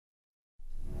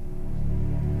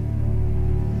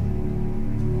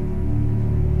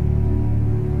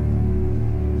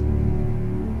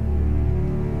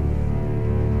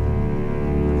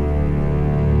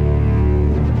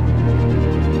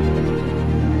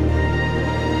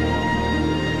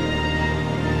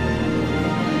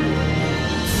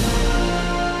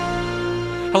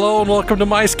Hello and welcome to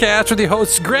MiceCast with your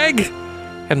hosts Greg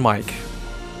and Mike.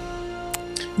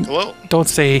 Hello. Don't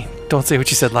say what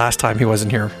you said last time he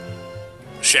wasn't here.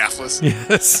 Shaftless.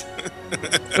 Yes.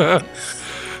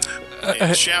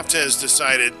 Shaft has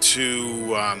decided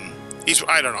to.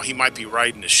 I don't know. He might be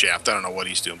riding the shaft. I don't know what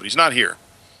he's doing, but he's not here.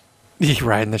 He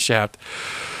riding the shaft.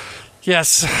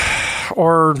 Yes.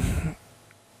 Or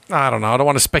I don't know. I don't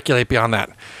want to speculate beyond that.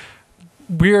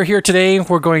 We are here today.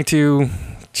 We're going to.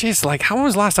 Jeez, like how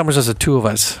was last time? It was just the two of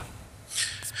us.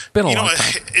 It's been a long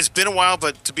time. It's been a while,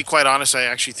 but to be quite honest, I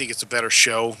actually think it's a better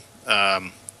show. I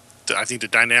think the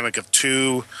dynamic of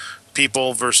two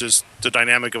people versus the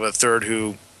dynamic of a third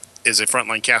who is a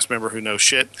frontline cast member who knows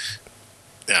shit.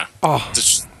 Yeah. Oh,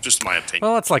 just my opinion.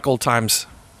 Well, it's like old times.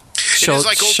 It is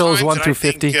like old shows times, 1 through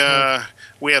 50.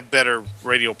 We have better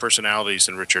radio personalities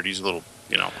than Richard. He's a little,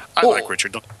 I like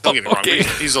Richard. Don't get me wrong. Okay.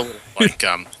 He's a little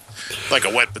like a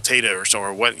wet potato or so,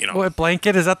 or wet, Wet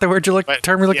blanket? Is that the word term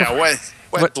you're looking for? Yeah,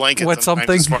 wet blanket. Wet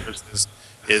something. As far as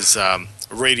his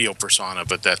radio persona,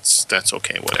 but that's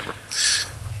okay. Whatever.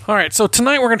 All right, so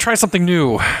tonight we're going to try something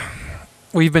new.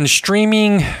 We've been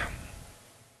streaming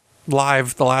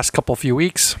live the last few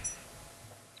weeks,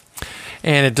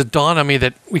 and it did dawn on me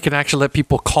that we can actually let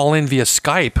people call in via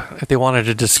Skype if they wanted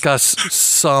to discuss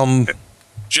some...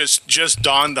 Just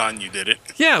dawned on you, did it?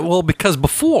 Yeah, well, because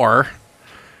before,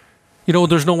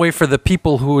 there's no way for the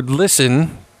people who would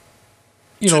listen...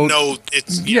 to know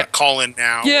it's call in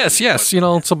now. Yes.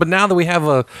 So, but now that we've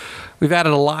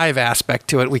added a live aspect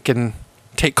to it, we can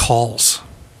take calls.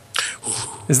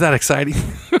 Is that exciting?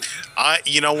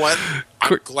 You know what?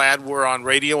 I'm glad we're on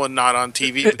radio and not on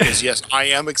TV because yes, I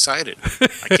am excited.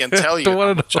 I can't tell you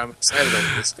how much I'm excited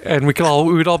over this. And we'd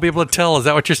all be able to tell. Is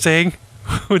that what you're saying?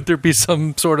 Would there be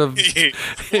some sort of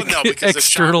well, no, because external? The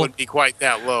shot wouldn't be quite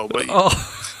that low. But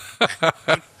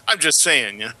I'm just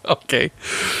saying. Yeah. Okay.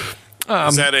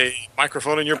 Is that a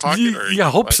microphone in your pocket? Or I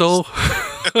hope so.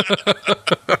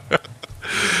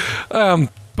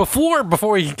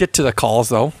 Before we get to the calls,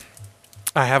 though,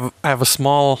 I have a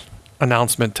small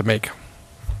announcement to make.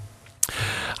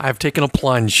 I've taken a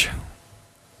plunge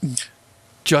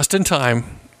just in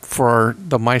time for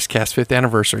the MiceCast 5th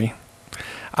anniversary.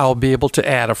 I'll be able to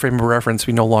add a frame of reference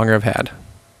we no longer have had.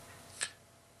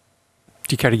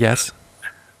 Do you care to guess?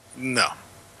 No.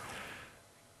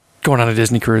 Going on a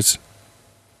Disney cruise.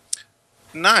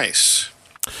 Nice.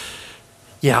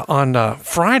 Yeah, on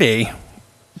Friday.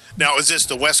 Now, is this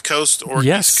the West Coast or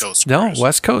Yes. East Coast? No, cruise?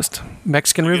 West Coast.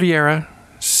 Mexican Riviera,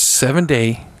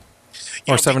 7-day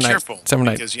or 7 night. 7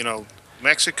 night. Because,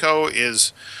 Mexico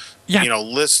is, Yeah.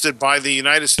 listed by the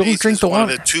United Don't States drink as the one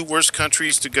water. of the two worst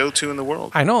countries to go to in the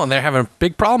world. I know, and they're having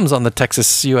big problems on the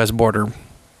Texas-U.S. border.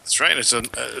 That's right.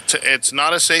 It's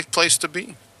not a safe place to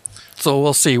be. So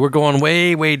we'll see. We're going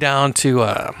way, way down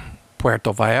to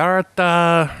Puerto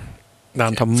Vallarta,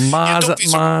 down to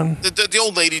Mazatlan. The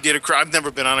old lady did a cruise. I've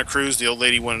never been on a cruise. The old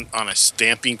lady went on a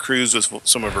stamping cruise with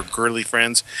some of her girly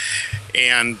friends.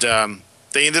 And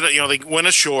they ended up, they went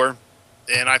ashore.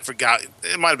 And I forgot.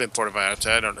 It might have been Puerto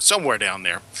Vallarta. I don't know. Somewhere down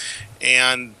there.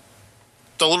 And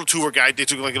the little tour guide, they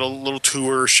took like a little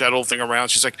tour shuttle thing around.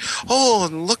 She's like, oh,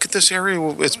 look at this area.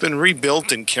 It's been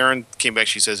rebuilt. And Karen came back.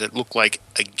 She says it looked like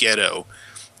a ghetto.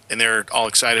 And they're all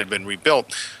excited it had been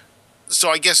rebuilt. So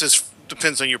I guess it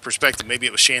depends on your perspective. Maybe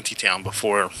it was Shantytown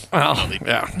before they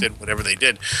did whatever they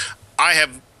did. I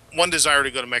have one desire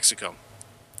to go to Mexico,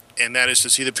 and that is to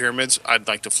see the pyramids. I'd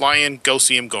like to fly in, go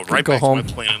see them, go back home. to my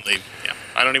plane, and leave. Yeah,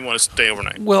 I don't even want to stay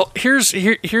overnight. Well, here's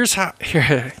how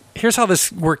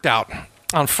this worked out.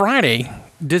 On Friday,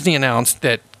 Disney announced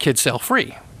that kids sell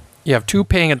free. You have 2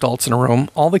 paying adults in a room.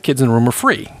 All the kids in the room are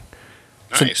free.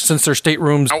 Nice. Since their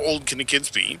staterooms... How old can the kids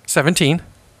be? 17.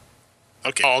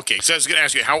 Okay. Oh, okay. So I was going to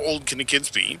ask you, how old can the kids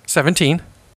be? 17.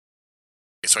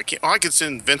 So I can't. Oh, I could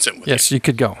send Vincent with Yes, you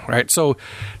could go. Right. So,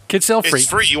 kids sell free. It's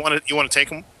free. You want to take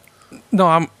them? No,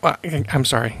 I'm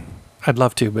sorry. I'd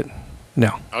love to, but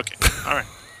no. Okay. All right.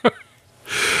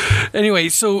 Anyway,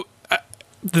 so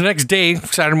the next day,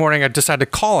 Saturday morning, I decided to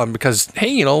call him because,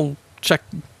 hey,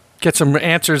 get some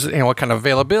answers. What kind of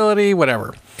availability,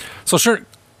 whatever. So sure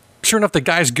enough, the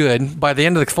guy's good. By the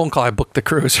end of the phone call, I booked the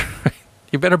cruise.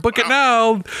 You better book it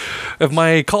now. If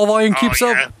my call volume keeps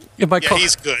up.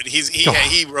 He's good.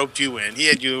 He roped you in. He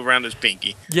had you around his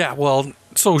pinky. Yeah, well,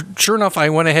 so sure enough, I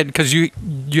went ahead because you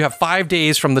have 5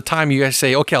 days from the time you guys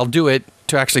say, okay, I'll do it,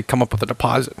 to actually come up with a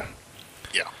deposit.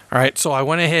 Yeah. All right, so I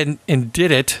went ahead and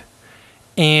did it,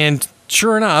 and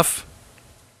sure enough,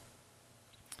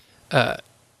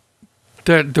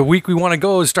 the week we want to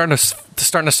go is starting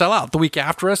to sell out. The week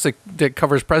after us, that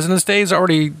covers President's Day, is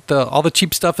already all the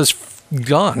cheap stuff is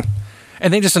gone.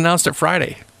 And they just announced it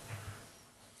Friday.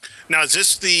 Now, is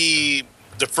this the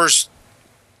first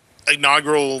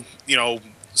inaugural,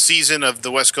 season of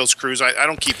the West Coast cruise? I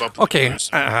don't keep up with the Okay, cruise.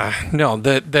 no,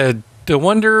 the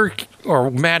Wonder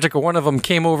or Magic or one of them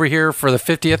came over here for the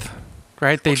 50th,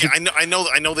 right? They Okay, I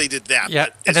know they did that. Yeah,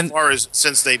 But and then- far as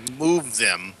since they moved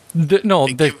them,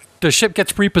 the ship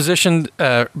gets repositioned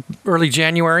early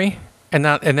January, and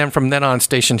then from then on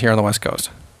stationed here on the West Coast.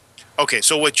 okay,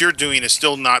 so what you're doing is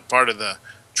still not part of the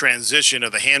transition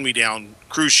of the hand-me-down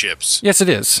cruise ships. Yes, it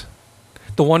is.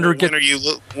 The Wonder When are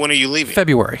you leaving?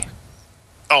 February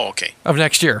Oh, okay. of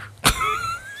next year.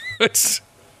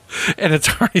 And it's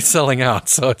already selling out,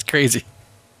 so it's crazy.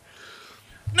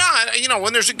 No,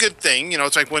 when there's a good thing,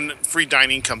 it's like when free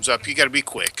dining comes up, you got to be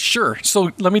quick. Sure.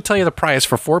 So let me tell you the price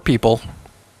for 4 people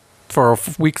for a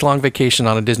week-long vacation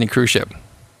on a Disney cruise ship.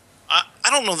 I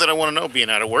don't know that I want to know being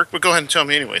out of work, but go ahead and tell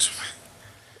me anyways.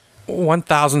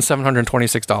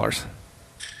 $1,726.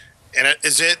 And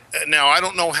is it now? I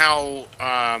don't know how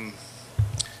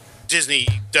Disney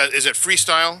does. Is it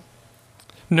freestyle?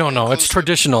 No, it's Inclusive?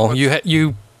 traditional.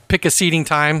 You pick a seating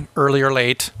time, early or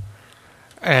late,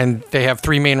 and they have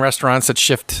 3 main restaurants that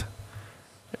shift.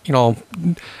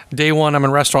 Day 1 I'm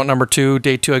in restaurant number 2.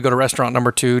 Day 2 I go to restaurant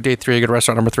number 2. Day 3 I go to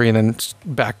restaurant number 3, and then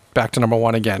back to number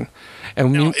 1 again.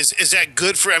 And Now, is that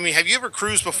good for? I mean, have you ever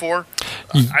cruised before?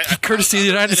 courtesy of the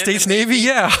United other than States the Navy,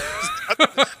 yeah.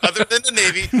 Other than the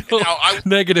Navy, now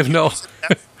Negative, no.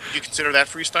 you consider that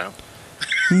freestyle?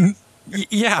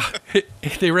 Yeah,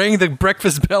 they rang the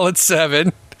breakfast bell at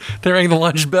 7. They rang the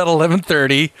lunch bell at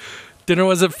 11:30. Dinner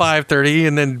was at 5:30,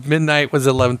 and then midnight was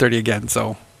at 11:30 again.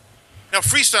 So Now,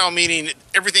 freestyle meaning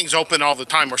everything's open all the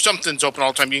time, or something's open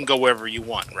all the time. You can go wherever you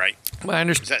want, right? I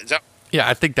understand. Is that Yeah,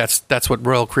 I think that's what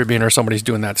Royal Caribbean or somebody's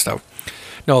doing that stuff.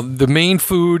 No, the main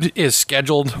food is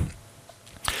scheduled.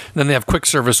 Then they have quick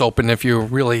service open if you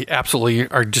really absolutely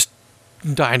are just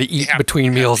dying to eat Yeah.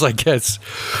 between meals, I guess.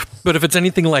 But if it's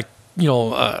anything like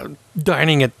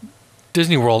dining at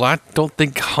Disney World, I don't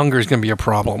think hunger is going to be a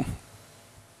problem.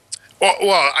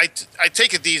 Well, I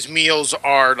take it these meals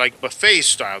are like buffet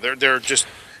style. They're just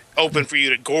open for you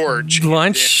to gorge.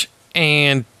 Lunch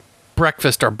and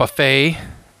breakfast are buffet.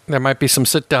 There might be some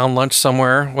sit-down lunch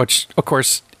somewhere, which, of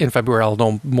course, in February I'll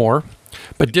know more.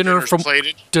 But dinner, Dinner's from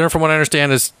plated. what I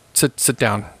understand, is sit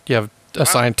down. You have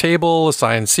assigned table,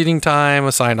 assigned seating time,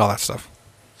 assigned all that stuff.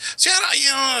 See,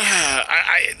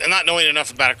 I'm not knowing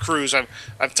enough about a cruise.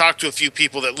 I've talked to a few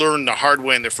people that learned the hard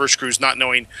way in their first cruise, not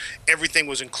knowing everything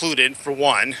was included for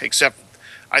one, except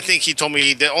I think he told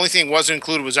me the only thing wasn't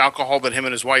included was alcohol, but him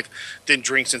and his wife didn't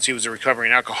drink since he was a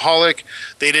recovering alcoholic.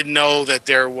 They didn't know that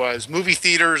there was movie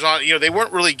theaters on. They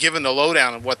weren't really given the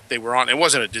lowdown of what they were on. It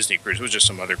wasn't a Disney cruise. It was just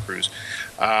some other cruise.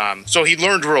 So he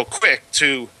learned real quick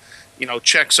to,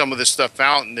 check some of this stuff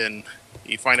out, and then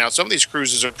you find out some of these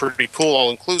cruises are pretty cool, all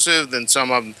inclusive. Then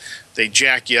some of them they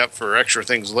jack you up for extra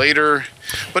things later,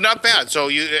 but not bad. So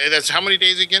that's how many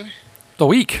days again? The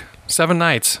week, 7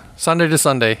 nights, Sunday to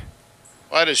Sunday.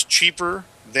 Well, that is cheaper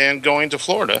than going to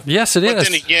Florida. Yes, it But is.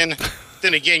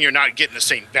 then again, you're not getting the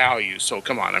same value. So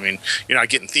come on, I mean, you're not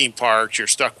getting theme parks. You're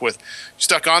stuck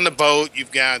on the boat.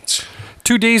 You've got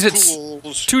 2 days at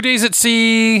pools. 2 days at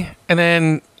sea, and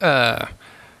then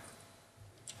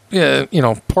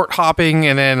port hopping,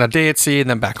 and then a day at sea, and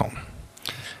then back home.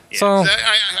 Yeah, So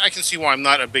I can see why I'm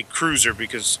not a big cruiser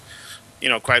because,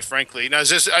 quite frankly, now is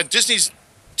this Disney's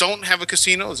don't have a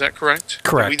casino? Is that correct?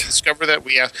 Correct. Did we discover that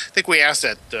I think we asked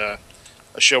that a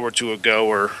show or two ago,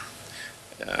 or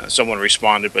someone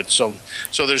responded. But so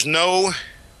there's no.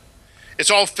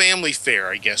 It's all family fare,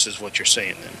 I guess, is what you're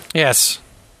saying. Then yes.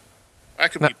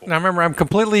 that could Now, be. now remember, I'm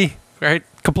completely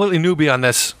newbie on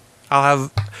this. I'll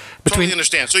have Totally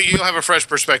understand. So you'll have a fresh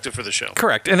perspective for the show.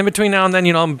 correct, and in between now and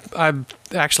then, I've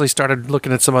actually started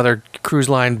looking at some other cruise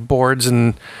line boards,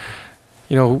 and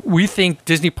we think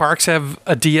Disney parks have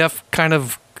a DF kind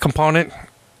of component.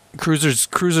 Cruisers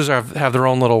have their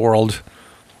own little world.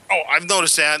 Oh, I've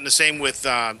noticed that, and the same with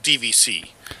DVC.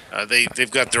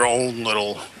 They've got their own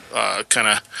little kind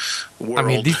of world. I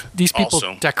mean, these people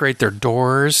also. decorate their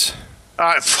doors.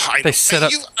 They set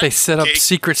up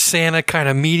Secret Santa kind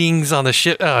of meetings on the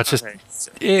ship. Oh, it's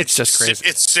just crazy.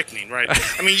 It's sickening, right?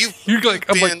 I mean, you've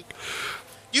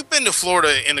been to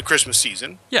Florida in the Christmas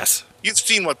season. Yes. You've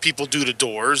seen what people do to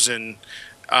doors, and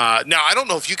now I don't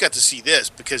know if you got to see this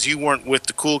because you weren't with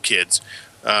the cool kids.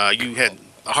 You had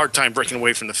a hard time breaking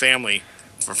away from the family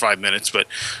for 5 minutes, but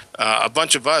a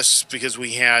bunch of us, because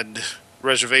we had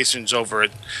reservations over at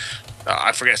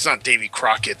I forget, it's not Davy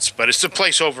Crockett's, but it's the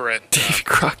place over at Davy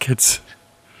Crockett's.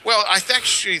 well, I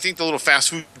actually think the little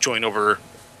fast food joint over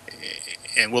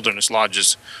and Wilderness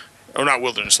Lodges, or not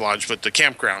Wilderness Lodge, but the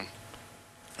campground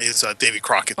is Davy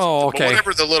Crockett. Oh, okay. But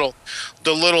whatever the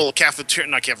little cafeteria,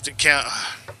 not cafeteria,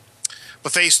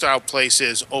 buffet style place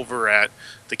is over at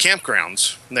the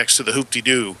campgrounds next to the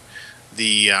Hoop-de-Doo.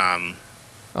 The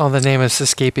the name is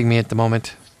escaping me at the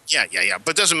moment. Yeah.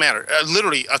 But it doesn't matter.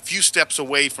 Literally a few steps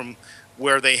away from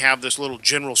where they have this little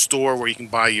general store where you can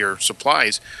buy your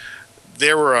supplies,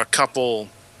 there were a couple.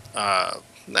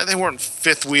 They weren't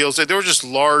fifth wheels. They were just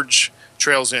large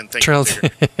Trails In things. Trails.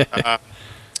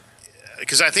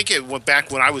 Because I think it went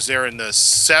back when I was there in the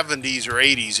 70s or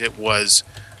 80s. It was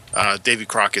Davy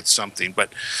Crockett something,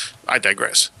 but I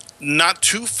digress. Not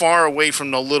too far away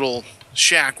from the little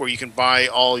shack where you can buy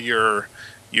all your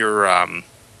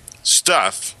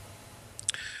stuff,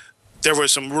 there were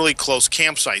some really close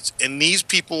campsites, and these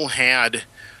people had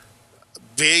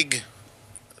big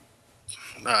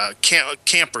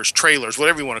campers, trailers,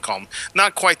 whatever you want to call them.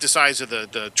 Not quite the size of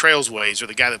the Trailsways or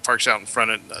the guy that parks out in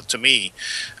front of to me.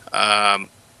 But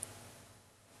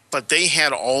they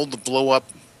had all the blow-up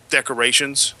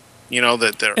decorations,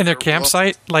 that in their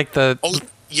campsite, like the. Oh,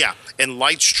 yeah, and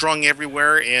lights strung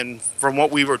everywhere. And from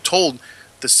what we were told,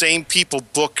 the same people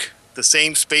book the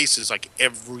same spaces like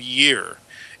every year,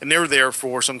 and they're there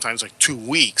for sometimes like 2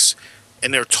 weeks,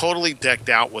 and they're totally decked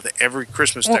out with every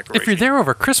Christmas decoration. If you're there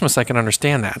over Christmas, I can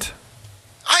understand that.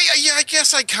 I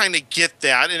guess I kind of get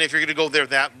that. And if you're going to go there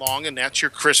that long and that's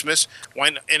your Christmas,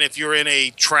 and if you're in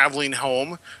a traveling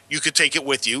home, you could take it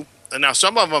with you. And now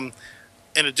some of them,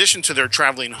 in addition to their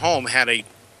traveling home, had a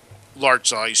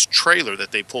large-sized trailer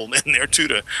that they pulled in there too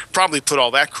to probably put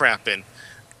all that crap in.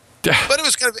 But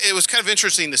it was kind of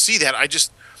interesting to see that.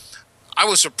 I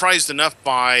was surprised enough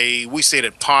by, we stayed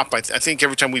at Pop. I think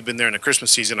every time we've been there in the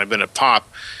Christmas season, I've been at Pop,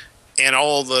 and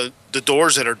all the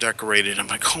doors that are decorated. I'm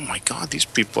like, oh my God, these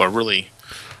people are really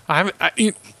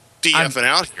DFing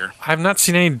out here. I've not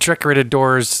seen any decorated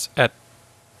doors at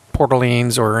Port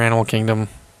Orleans or Animal Kingdom.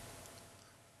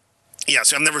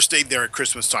 Yes, I've never stayed there at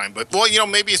Christmas time, but well,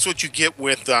 maybe it's what you get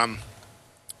with the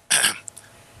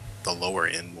lower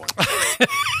end one.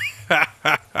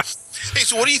 Hey,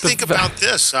 so what do you think about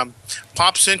this?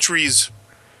 Pop Century's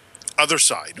other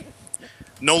side,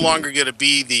 no longer going to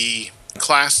be the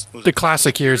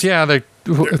classic years. Yeah,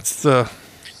 it's the.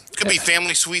 It's going to be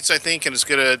family suites, I think, and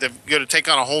they're going to take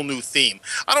on a whole new theme.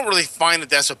 I don't really find that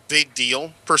that's a big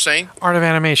deal per se. Art of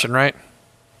Animation, right?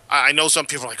 I know some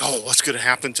people are like, oh, what's going to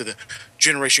happen to the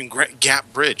Generation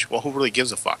Gap Bridge? Well, who really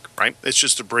gives a fuck, right? It's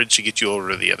just a bridge to get you over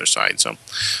to the other side. So,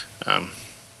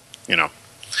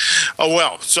 Oh,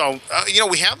 well. So,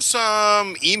 we have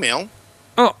some email.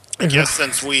 Oh. I guess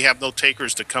since we have no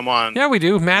takers to come on. Yeah, we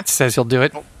do. Matt says he'll do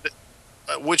it.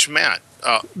 Which Matt?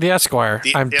 The Esquire.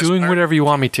 I'm doing whatever you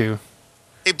want me to.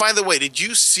 Hey, by the way, did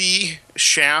you see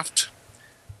Shaft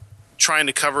trying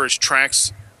to cover his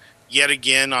tracks yet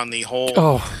again on the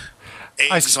whole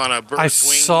eggs on a bird's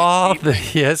wing?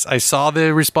 I saw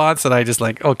the response, and I just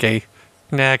like, okay,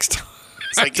 next.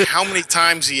 It's like, how many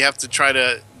times do you have to try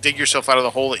to dig yourself out of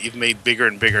the hole that you've made bigger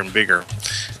and bigger and bigger?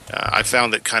 I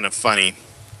found it kind of funny.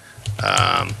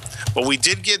 But we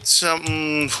did get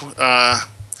something.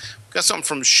 Got something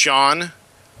from Sean.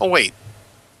 Oh, wait,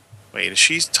 is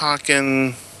she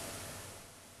talking?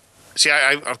 See,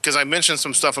 because I mentioned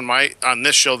some stuff on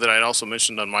this show that I'd also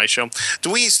mentioned on my show.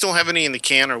 Do we still have any in the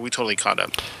can, or are we totally caught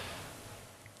up?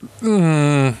 We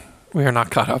are not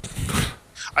caught up.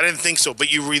 I didn't think so,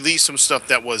 but you released some stuff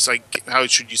that was, like, how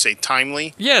should you say,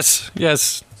 timely? Yes,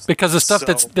 because the stuff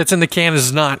that's in the can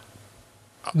is not.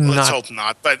 Let's hope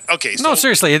not. But okay. No,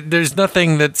 seriously, there's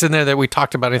nothing that's in there that we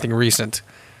talked about anything recent.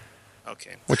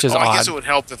 Okay. Which is odd. I guess it would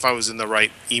help if I was in the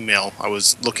right email. I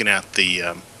was looking at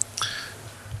the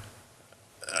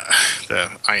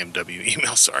IMW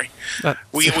email. Sorry.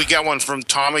 We got one from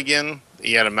Tom again.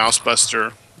 He had a Mouse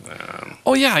Buster.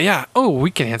 Oh yeah. Oh,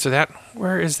 we can answer that.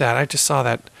 Where is that? I just saw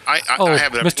that. I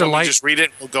have it. Mr. Light. Just read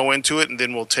it. We'll go into it, and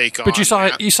then we'll take on. But you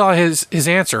saw his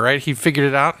answer, right? He figured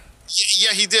it out.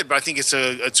 Yeah, he did. But I think it's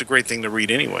a great thing to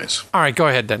read, anyways. All right, go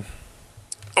ahead then.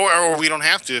 Or we don't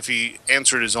have to if he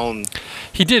answered his own.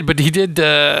 He did, but he did. He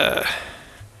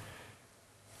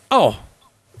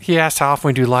asked how often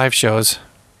we do live shows.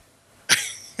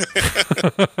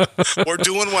 We're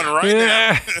doing one right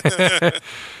now.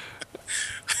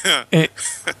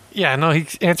 He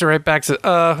answered right back. Said,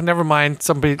 never mind.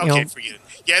 Somebody. Okay, forget it.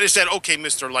 Yeah, I just said, okay,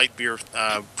 Mr. Lightbeer,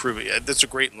 prove it. That's a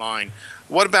great line.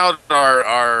 What about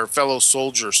our fellow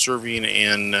soldier serving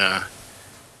in...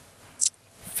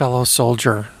 Fellow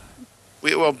soldier.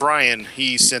 Brian,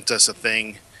 he sent us a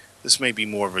thing. This may be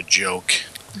more of a joke.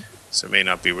 So it may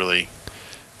not be really...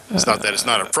 It's not that it's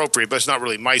not appropriate, but it's not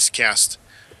really MiceCast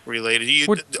related.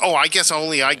 What- I guess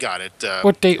only I got it.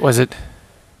 What date was it?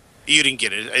 You didn't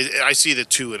get it. I see the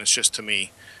 2, and it's just to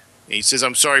me. He says,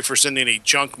 "I'm sorry for sending a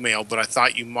junk mail, but I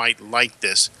thought you might like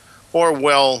this, or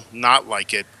well, not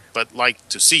like it, but like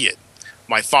to see it.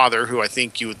 My father, who I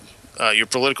think you would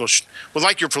would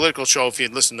like your political show if you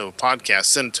had listened to a podcast,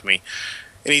 sent it to me."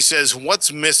 And he says,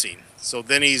 "What's missing?" So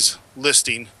then he's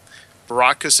listing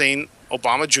Barack Hussein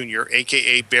Obama Jr.,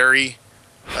 a.k.a. Barry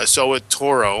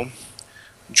Soetoro,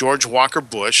 George Walker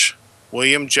Bush,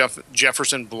 William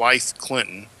Jefferson Blythe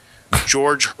Clinton,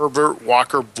 George Herbert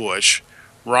Walker Bush,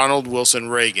 Ronald Wilson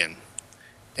Reagan.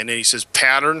 And then he says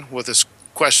pattern with a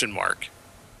question mark.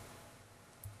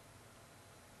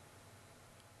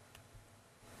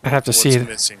 I have to What's see it.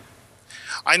 missing?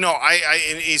 I know.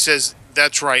 And he says,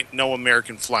 that's right, no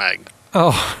American flag.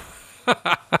 Oh.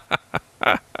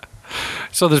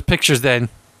 So there's pictures then.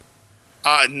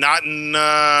 Not in.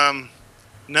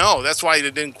 No, that's why it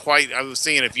didn't quite. I was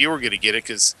thinking if you were going to get it,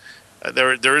 because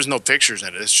there is no pictures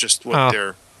in it. It's just what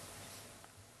they're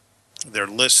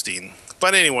listing.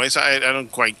 But anyways, I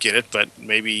don't quite get it. But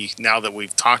maybe now that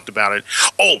we've talked about it,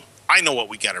 I know what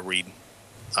we got to read.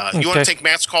 You want to take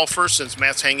Matt's call first, since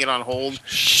Matt's hanging on hold?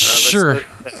 Sure.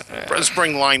 Let's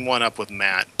bring line 1 up with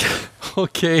Matt.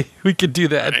 Okay, we could do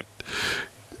that.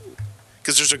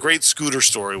 Because there's a great scooter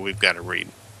story we've got to read.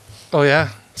 Oh yeah,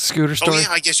 scooter story. Oh yeah,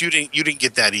 I guess you didn't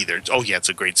get that either. Oh yeah, it's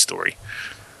a great story.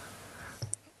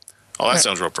 Oh, that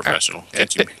sounds real professional.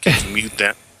 Can't you mute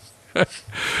that?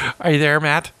 Are you there,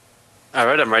 Matt? All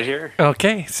right, I'm right here.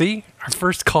 Okay, see, our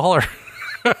first caller.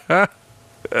 Welcome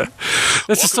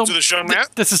to the show,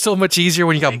 Matt. This is so much easier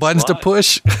when you got Thanks buttons a to lot.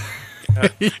 push.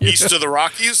 East of the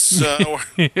Rockies.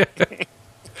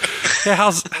 Yeah,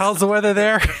 how's the weather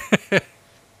there?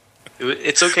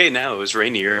 It's okay now. It was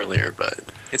rainy earlier, but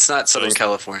it's not Southern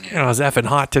California. It was effing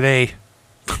hot today.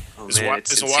 Oh, It's man, a wild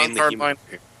insanely card humid line.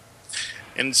 here.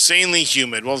 Insanely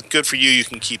humid. Well, good for you. You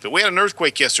can keep it. We had an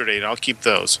earthquake yesterday, and I'll keep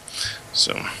those.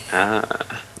 So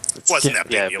it wasn't that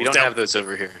big. Yeah, deal. we It was don't have those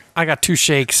over here. I got 2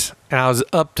 shakes, and I was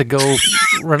up to go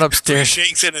run upstairs.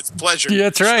 shakes and it's pleasure. Yeah,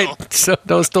 that's right. So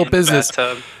that was still In the business.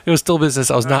 bathtub. It was still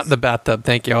business. I was not in the bathtub.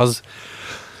 Thank you. I was.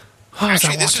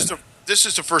 Actually, this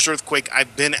is the first earthquake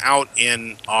I've been out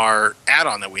in our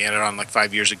add-on that we added on like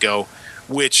 5 years ago,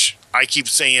 which I keep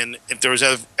saying if there was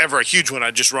ever a huge one,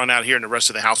 I'd just run out here and the rest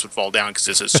of the house would fall down because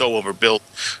this is so overbuilt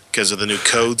because of the new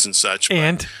codes and such. But,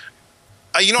 And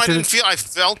I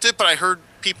felt it, but I heard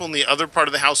people in the other part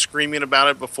of the house screaming about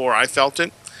it before I felt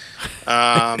it.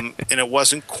 And it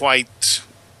wasn't quite,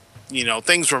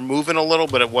 things were moving a little,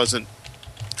 but it wasn't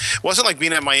like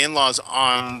being at my in-laws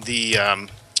on the,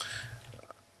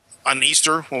 on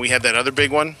Easter when we had that other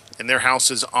big one, and their house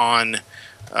is on,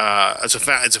 it's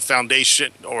a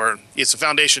foundation, or it's a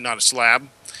foundation, not a slab.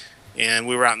 And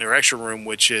we were out in their extra room,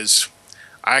 which is,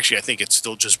 I think it's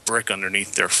still just brick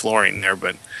underneath their flooring there,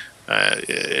 but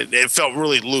it felt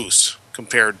really loose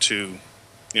compared to,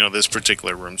 this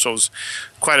particular room. So it was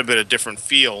quite a bit of different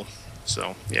feel.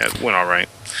 So yeah, it went all right.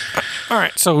 all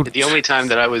right, so The only time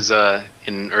that I was in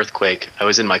an earthquake, I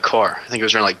was in my car. I think it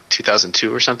was around like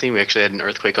 2002 or something. We actually had an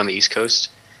earthquake on the East Coast.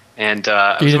 And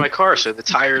I was in my car, so the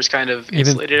tires kind of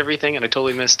insulated everything, and I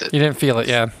totally missed it. you didn't feel it,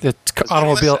 yeah. It's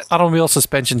automobile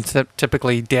suspension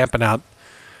typically dampen out.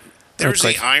 There's the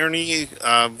earthquakes. irony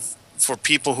for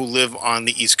people who live on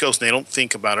the East Coast and they don't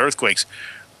think about earthquakes.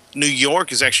 New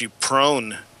York is actually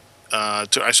prone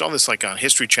to. I saw this like on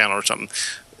History Channel or something.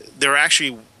 They're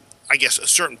actually, I guess,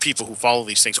 certain people who follow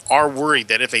these things are worried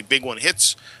that if a big one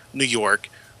hits New York,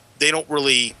 they don't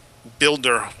really build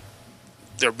their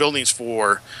buildings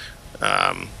for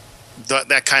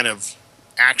that kind of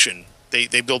action.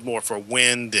 They build more for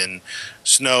wind and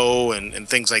snow and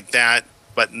things like that,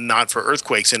 but not for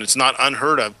earthquakes. And it's not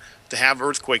unheard of to have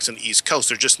earthquakes on the East Coast.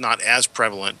 They're just not as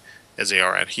prevalent as they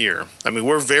are out here. I mean,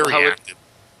 we're very active.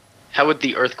 How would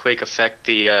the earthquake affect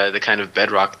the kind of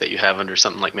bedrock that you have under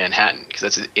something like Manhattan? Because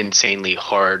that's an insanely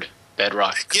hard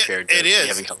bedrock compared to it is.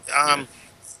 having California.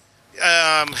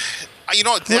 I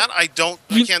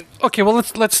can't. Okay, well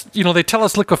let's they tell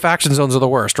us liquefaction zones are the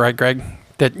worst, right, Greg?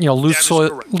 That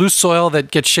loose soil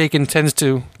that gets shaken tends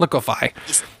to liquefy.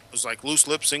 It was like loose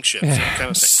lips sink ships, that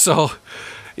kind of thing. So,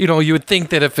 you would think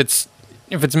that if it's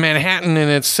Manhattan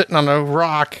and it's sitting on a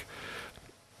rock,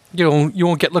 you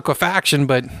won't get liquefaction,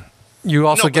 but you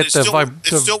also get the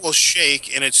vibe. It still will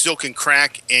shake, and it still can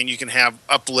crack, and you can have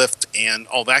uplift and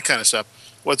all that kind of stuff.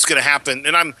 What's going to happen?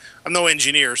 And I'm no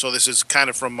engineer, so this is kind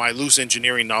of from my loose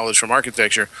engineering knowledge from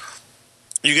architecture.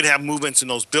 You could have movements in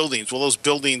those buildings. Well, those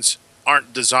buildings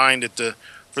aren't designed for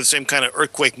the same kind of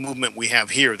earthquake movement we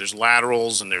have here. There's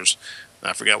laterals and there's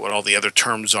I forgot what all the other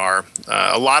terms are.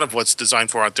 A lot of what's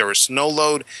designed for out there is snow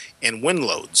load and wind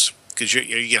loads, because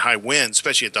you get high winds,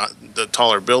 especially at the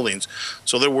taller buildings.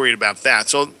 So they're worried about that.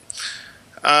 So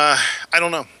I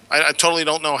don't know. I totally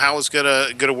don't know how it's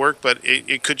gonna work, but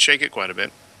it could shake it quite a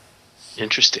bit.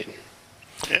 Interesting.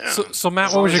 Yeah. So Matt,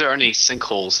 as long as there aren't any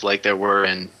sinkholes like there were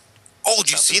in. Oh,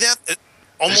 did you see that?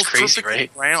 Almost crazy, perfectly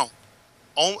right? round.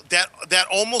 Oh, that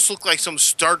almost looked like some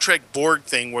Star Trek Borg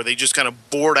thing where they just kind of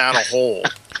bored out a hole.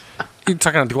 You're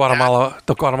talking about the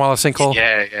Guatemala sinkhole?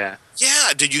 Yeah.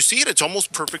 Yeah, did you see it? It's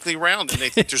almost perfectly round, and they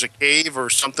think there's a cave or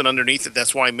something underneath it.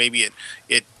 That's why maybe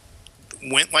it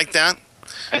went like that.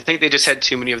 I think they just had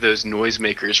too many of those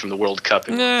noisemakers from the World Cup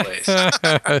in one place.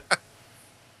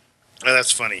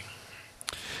 That's funny.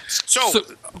 So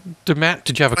Matt,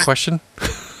 did you have a question?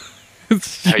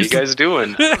 How you guys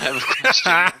doing? I don't have a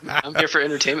question. I'm here for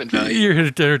entertainment value. You're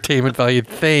entertainment value.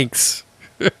 Thanks.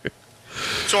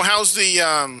 So how's the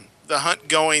hunt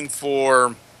going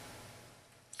for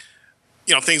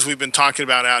things we've been talking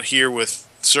about out here with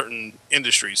certain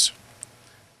industries?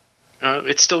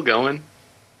 It's still going.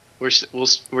 We're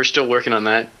still working on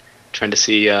that, trying to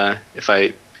see if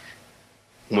I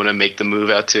want to make the move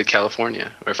out to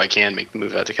California, or if I can make the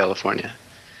move out to California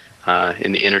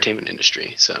in the entertainment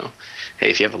industry. So,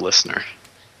 hey, if you have a listener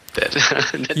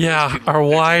that our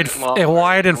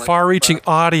wide and far-reaching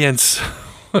audience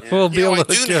will be able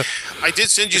to. I did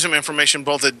send you some information,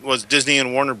 both it was Disney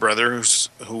and Warner Brothers,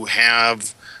 who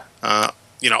have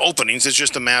openings. It's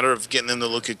just a matter of getting them to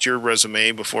look at your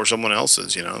resume before someone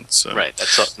else's. So. Right.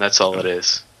 That's all it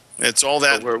is. It's all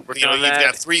that. We're you've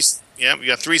got 3. Yeah, you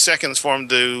got 3 seconds for them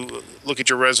to look at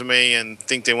your resume and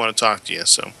think they want to talk to you.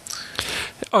 So.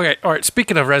 Okay. All right.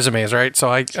 Speaking of resumes, right?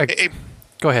 So Hey,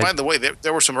 go ahead. By the way,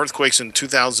 there were some earthquakes in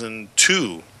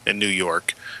 2002 in New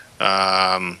York.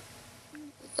 A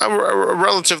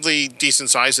relatively decent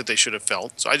size that they should have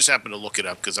felt. So I just happened to look it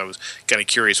up because I was kind of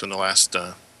curious when the last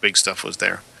big stuff was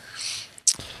there.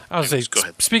 I was saying, go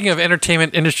ahead. Speaking of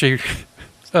entertainment industry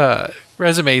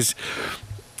resumes,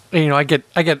 I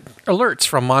get alerts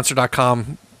from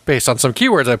Monster.com based on some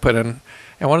keywords I put in,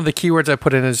 and one of the keywords I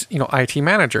put in is IT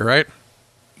manager, right?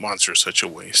 Monster is such a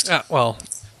waste. Well,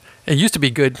 it used to be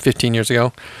good 15 years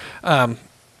ago,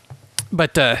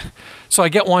 but so I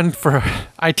get one for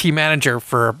IT manager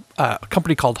for a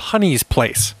company called Honey's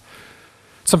Place.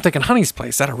 So I'm thinking, Honey's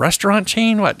Place, is that a restaurant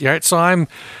chain? What? Right? So I'm,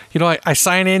 I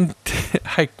sign in,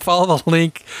 I follow the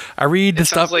link, I read the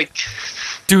stuff. Like,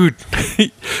 dude,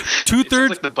 It 2/3. sounds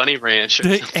like the Bunny Ranch.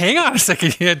 Hang on a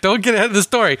second. Yeah, don't get ahead of the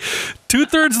story.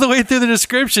 2/3 of the way through the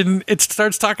description, it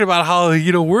starts talking about how,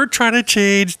 we're trying to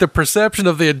change the perception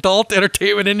of the adult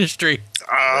entertainment industry.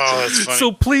 Oh, that's funny.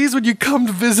 So please, when you come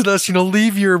to visit us,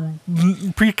 leave your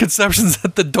preconceptions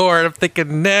at the door. And I'm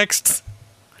thinking, next.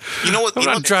 You know what? I'm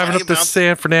not driving up to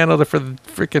San Fernando for the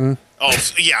freaking. Oh,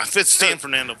 yeah. If it's San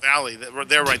Fernando Valley,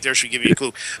 there right there should give you a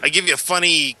clue. I give you a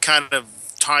funny kind of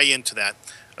tie into that.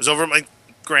 I was over at my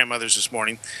grandmother's this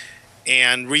morning,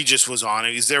 and Regis was on.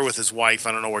 And he's there with his wife.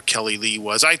 I don't know where Kelly Lee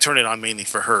was. I turned it on mainly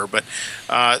for her, but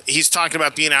he's talking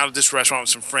about being out at this restaurant with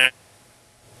some friends.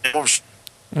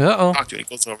 Uh-oh. Talk to him.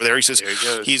 He goes over there. He says, There he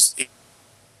goes.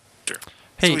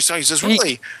 He says,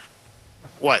 really?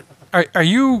 What? Are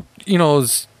you,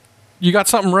 you got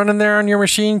something running there on your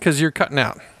machine because you're cutting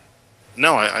out?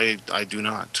 No, I do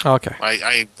not. Okay.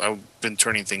 I've been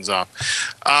turning things off.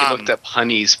 He looked up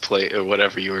Honey's Plate or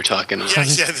whatever you were talking about.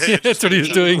 Yeah, that's what he's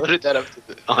doing. He loaded that up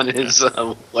on his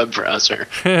web browser.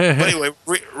 But anyway,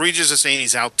 Regis is saying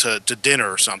he's out to dinner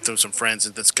or something with some friends,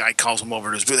 and this guy calls him over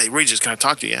to his booth. Hey, Regis, can I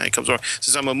talk to you? Yeah, he comes over.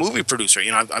 Says, I'm a movie producer.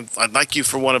 I'd like you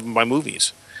for one of my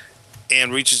movies.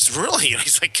 And Regis, really?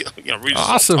 He's like, Regis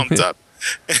awesome. is all pumped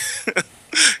up.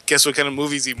 Guess what kind of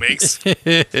movies he makes?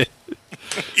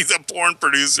 He's a porn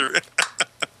producer.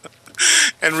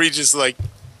 And Regis like,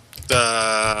 they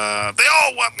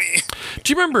all want me.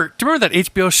 Do you remember that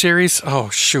HBO series? Oh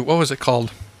shoot, what was it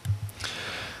called?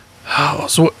 Oh,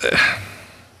 so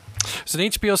it's an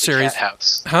HBO series. Cat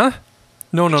House. Huh?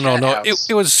 No. House.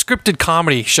 It was a scripted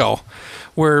comedy show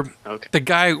where the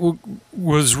guy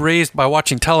was raised by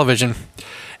watching television,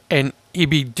 and he'd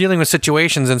be dealing with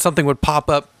situations, and something would pop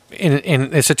up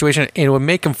in a situation, and it would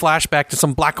make him flashback to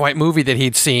some black and white movie that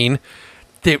he'd seen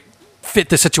that fit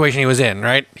the situation he was in,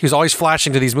 right? He was always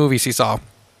flashing to these movies he saw.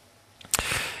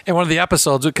 And one of the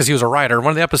episodes, because he was a writer,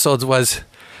 one of the episodes was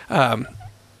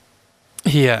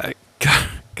he got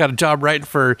a job writing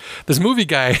for this movie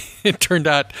guy. It turned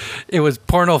out it was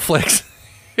porno flicks.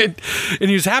 And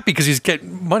he was happy because he's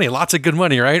getting money, lots of good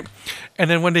money, right? And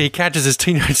then one day he catches his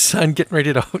teenage son getting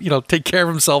ready to, take care of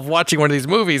himself watching one of these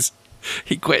movies.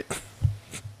 He quit.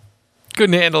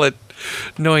 couldn't handle it,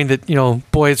 knowing that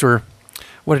boys were.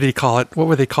 What did he call it? What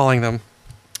were they calling them?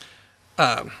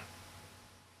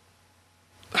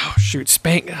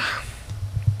 Spank.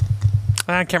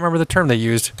 I can't remember the term they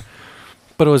used,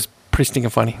 but it was pretty stinking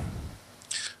funny.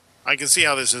 I can see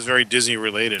how this is very Disney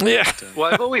related. Yeah.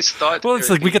 Well, I've always thought. Well, it's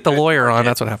like we get the lawyer on.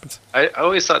 That's what happens. I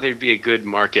always thought there'd be a good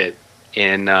market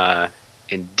in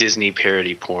Disney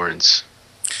parody porns.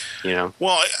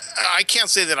 Well, I can't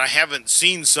say that I haven't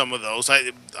seen some of those. I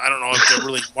don't know if they're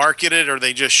really marketed or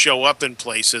they just show up in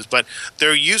places. But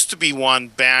there used to be one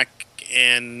back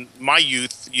in my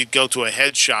youth. You'd go to a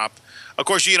head shop. Of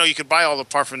course, you could buy all the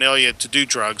paraphernalia to do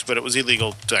drugs, but it was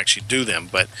illegal to actually do them.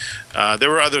 But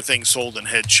there were other things sold in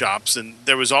head shops, and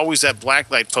there was always that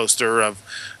blacklight poster of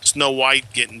Snow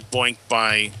White getting boinked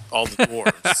by all the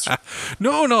dwarves.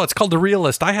 No, it's called The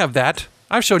Realist. I have that.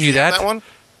 I've shown you that. That one?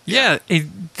 Yeah.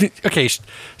 Okay.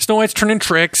 Snow White's turning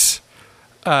tricks.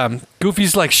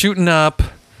 Goofy's like shooting up.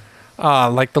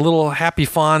 Like the little happy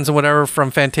fawns and whatever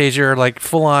from Fantasia are like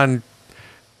full on,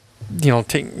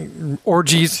 taking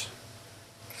orgies.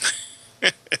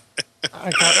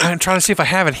 I'm trying to see if I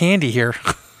have it handy here.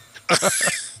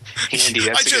 Handy,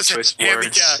 that's a good choice of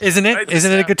words. Isn't it?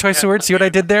 Isn't it a good choice of words? See what I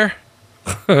did there?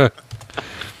 Yeah,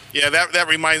 that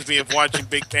reminds me of watching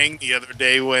Big Bang the other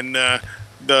day when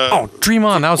Dream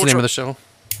On. That was the name of the show.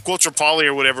 Quilter Polly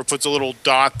or whatever puts a little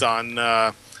dot on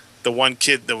the one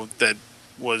kid that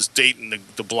was dating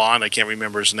the blonde. I can't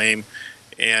remember his name.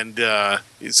 And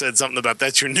he said something about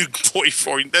that's your new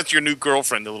boyfriend, that's your new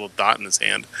girlfriend, the little dot in his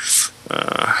hand.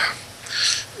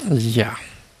 Yeah.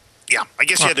 Yeah, I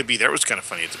guess you had to be there. It was kind of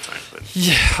funny at the time. But.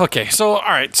 Yeah, okay. So, all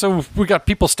right. So, we got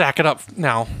people stacking up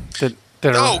now. That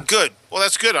oh, are, good. Well,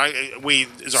 that's good.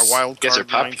 Is our wild card. Guys are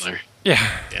popular.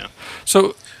 Yeah. Yeah.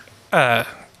 So, we're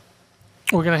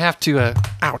going to have to,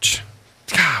 ouch.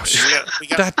 Gosh. We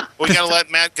got to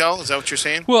let Matt go? Is that what you're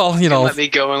saying? Well, Let me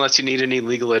go unless you need any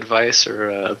legal advice or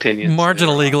opinions.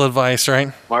 Marginal legal advice,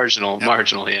 right? Marginal,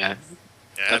 yeah.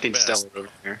 Nothing stellar over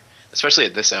here. Especially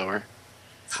at this hour.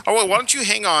 Oh, well, why don't you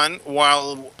hang on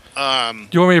while... Do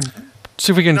you want me to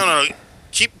see if we can... No.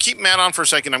 Keep Matt on for a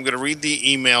second. I'm going to read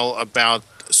the email about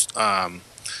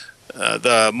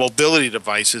the mobility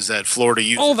devices that Florida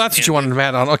uses. Oh, that's what you wanted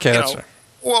Matt on. Okay, that's right.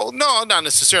 Well, no, not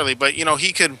necessarily, but,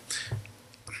 he could...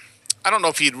 I don't know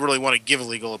if he'd really want to give a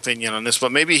legal opinion on this,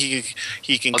 but maybe he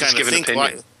can kind of think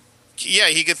like... Yeah,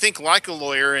 he could think like a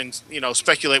lawyer and,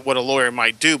 speculate what a lawyer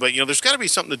might do. But, there's got to be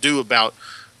something to do about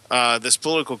this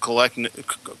political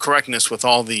correctness with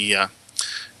all the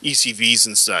ECVs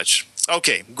and such.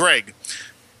 Okay, Greg,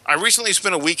 I recently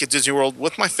spent a week at Disney World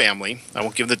with my family, I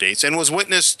won't give the dates, and was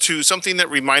witness to something that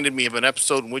reminded me of an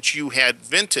episode in which you had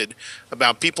vented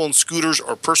about people in scooters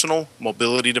or personal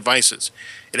mobility devices.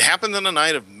 It happened on the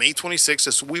night of May 26th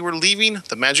as we were leaving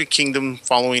the Magic Kingdom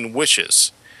following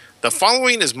Wishes. The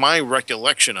following is my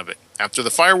recollection of it. After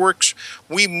the fireworks,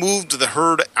 we moved the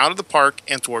herd out of the park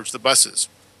and towards the buses.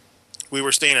 We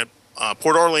were staying at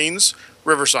Port Orleans,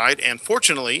 Riverside, and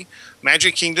fortunately,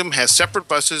 Magic Kingdom has separate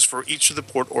buses for each of the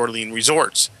Port Orleans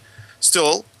resorts.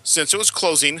 Still, since it was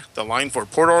closing, the line for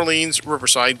Port Orleans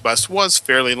Riverside bus was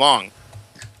fairly long.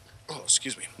 Oh,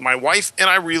 excuse me. My wife and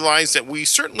I realized that we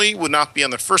certainly would not be on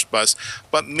the first bus,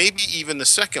 but maybe even the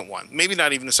second one. Maybe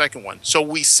not even the second one. So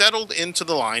we settled into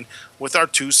the line with our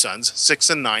two sons, 6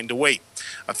 and 9, to wait.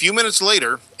 A few minutes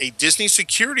later, a Disney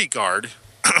security guard,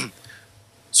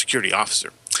 security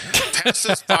officer, passed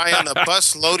us by on the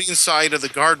bus loading side of the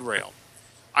guardrail.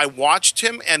 I watched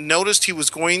him and noticed he was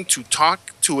going to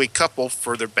talk to a couple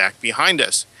further back behind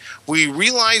us. We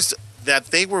realized that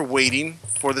they were waiting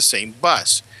for the same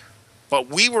bus. But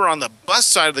we were on the bus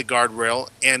side of the guardrail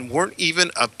and weren't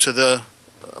even up to the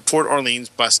Port Orleans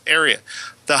bus area.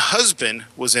 The husband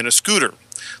was in a scooter.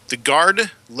 The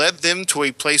guard led them to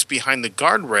a place behind the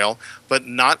guardrail, but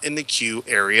not in the queue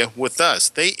area with us.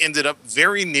 They ended up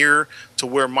very near to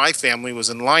where my family was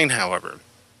in line, however.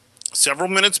 Several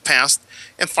minutes passed,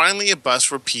 and finally a bus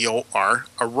for POR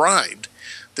arrived.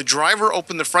 The driver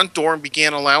opened the front door and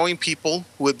began allowing people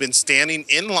who had been standing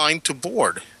in line to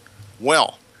board.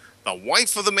 Well, the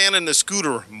wife of the man in the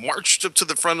scooter marched up to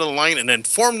the front of the line and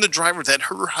informed the driver that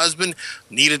her husband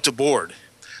needed to board.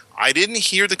 I didn't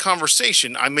hear the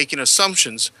conversation. I'm making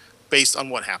assumptions based on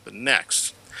what happened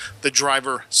next. The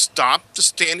driver stopped the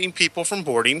standing people from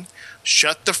boarding,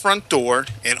 shut the front door,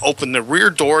 and opened the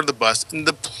rear door of the bus and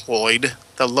deployed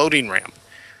the loading ramp.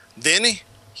 Then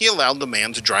he allowed the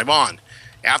man to drive on.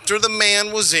 After the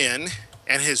man was in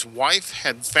and his wife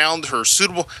had found a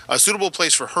suitable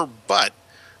place for her butt,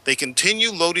 they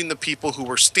continued loading the people who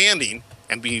were standing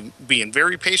and being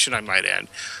very patient, I might add.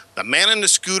 The man in the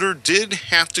scooter did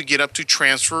have to get up to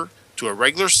transfer to a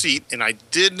regular seat, and I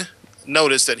did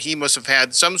notice that he must have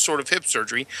had some sort of hip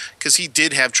surgery because he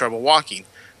did have trouble walking.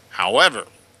 However,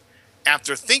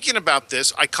 after thinking about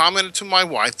this, I commented to my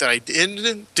wife that I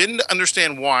didn't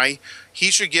understand why he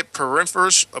should get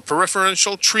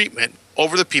preferential treatment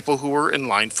over the people who were in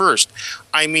line first.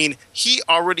 I mean, he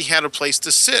already had a place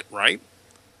to sit, right?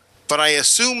 But I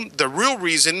assume the real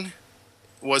reason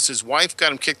was his wife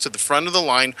got him kicked to the front of the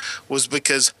line was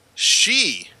because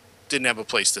she didn't have a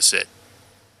place to sit.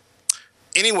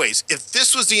 Anyways, if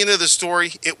this was the end of the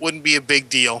story, it wouldn't be a big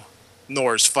deal,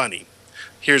 nor as funny.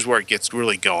 Here's where it gets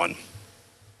really going.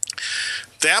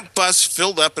 That bus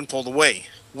filled up and pulled away.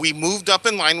 We moved up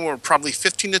in line. We were probably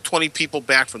 15 to 20 people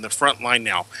back from the front line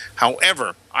now.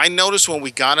 However, I noticed when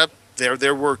we got up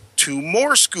there were 2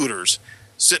 more scooters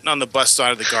sitting on the bus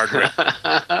side of the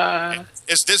guardrail.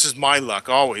 This is my luck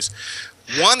always.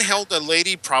 One held a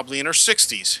lady probably in her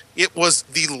 60s. It was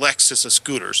the Lexus of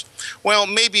scooters. Well,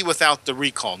 maybe without the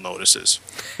recall notices.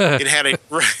 It had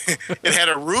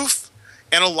a roof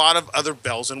and a lot of other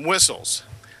bells and whistles.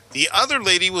 The other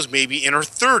lady was maybe in her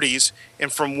 30s, and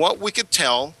from what we could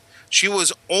tell, she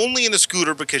was only in a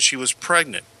scooter because she was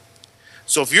pregnant.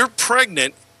 So if you're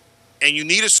pregnant and you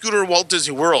need a scooter at Walt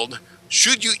Disney World,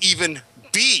 should you even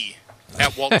be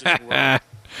at Walt Disney World?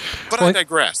 But well, I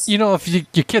digress. You know, if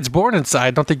your kid's born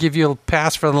inside, don't they give you a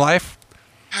pass for life?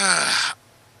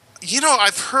 You know,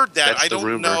 I've heard that. That's I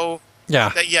don't know. Yeah.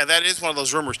 That is one of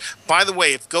those rumors. By the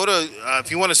way, if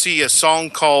you want to see a song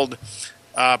called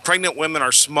Pregnant Women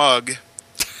Are Smug,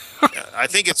 I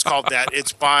think it's called that.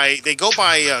 They go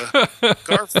by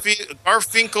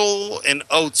Garfinkel and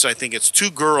Oates. I think it's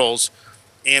 2 girls,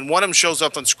 and one of them shows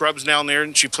up on Scrubs down there,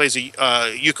 and she plays a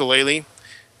ukulele.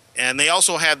 And they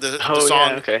also had the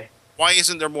song, Why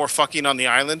Isn't There More Fucking on the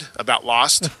Island? About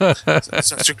Lost.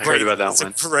 Such a great, I heard about that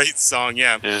one. A great song,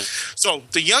 yeah. So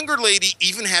the younger lady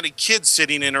even had a kid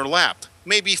sitting in her lap,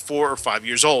 maybe 4 or 5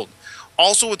 years old.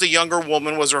 Also with the younger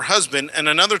woman was her husband and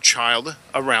another child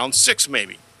around 6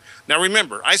 maybe. Now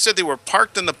remember, I said they were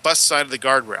parked on the bus side of the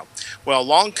guardrail. Well,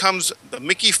 along comes the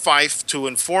Mickey Fife to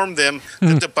inform them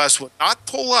that the bus would not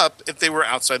pull up if they were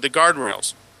outside the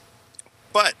guardrails.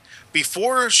 But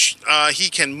before he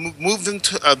can move them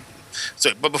to,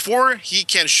 before he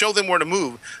can show them where to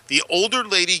move, the older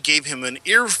lady gave him an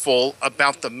earful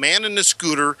about the man in the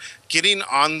scooter getting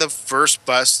on the first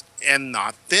bus and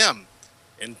not them.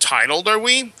 Entitled, are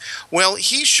we? Well,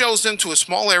 he shows them to a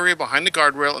small area behind the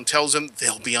guardrail and tells them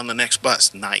they'll be on the next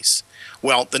bus. Nice.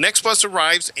 Well, the next bus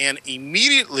arrives, and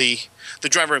the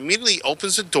driver immediately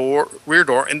opens the rear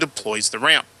door and deploys the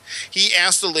ramp. He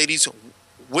asked the ladies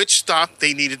which stop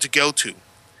they needed to go to.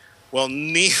 Well,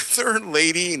 neither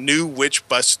lady knew which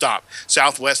bus stop,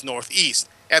 southwest, northeast.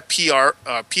 At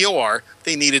POR,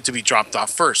 they needed to be dropped off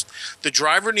first. The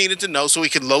driver needed to know so he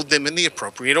could load them in the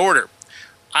appropriate order.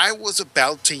 I was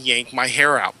about to yank my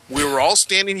hair out. We were all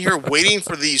standing here waiting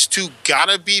for these 2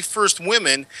 gotta-be first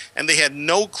women, and they had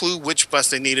no clue which bus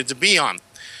they needed to be on.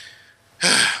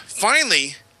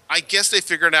 Finally, I guess they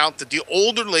figured out that the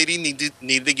older lady needed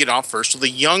to get off first, so the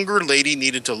younger lady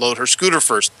needed to load her scooter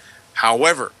first.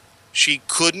 However, she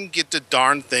couldn't get the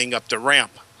darn thing up the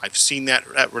ramp. I've seen that.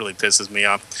 That really pisses me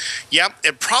off. Yep,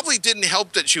 it probably didn't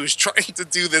help that she was trying to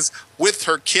do this with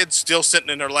her kid still sitting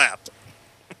in her lap.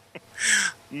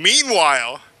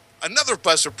 Meanwhile, another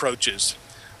bus approaches.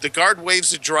 The guard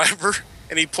waves the driver,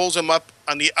 and he pulls him up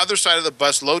on the other side of the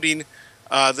bus, loading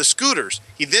the scooters.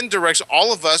 He then directs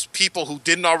all of us, people who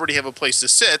didn't already have a place to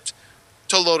sit,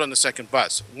 to load on the second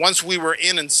bus. Once we were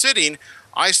in and sitting,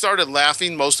 I started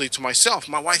laughing, mostly to myself.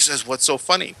 My wife says, "What's so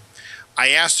funny?" I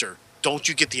asked her, "Don't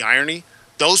you get the irony?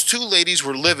 Those 2 ladies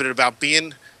were livid about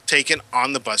being taken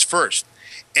on the bus first.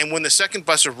 And when the second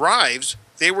bus arrives,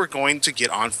 they were going to get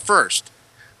on first.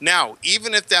 Now,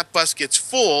 even if that bus gets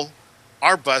full,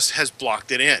 our bus has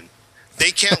blocked it in.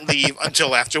 They can't leave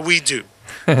until after we do.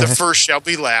 The first shall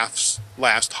be last,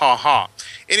 ha ha."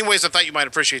 Anyways, I thought you might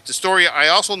appreciate the story. I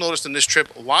also noticed in this trip,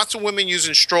 lots of women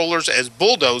using strollers as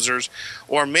bulldozers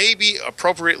or maybe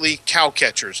appropriately cow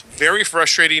catchers. Very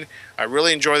frustrating. I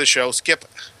really enjoy the show. Skip,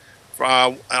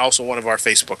 also one of our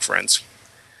Facebook friends.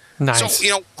 Nice.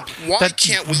 So, why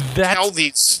can't we tell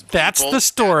these people? That's the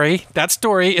story. That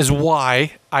story is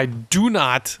why I do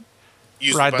not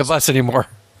ride the bus anymore.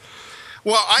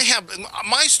 Well,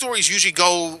 my stories usually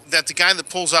go that the guy that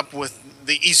pulls up with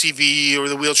the ECV or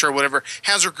the wheelchair or whatever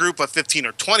has a group of 15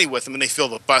 or 20 with them, and they fill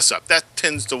the bus up. That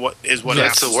tends to what happens.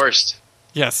 That's the worst.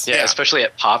 Yes. Yeah, especially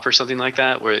at Pop or something like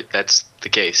that, where that's the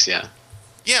case. Yeah.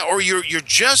 Yeah, or you're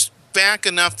just back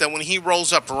enough that when he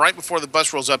rolls up, right before the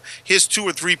bus rolls up, his 2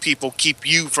 or 3 people keep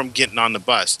you from getting on the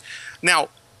bus. Now,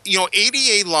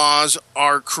 ADA laws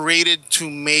are created to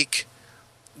make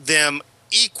them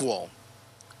equal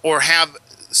or have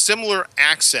similar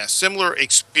access, similar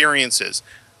experiences,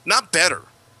 not better.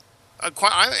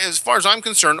 As far as I'm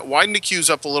concerned, widen the queues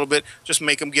up a little bit, just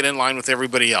make them get in line with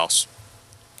everybody else.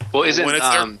 Well,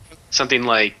 isn't something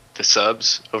like the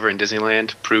subs over in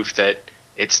Disneyland proof that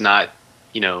it's not,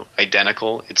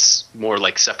 identical? It's more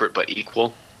like separate but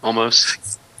equal,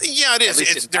 almost. Yeah, it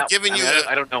is. They're giving you.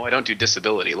 I don't know. I don't do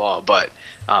disability law, but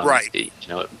right.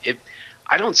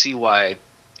 I don't see why,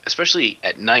 especially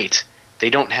at night,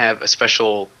 they don't have a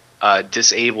special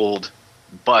disabled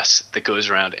bus that goes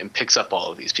around and picks up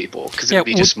all of these people, because it would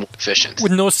be just more efficient.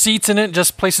 With no seats in it,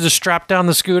 just places to strap down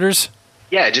the scooters?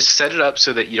 Yeah, just set it up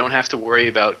so that you don't have to worry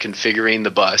about configuring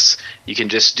the bus. You can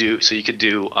just do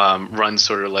runs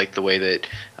sort of like the way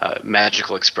that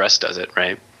Magical Express does it,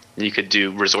 right? You could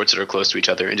do resorts that are close to each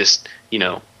other and just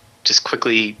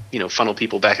quickly, funnel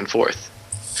people back and forth.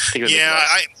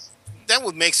 That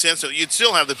would make sense. So you'd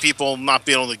still have the people not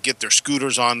be able to get their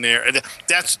scooters on there.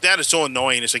 That is so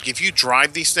annoying. It's like, if you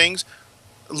drive these things,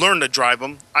 learn to drive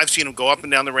them. I've seen them go up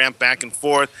and down the ramp, back and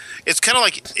forth. It's kind of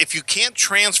like, if you can't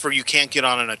transfer, you can't get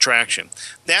on an attraction.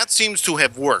 That seems to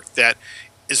have worked. That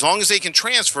as long as they can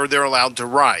transfer, they're allowed to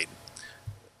ride.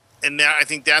 And I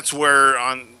think that's where,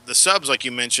 on the subs, like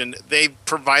you mentioned, they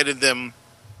provided them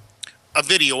a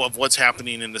video of what's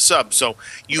happening in the sub. So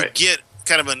you get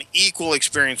kind of an equal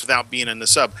experience without being in the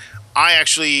sub. I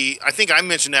think I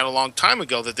mentioned that a long time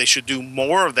ago, that they should do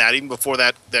more of that, even before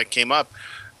that came up.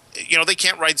 They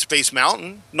can't ride Space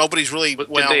Mountain. Nobody's really.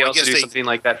 But did they also do something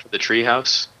like that for the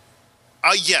Treehouse?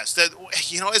 Yes. That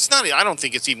it's not. I don't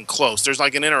think it's even close. There's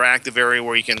like an interactive area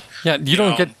where you can. Yeah, you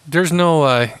don't get. There's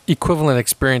no equivalent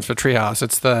experience for Treehouse.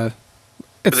 It's the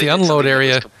unload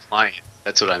area.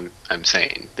 That's what I'm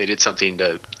saying. They did something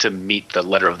to meet the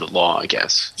letter of the law, I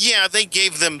guess. Yeah, they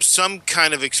gave them some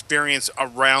kind of experience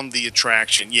around the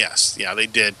attraction. Yes, yeah, they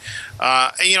did.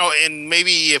 And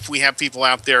maybe if we have people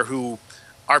out there who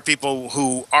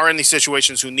are in these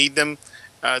situations who need them,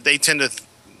 they tend to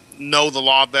know the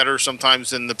law better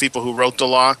sometimes than the people who wrote the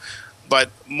law.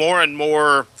 But more and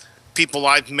more people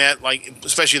I've met, like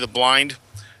especially the blind,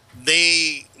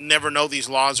 they never know these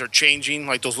laws are changing.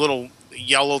 Like those little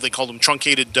yellow, they call them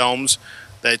truncated domes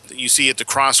that you see at the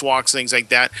crosswalks, things like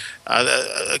that.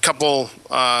 A couple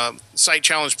sight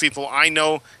challenged people I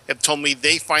know have told me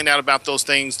they find out about those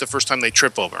things the first time they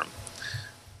trip over them.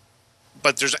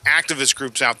 But there's activist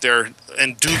groups out there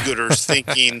and do-gooders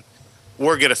thinking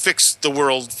we're going to fix the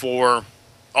world for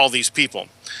all these people.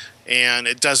 And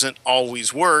it doesn't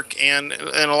always work. And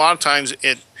a lot of times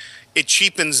it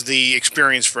cheapens the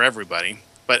experience for everybody.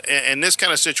 But in this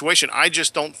kind of situation, I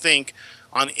just don't think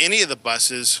on any of the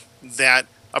buses that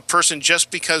a person, just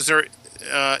because they're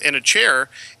in a chair,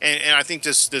 and I think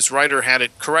this writer had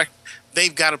it correct,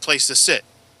 they've got a place to sit.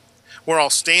 We're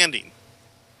all standing.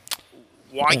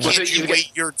 Why can't you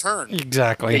wait your turn?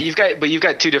 Exactly. Yeah, you've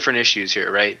got two different issues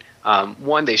here, right?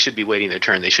 One, they should be waiting their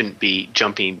turn. They shouldn't be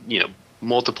jumping,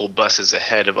 multiple buses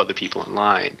ahead of other people in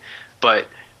line. But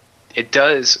it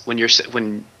does when you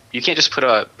can't just put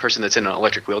a person that's in an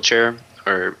electric wheelchair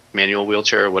or manual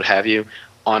wheelchair or what have you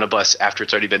on a bus after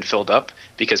it's already been filled up,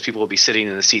 because people will be sitting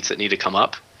in the seats that need to come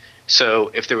up.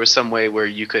 So if there was some way where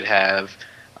you could have,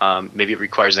 maybe it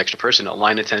requires an extra person, a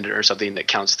line attendant or something that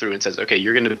counts through and says, okay,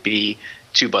 you're going to be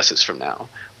 2 buses from now.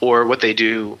 Or what they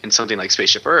do in something like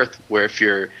Spaceship Earth, where if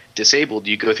you're disabled,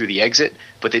 you go through the exit,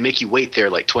 but they make you wait there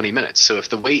like 20 minutes. So if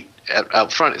the wait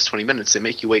out front is 20 minutes, they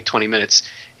make you wait 20 minutes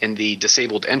in the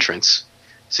disabled entrance.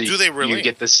 So do they really? You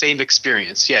get the same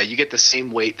experience. Yeah, you get the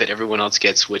same wait that everyone else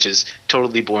gets, which is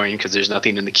totally boring because there's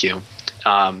nothing in the queue.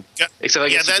 Except I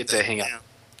guess you get to hang out. Yeah.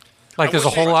 Like there's a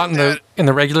whole lot in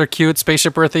the regular queue at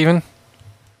Spaceship Earth even.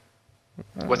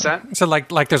 What's that? So like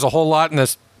there's a whole lot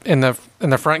in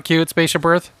the front queue at Spaceship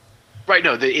Earth. Right.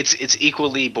 No, it's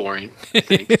equally boring.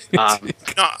 That's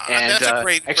a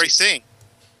great thing.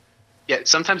 Yeah,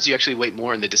 sometimes you actually wait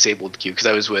more in the disabled queue, because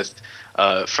I was with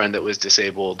a friend that was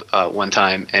disabled one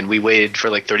time, and we waited for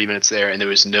like 30 minutes there, and there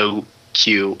was no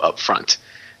queue up front.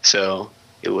 So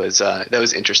it was that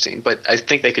was interesting. But I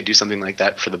think they could do something like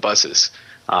that for the buses.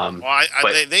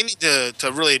 They need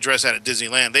to really address that at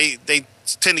Disneyland. They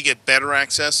tend to get better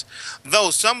access, though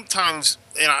sometimes,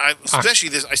 especially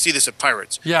this. I see this at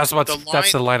Pirates. Yeah,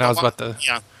 that's the line I was about to.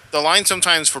 Yeah, the line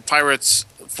sometimes for Pirates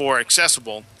for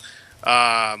accessible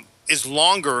is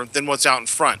longer than what's out in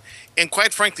front. And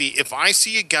quite frankly, if I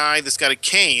see a guy that's got a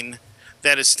cane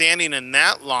that is standing in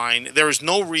that line, there is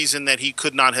no reason that he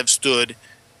could not have stood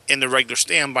in the regular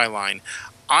standby line.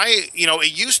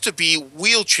 It used to be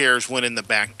wheelchairs went in the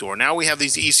back door. Now we have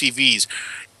these ECVs.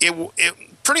 It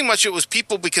pretty much it was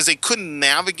people because they couldn't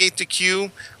navigate the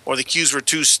queue, or the queues were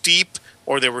too steep,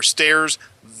 or there were stairs.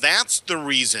 That's the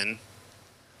reason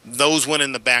those went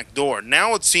in the back door.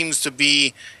 Now it seems to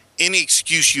be any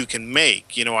excuse you can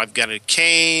make. I've got a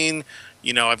cane.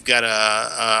 I've got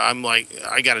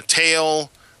I got a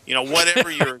tail. Whatever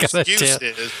your excuse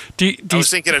is. I was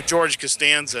thinking of George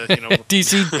Costanza. Do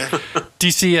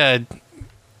you see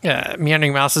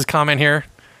Meandering Mouse's comment here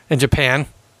in Japan?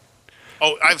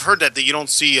 Oh, I've heard that you don't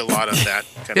see a lot of that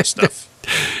kind of stuff.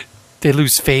 They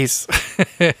lose face.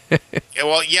 Yeah,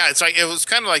 well, yeah, it's like it was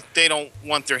kind of like they don't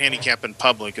want their handicap in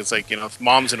public. It's like if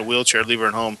mom's in a wheelchair, leave her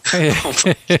at home. Oh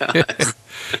my God.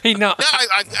 Hey, no,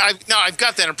 I've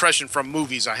got that impression from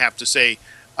movies. I have to say,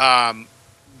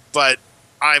 but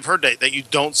I've heard that you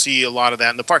don't see a lot of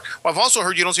that in the park. Well, I've also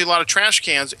heard you don't see a lot of trash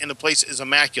cans, and the place is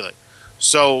immaculate.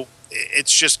 So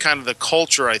it's just kind of the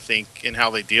culture, I think, in how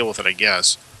they deal with it, I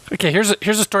guess. Okay, here's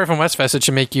a story from Westfest that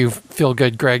should make you feel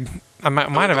good, Greg. I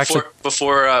might have actually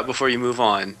before you move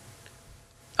on.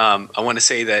 I want to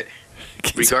say that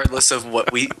regardless of what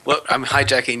I'm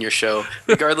hijacking your show,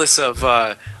 regardless of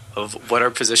what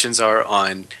our positions are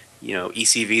on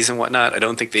ECVs and whatnot, I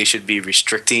don't think they should be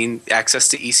restricting access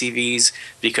to ECVs,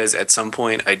 because at some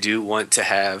point I do want to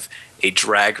have a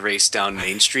drag race down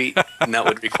Main Street, and that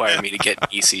would require me to get an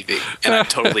ECV, and I'm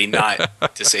totally not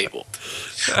disabled.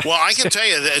 Well, I can tell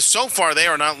you that so far they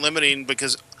are not limiting,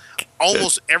 because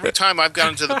almost every time I've gone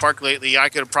into the park lately, I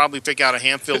could probably pick out a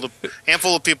handful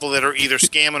of people that are either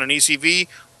scamming an ECV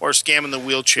or scamming the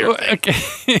wheelchair thing. Okay.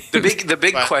 The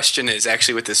big question is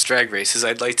actually with this drag race is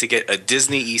I'd like to get a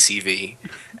Disney ECV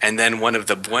and then one of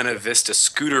the Buena Vista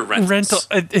scooter rentals.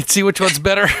 And see which one's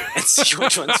better. And see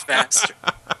which one's faster.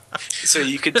 So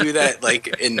you could do that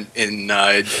like in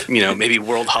maybe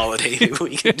World Holiday.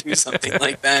 We could do something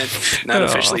like that. Not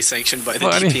officially sanctioned by the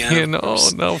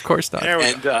DPM. No, of course not.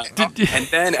 And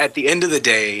then at the end of the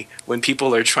day, when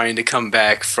people are trying to come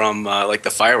back from like the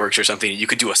fireworks or something, you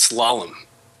could do a slalom.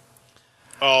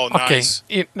 Oh, nice.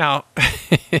 Okay. Now,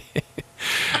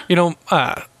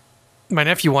 my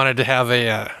nephew wanted to have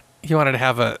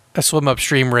a swim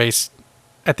upstream race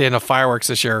at the end of fireworks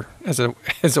this year as a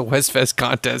Westfest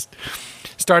contest.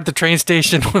 Start at the train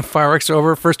station when fireworks are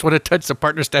over. First one to touch the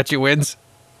partner statue wins.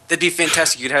 That'd be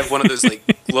fantastic. You'd have one of those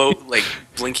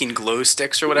blinking glow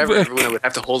sticks or whatever. Everyone would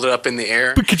have to hold it up in the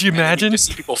air. But could you imagine? You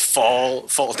see people fall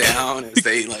down as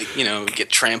they get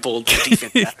trampled. It'd be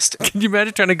fantastic. Can you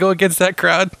imagine trying to go against that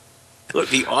crowd? It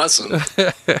would be awesome. You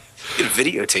could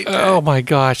videotape that. Oh my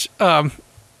gosh. No,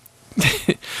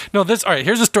 all right.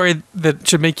 Here's a story that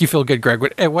should make you feel good, Greg.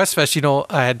 At Westfest,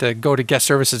 I had to go to guest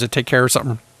services to take care of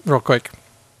something real quick.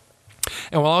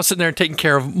 And while I was sitting there taking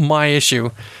care of my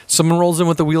issue, someone rolls in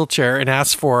with a wheelchair and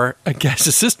asks for a guest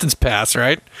assistance pass,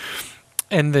 right?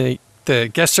 And the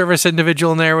guest service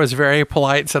individual in there was very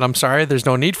polite and said, "I'm sorry, there's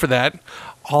no need for that.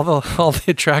 All the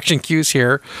attraction queues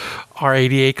here are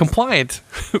ADA compliant.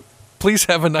 Please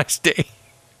have a nice day."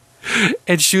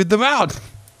 And shooed them out.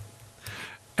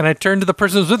 And I turned to the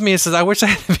person who was with me and says, "I wish I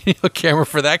had a video camera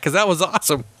for that, because that was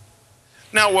awesome."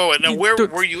 Now, where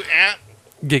were you at?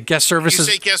 Guest services.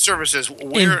 You say guest services.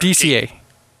 Where? In DCA.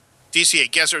 DCA,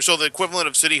 guest services. So the equivalent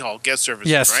of City Hall, guest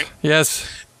services, yes. Right? Yes.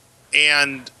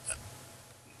 And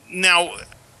now,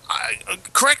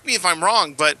 correct me if I'm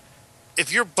wrong, but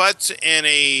if your butt's in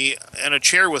a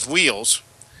chair with wheels,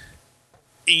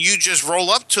 you just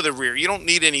roll up to the rear. You don't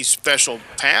need any special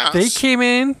pass. They came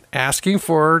in asking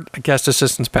for a guest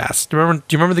assistance pass. Do you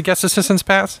remember the guest assistance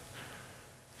pass?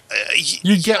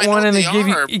 You get one, and they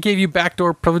gave you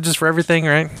backdoor privileges for everything,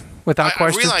 right? Without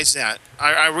question.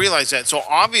 I realize that. So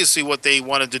obviously, what they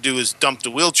wanted to do is dump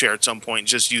the wheelchair at some point and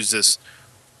just use this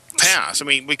pass. I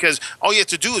mean, because all you have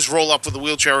to do is roll up with a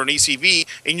wheelchair or an ECV,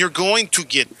 and you're going to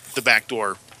get the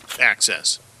backdoor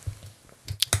access.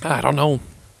 I don't know.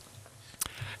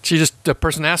 The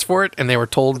person asked for it, and they were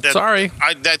told, "Sorry."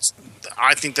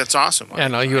 I think that's awesome. Yeah,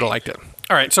 no, you would have liked it.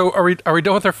 All right, so are we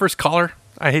done with our first caller?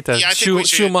 I hate to shoo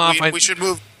him off. We should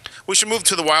move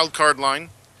to the wild card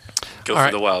line. Go for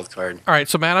the wild card. All right,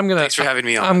 so Matt, thanks for having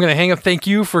me on. I'm gonna hang up. Thank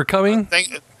you for coming. Thanks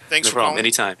no for problem. calling.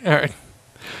 Anytime. All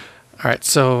right.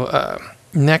 So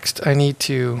next, I need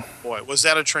to. Boy, was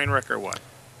that a train wreck or what?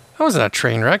 How was that a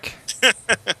train wreck?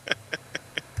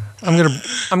 I'm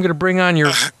gonna bring on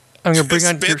your. I'm gonna bring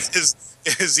on your.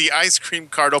 Is the ice cream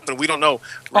cart open? We don't know.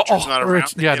 Richard's not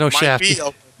around. Yeah, no shaft.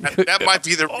 That might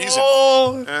be the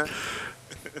reason.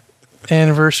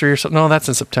 Anniversary or something. No, that's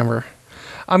in September.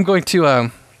 I'm going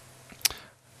to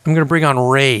bring on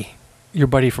Ray, your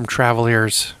buddy from Travel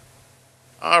Ears.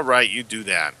 All right, you do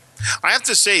that. I have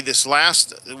to say, this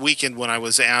last weekend when I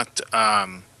was at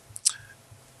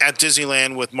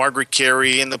Disneyland with Margaret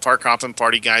Carey and the Park Hopping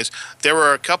Party guys, there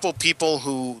were a couple people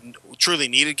who truly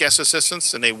needed guest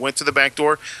assistance, and they went to the back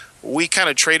door. We kind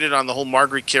of traded on the whole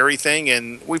Margaret Carey thing,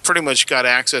 and we pretty much got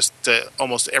access to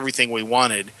almost everything we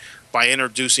wanted by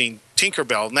introducing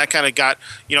Tinkerbell. And that kind of got,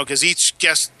 because each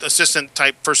guest assistant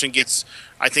type person gets,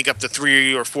 I think, up to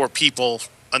 3 or 4 people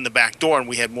on the back door, and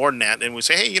we had more than that. And we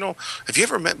say, hey, have you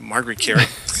ever met Margaret Carey?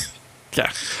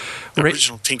 Yeah. The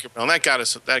original Tinkerbell. And that got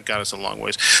us a long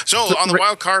ways. So on the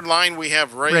wild card line, we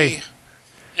have Ray.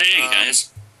 Hey,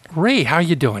 guys. Ray, how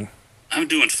you doing? I'm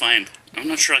doing fine. I'm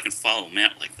not sure I can follow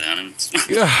Matt like that.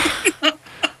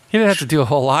 He didn't have to do a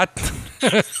whole lot.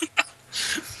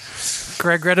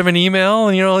 Greg read him an email,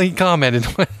 and he commented.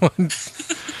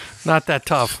 Not that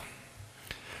tough.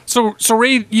 So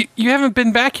Ray, you haven't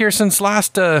been back here since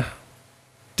last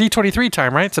D23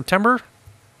 time, right? September?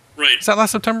 Right. Is that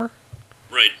last September?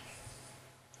 Right.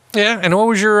 Yeah. And what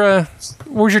was your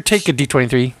take at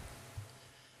D23?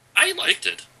 I liked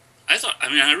it. I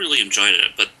really enjoyed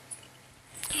it, but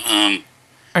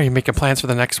are you making plans for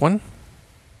the next one?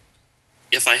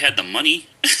 If I had the money.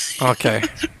 Okay.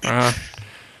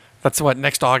 That's what,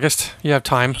 next August? You have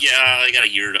time? Yeah, I got a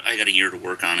year to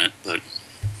work on it, but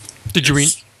Did you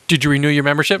renew your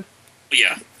membership?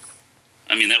 Yeah.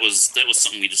 I mean, that was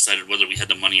something we decided whether we had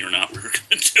the money or not we were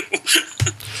going to do.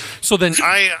 So then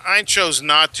I chose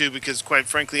not to because, quite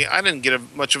frankly, I didn't get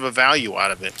much of a value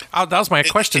out of it. That was my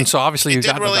question. So obviously you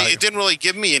got the value. It didn't really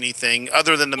give me anything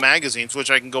other than the magazines,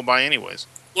 which I can go buy anyways.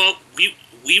 Well, we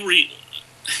read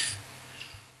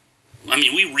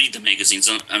the magazines.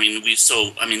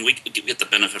 We get the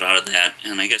benefit out of that,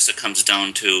 and I guess it comes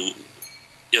down to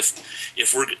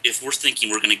if we're thinking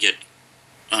we're going to get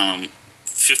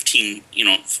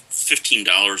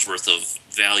 $15 worth of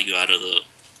value out of the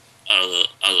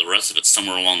rest of it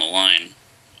somewhere along the line,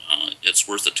 it's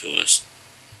worth it to us.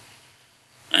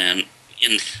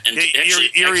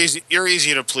 You're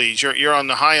easy to please. You're on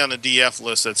the high on the DF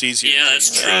list. That's easy. Yeah,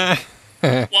 that's true.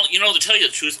 Well, to tell you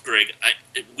the truth, Greg,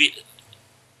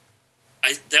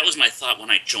 that was my thought when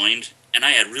I joined, and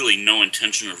I had really no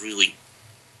intention of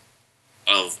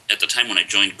at the time when I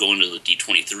joined going to the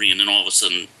D23, and then all of a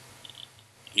sudden,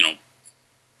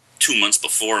 2 months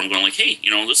before, I'm going like, hey,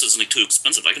 this isn't too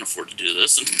expensive. I can afford to do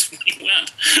this, and we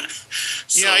went.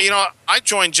 So, yeah, I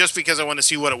joined just because I wanted to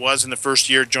see what it was in the first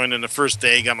year. Joined in the first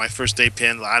day, got my first day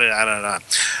pin.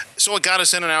 So it got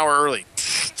us in an hour early.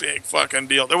 Big fucking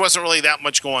deal. There wasn't really that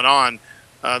much going on.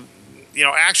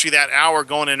 Actually, that hour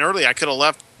going in early, I could have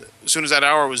left as soon as that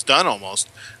hour was done almost.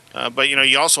 But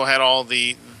you also had all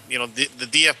the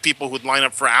DF people who would line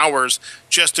up for hours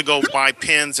just to go buy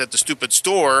pins at the stupid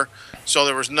store, so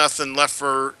there was nothing left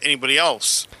for anybody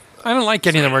else. I don't like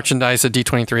getting the merchandise at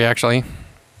D23, actually.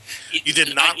 You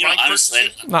did not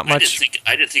honestly, not much.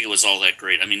 I didn't think it was all that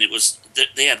great. I mean,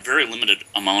 they had very limited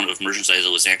amount of merchandise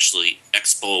that was actually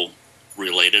expo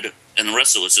related, and the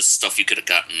rest of it was just stuff you could have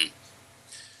gotten,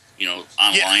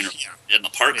 online or in the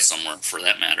park somewhere, for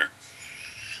that matter.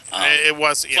 It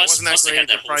wasn't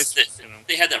that great.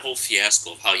 They had that whole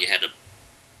fiasco of how you had to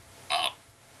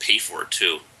pay for it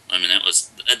too. I mean, that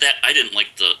was that. I didn't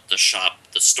like the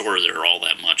store there all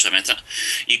that much. I mean, I thought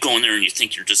you go in there and you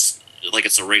think you're just like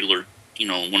it's a regular,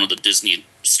 one of the Disney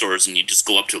stores, and you just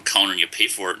go up to a counter and you pay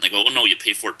for it, and they go, "Oh no, you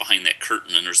pay for it behind that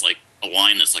curtain," and there's like a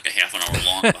line that's like a half an hour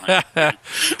long behind it.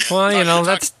 Well,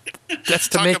 that's to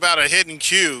talk make about a hidden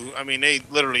queue. I mean, they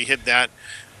literally hid that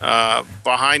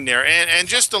behind there, and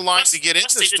just the line to get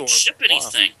into the store. They didn't ship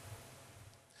anything.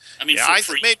 I mean,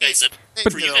 for you guys,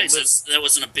 that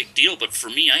wasn't a big deal, but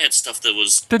for me, I had stuff that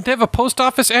was. Did they have a post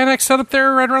office annex set up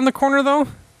there right around the corner, though?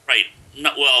 Right. You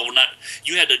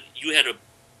had to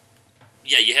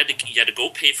go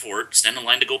pay for it. Stand in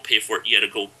line to go pay for it. You had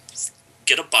to go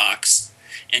get a box,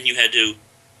 and you had to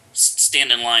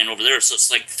stand in line over there. So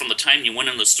it's like from the time you went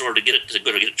in the store to get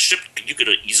it shipped, you could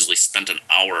have easily spent an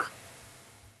hour.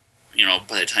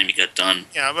 By the time you got done.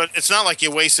 Yeah, but it's not like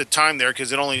you wasted time there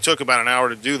because it only took about an hour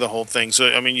to do the whole thing.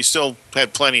 So, I mean, you still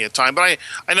had plenty of time. But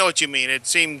I know what you mean. It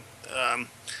seemed I'm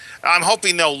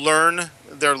hoping they'll learn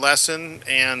their lesson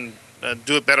and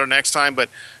do it better next time. But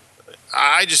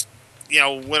I just,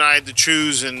 when I had to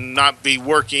choose and not be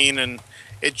working, and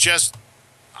I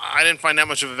didn't find that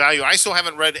much of a value. I still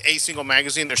haven't read a single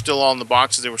magazine. They're still all in the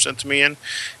boxes they were sent to me in.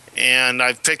 And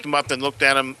I've picked them up and looked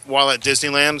at them while at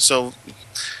Disneyland. So...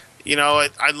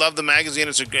 I love the magazine.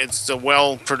 It's a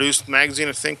well-produced magazine,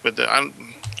 I think, but I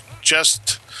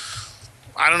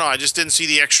I don't know. I just didn't see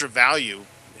the extra value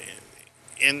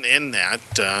in that.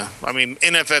 I mean,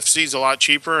 NFFC is a lot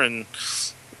cheaper, and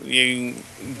you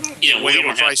way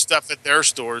overpriced stuff at their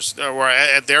stores or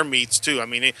at their meets too. I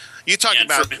mean, you talk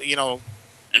about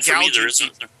And for me, there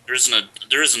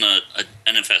isn't a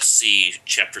NFSC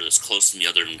chapter that's close to me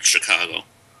other than Chicago.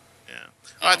 Yeah,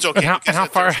 that's okay. And how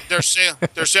far? They're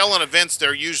selling events.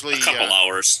 They're usually a couple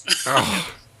hours.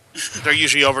 They're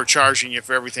usually overcharging you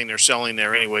for everything they're selling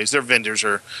there. Anyways, their vendors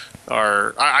are.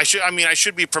 I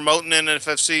should be promoting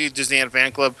NFFC, Disneyland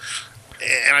Fan Club,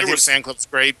 and I think the fan club's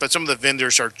great. But some of the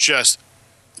vendors are just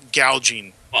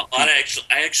gouging. Well, I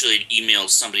actually emailed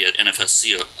somebody at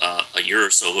NFSC a year or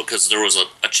so ago because there was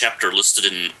a chapter listed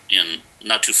in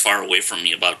not too far away from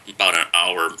me, about an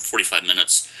hour, 45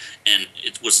 minutes, and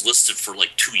it was listed for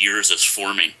like 2 years as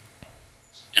forming.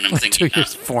 And I'm thinking, 2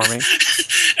 years forming,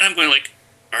 and I'm going like,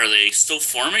 are they still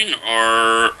forming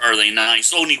or are they not? He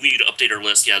said, oh, we need to update our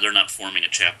list. Yeah, they're not forming a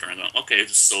chapter. I go, okay,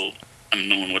 so I'm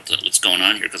knowing what's going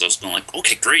on here because I was going like,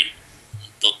 okay, great.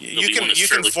 You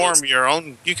can form your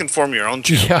own. You can form your own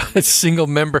chapter. Yeah, a single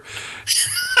member.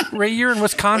 Ray, you're in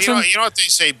Wisconsin. Well, you know what they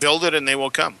say: build it, and they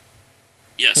will come.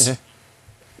 Yes.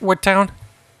 What town?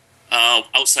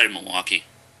 Outside of Milwaukee.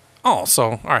 Oh,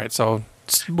 so all right, so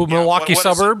Milwaukee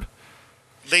suburb.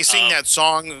 They sing that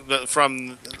song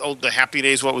from the Happy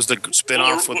Days. What was the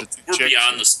spinoff with the we're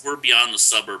chicks? We're beyond the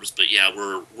suburbs, but yeah,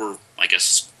 we're I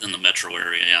guess in the metro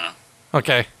area. Yeah.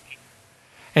 Okay.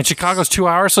 And Chicago's 2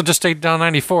 hours, so just stay down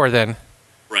 94 then.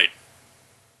 Right.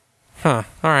 Huh.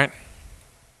 All right.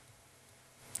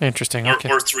 Interesting. Okay.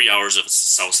 Or 3 hours if it's the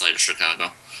south side of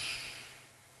Chicago.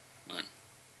 But,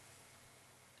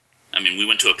 I mean, we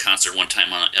went to a concert one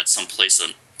time at some place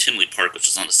in Tinley Park, which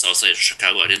is on the south side of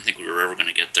Chicago. I didn't think we were ever going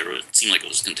to get there. It seemed like it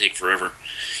was going to take forever.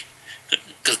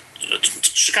 Because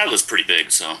Chicago is pretty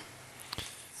big, so.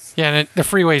 Yeah, and the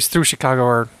freeways through Chicago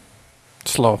are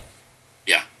slow.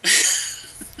 Yeah.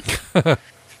 And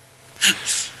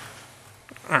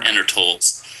their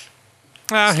tolls.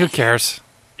 Who cares?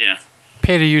 Yeah.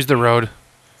 Pay to use the road.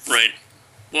 Right.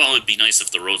 Well, it'd be nice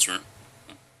if the roads were.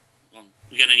 Well,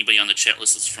 we got anybody on the chat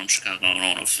list that's from Chicago? I don't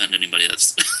want to offend anybody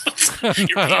that's.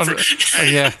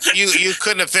 Yeah. You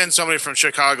couldn't offend somebody from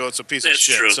Chicago. It's a piece of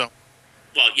shit. True. So.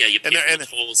 Well, yeah, you pay for the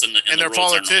tolls and their roads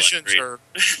politicians their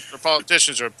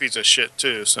politicians are a piece of shit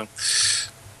too. So.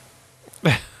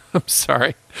 I'm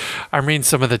sorry. I mean,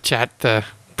 some of the chat. Yeah,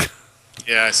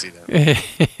 I see that.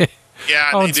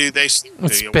 Yeah, they do. They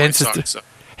Spence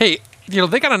Hey,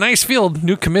 they got a nice field,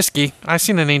 New Comiskey. I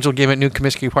seen an Angel game at New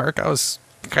Comiskey Park. I was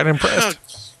kind of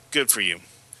impressed. Good for you.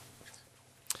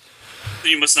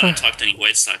 You must not have talked to any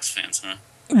White Sox fans, huh?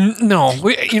 No,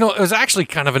 it was actually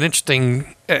kind of an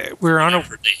interesting. We were on I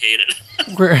heard they hate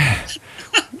it.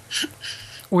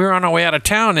 we were on our way out of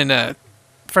town, and a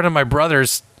friend of my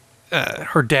brother's,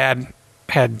 her dad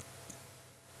had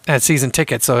season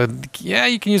tickets. So yeah,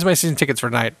 you can use my season tickets for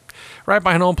tonight. Right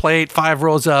behind home plate, 5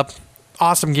 rows up,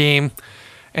 awesome game.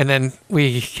 And then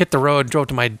we hit the road, drove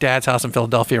to my dad's house in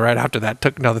Philadelphia right after that.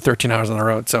 Took another 13 hours on the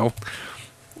road. So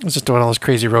I was just doing all those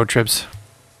crazy road trips.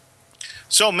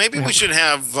 So maybe we should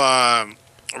have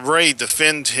Ray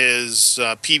defend his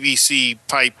PVC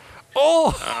pipe.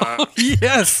 Oh,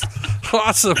 yes.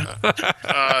 Awesome. Mickey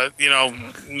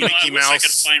I wish I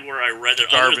could find where I read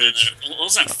it. Garbage. All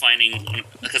I'm finding,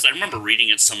 because I remember reading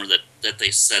it somewhere that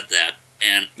they said that.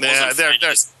 And yeah,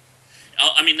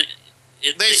 I mean,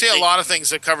 they say a lot of things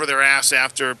that cover their ass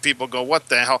after people go, what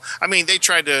the hell? I mean, they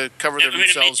tried to cover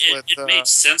themselves with... It made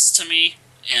sense to me.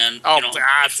 And,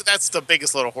 that's the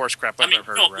biggest little horse crap I've ever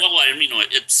heard of. Well, I mean,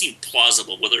 it seemed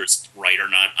plausible. Whether it's right or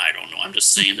not, I don't know. I'm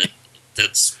just saying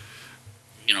that's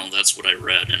what I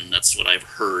read and that's what I've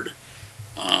heard.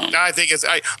 I think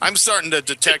I'm starting to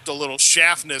detect a little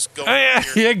shaftness going on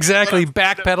here. Yeah, exactly.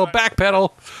 Backpedal.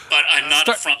 But I'm not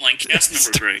a frontline cast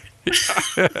member, Greg.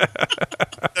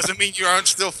 Doesn't mean you aren't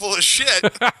still full of shit.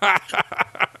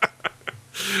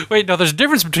 Wait, no, there's a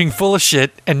difference between full of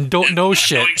shit and don't know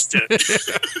shit.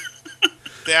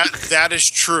 That is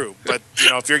true. But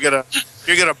if you're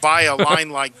gonna buy a line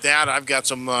like that, I've got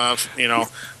some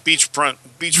beachfront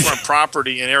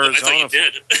property in Arizona. I thought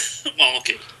you did. Well,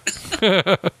 okay.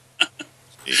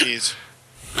 Jeez.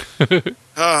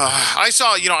 I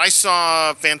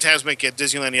saw Fantasmic at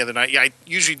Disneyland the other night. Yeah, I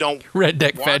usually don't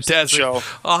Redneck watch that show.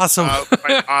 Awesome.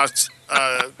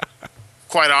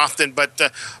 Quite often, but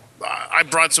I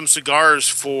brought some cigars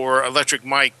for Electric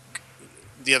Mike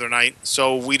the other night,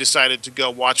 so we decided to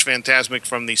go watch Fantasmic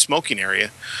from the smoking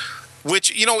area,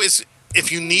 which is,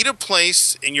 if you need a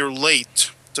place and you're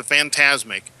late to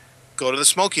Fantasmic, go to the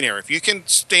smoking area. If you can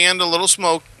stand a little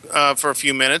smoke for a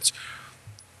few minutes,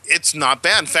 it's not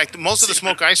bad. In fact, most of the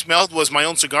smoke I smelled was my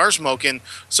own cigar smoke, and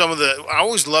I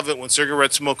always love it when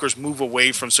cigarette smokers move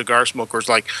away from cigar smokers,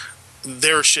 like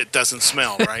their shit doesn't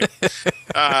smell, right?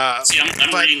 See,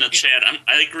 I'm reading the chat.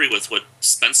 I agree with what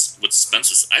Spence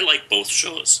is. I like both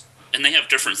shows, and they have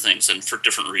different things and for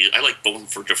different reasons. I like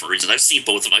both for different reasons. I've seen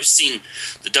both of them. I've seen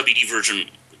the WD version,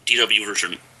 DW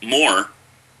version more,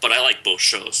 but I like both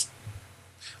shows.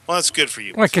 Well, that's good for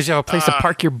you. What, because you have a place to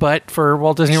park your butt for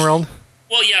Walt Disney World?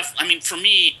 Well, yeah. I mean, for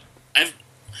me,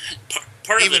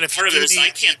 part of it is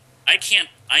I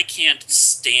can't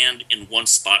stand in one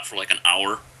spot for like an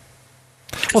hour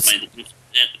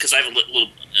because I have a little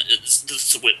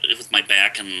with my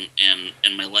back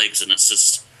and my legs, and it's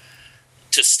just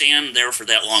to stand there for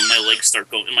that long. My legs start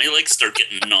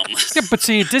getting numb. Yeah, but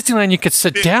see, at Disneyland you could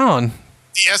sit down.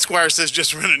 The Esquire says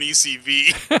just run an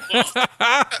ECV. Well, and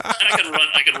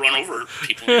I could run over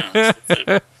people.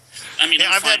 Yeah. I mean,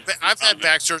 I've had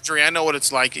back surgery. I know what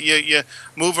it's like. You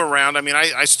move around. I mean,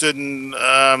 I stood and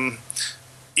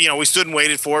we stood and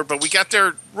waited for it, but we got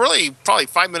there really probably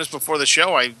 5 minutes before the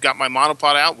show. I got my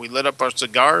monopod out. We lit up our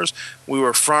cigars. We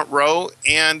were front row,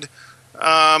 and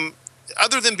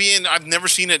other than I've never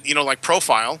seen it, like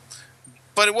profile,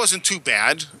 but it wasn't too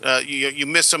bad. You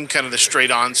miss some kind of the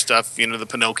straight on stuff, the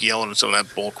Pinocchio and some of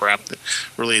that bull crap that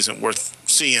really isn't worth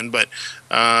seeing, but.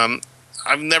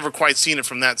 I've never quite seen it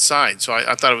from that side, so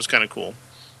I thought it was kind of cool.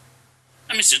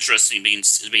 I mean, it's interesting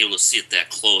to be able to see it that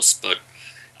close, but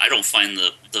I don't find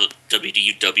the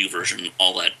WDW version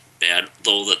all that bad.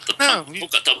 Though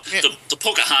the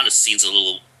Pocahontas scene's a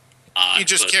little odd. You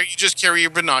just carry your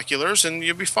binoculars and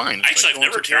you'll be fine. Actually, I've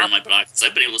never carried my binoculars.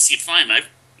 I've been able to see it fine.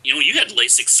 You had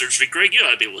LASIK surgery, Greg. You ought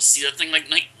to be able to see that thing like.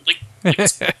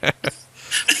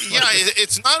 Yeah,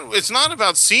 it's not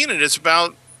about seeing it. It's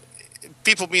about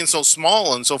people being so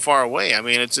small and so far away. I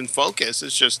mean, it's in focus.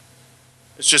 It's just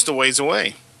a ways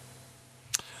away.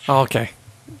 Oh, okay.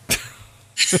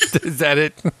 Is that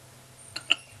it?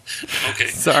 Okay.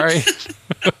 Sorry.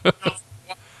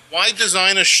 Why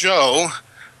design a show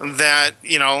that,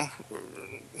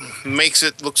 makes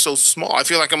it look so small? I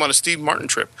feel like I'm on a Steve Martin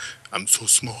trip. I'm so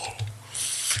small.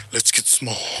 Let's get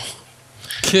small.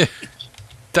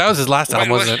 That was his last album,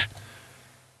 wasn't it?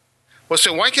 Well,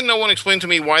 so why can no one explain to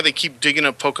me why they keep digging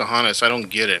up Pocahontas? I don't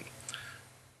get it.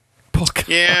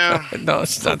 Yeah. No,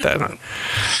 it's not that.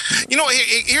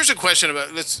 Here's a question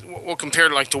about we'll compare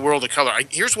it to World of Color.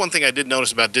 Here's one thing I did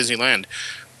notice about Disneyland.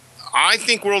 I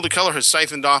think World of Color has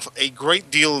siphoned off a great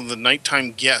deal of the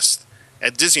nighttime guests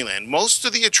at Disneyland. Most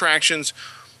of the attractions,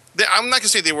 I'm not going to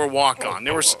say they were walk-on.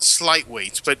 There were slight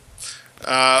waits, but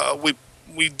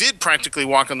we did practically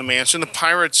walk on the mansion. The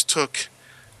Pirates took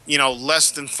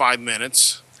less than 5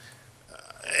 minutes,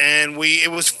 and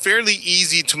it was fairly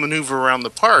easy to maneuver around the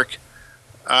park.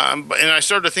 And I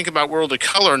started to think about World of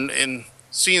Color and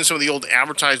seeing some of the old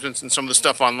advertisements and some of the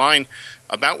stuff online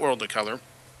about World of Color.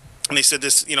 And they said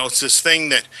this, it's this thing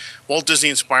that Walt Disney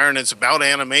inspired, and it's about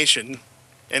animation.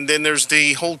 And then there's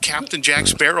the whole Captain Jack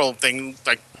Sparrow thing,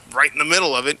 like right in the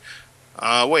middle of it.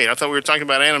 Wait, I thought we were talking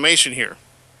about animation here.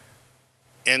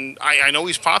 And I know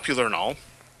he's popular and all.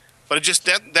 But it just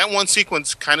that one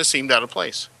sequence kind of seemed out of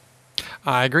place.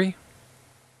 I agree.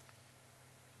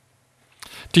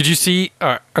 Did you see?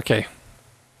 Okay,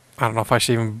 I don't know if I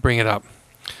should even bring it up.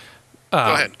 Go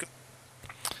ahead.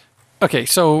 Okay,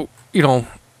 so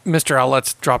Mr.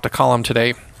 Outlets dropped a column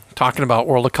today talking about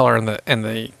World of Color and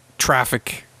the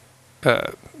traffic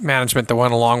management that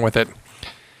went along with it,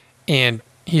 and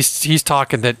he's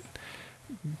talking that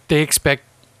they expect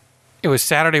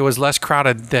Saturday was less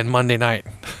crowded than Monday night.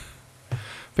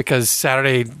 Because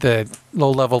Saturday, the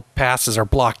low-level passes are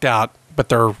blocked out, but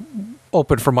they're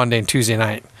open for Monday and Tuesday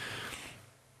night.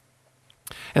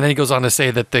 And then he goes on to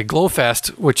say that the Glow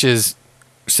Fest, which is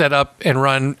set up and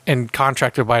run and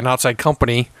contracted by an outside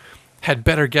company, had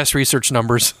better guest research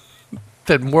numbers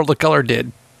than World of Color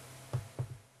did.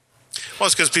 Well,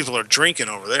 it's because people are drinking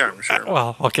over there, I'm sure.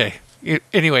 Well, okay.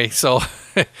 Anyway, so,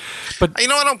 but I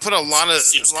don't put a lot of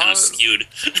skewed.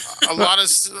 A lot of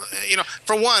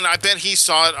for one, I bet he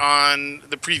saw it on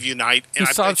the preview night. And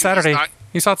he saw it Saturday.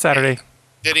 He saw it Saturday.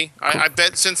 Did he? I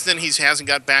bet since then he hasn't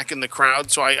got back in the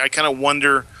crowd. So I kind of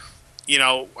wonder,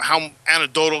 how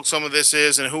anecdotal some of this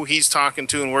is and who he's talking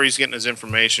to and where he's getting his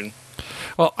information.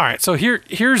 Well, all right. So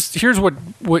here's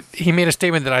what he made a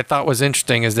statement that I thought was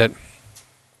interesting is that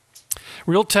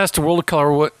Real Test to World of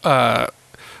Color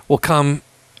will come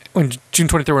when June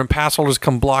 23rd when pass holders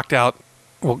come blocked out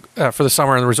for the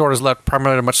summer, and the resort is left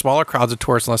primarily to much smaller crowds of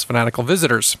tourists and less fanatical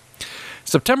visitors.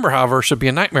 September, however, should be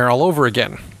a nightmare all over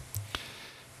again.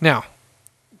 Now,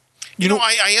 You know,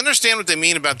 I understand what they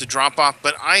mean about the drop-off,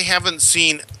 but I haven't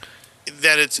seen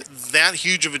that it's that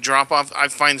huge of a drop-off. I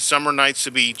find summer nights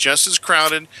to be just as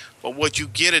crowded, but what you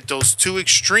get at those two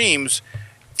extremes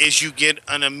is you get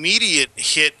an immediate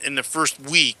hit in the first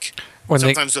week,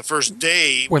 sometimes the first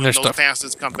day when those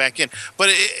passes come back in. But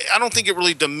I don't think it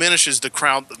really diminishes the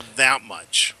crowd that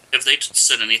much. Have they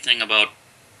said anything about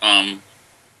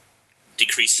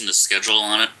decreasing the schedule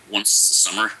on it once the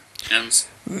summer ends?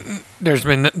 There's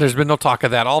been no talk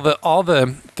of that. All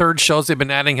the third shows they've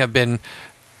been adding have been,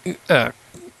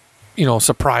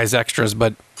 surprise extras.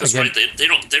 But again, right, they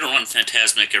don't run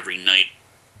Fantasmic every night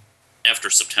after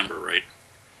September, right?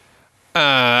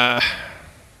 Not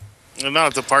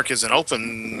if the park isn't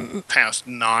open past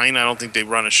 9. I don't think they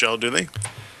run a show, do they?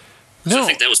 No. So I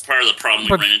think that was part of the problem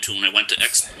we ran into when I went to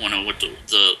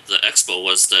the expo,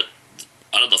 was that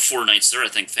out of the 4 nights there, I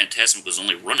think Fantasmic was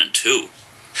only running 2.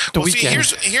 See,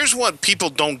 here's what people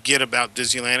don't get about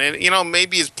Disneyland, and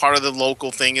maybe it's part of the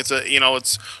local thing. It's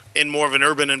it's in more of an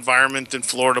urban environment in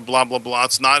Florida. Blah blah blah.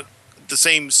 It's not the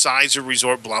same size of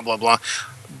resort. Blah blah blah.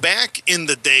 Back in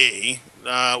the day,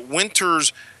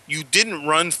 winters, you didn't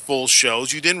run full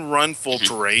shows. You didn't run full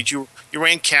parades. You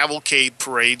ran cavalcade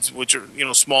parades, which are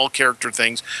small character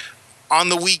things. On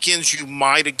the weekends, you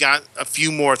might have got a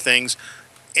few more things,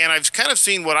 and I've kind of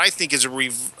seen what I think is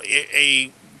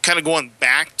a kind of going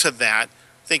back to that,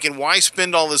 thinking, why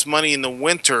spend all this money in the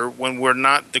winter when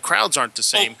the crowds aren't the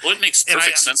same? Well, it makes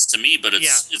perfect sense to me, but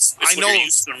it's what you're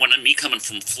used to. When me coming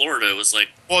from Florida, it was like,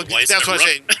 well, that's what I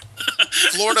say.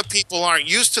 Florida people aren't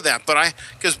used to that,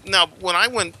 because now when I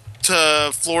went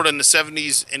to Florida in the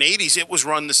 70s and 80s, it was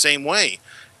run the same way.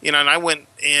 And I went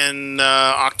in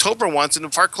October once, and the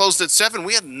park closed at 7.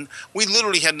 We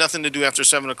literally had nothing to do after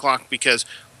 7 o'clock because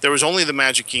there was only the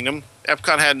Magic Kingdom.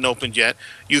 Epcot hadn't opened yet.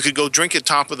 You could go drink at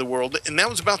Top of the World, and that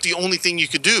was about the only thing you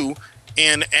could do.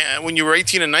 And when you were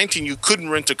 18 and 19, you couldn't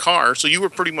rent a car, so you were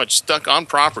pretty much stuck on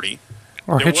property.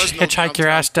 Or hitchhike your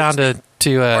ass down to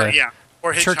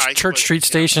Church Street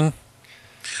Station.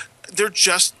 They're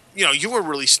just, you were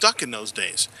really stuck in those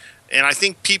days. And I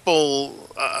think people,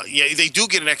 they do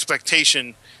get an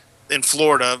expectation in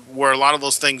Florida where a lot of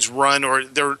those things run, or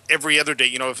they're every other day.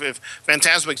 If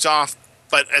Fantasmic's off,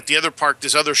 but at the other park,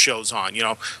 this other show's on,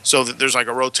 so that there's like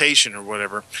a rotation or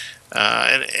whatever.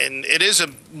 And it is a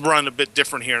run a bit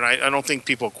different here, and I don't think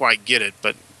people quite get it,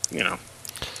 but, All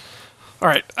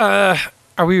right.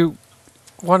 Are we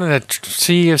wanting to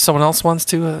see if someone else wants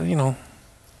to,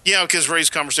 Yeah, because Ray's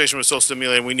conversation was so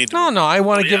stimulating, we need to... No, I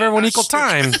want to give everyone equal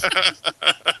time.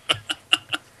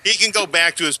 He can go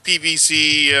back to his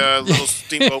PVC little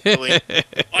steamboat building. Well,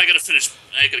 I got to finish.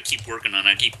 I got to keep working on it.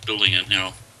 I keep building it,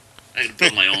 I can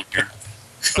build my own here.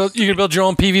 You can build your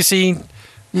own PVC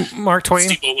Mark Twain?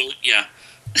 Steamboat, yeah.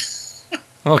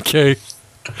 Okay.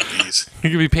 Jeez. You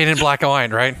can be painted black and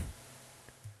white, right?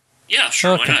 Yeah,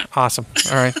 sure. Okay, why not? Awesome.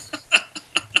 All right.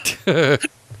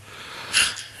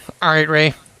 All right,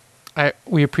 Ray.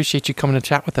 We appreciate you coming to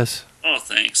chat with us. Oh,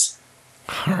 thanks.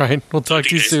 All right. We'll talk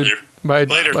to you soon. Later. Bye.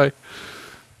 Later. Bye.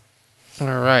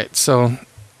 All right. So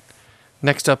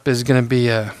next up is going to be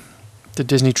the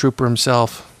Disney Trooper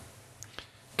himself.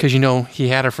 Because, he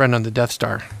had a friend on the Death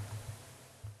Star.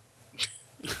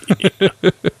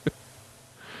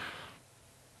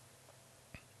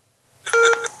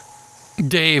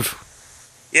 Dave.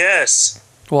 Yes.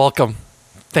 Welcome.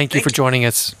 Thank you for joining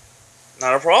us.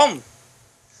 Not a problem.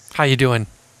 How you doing?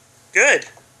 Good.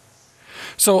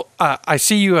 So, I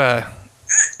see you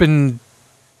been...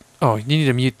 Oh, you need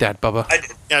to mute that, Bubba. I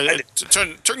did. Yeah, I did.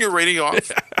 Turn your radio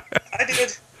off. I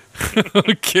did.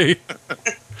 Okay.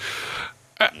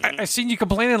 I've seen you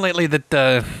complaining lately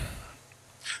that...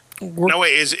 No,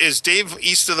 wait, is Dave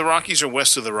east of the Rockies or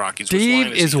west of the Rockies?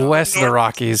 Dave is west of the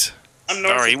Rockies. I'm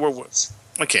north. Sorry,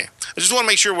 okay. I just want to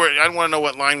make sure I don't want to know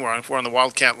what line we're on. If we're on the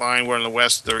Wildcat line, we're on the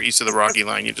west or east of the Rocky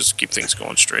line. You just keep things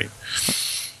going straight.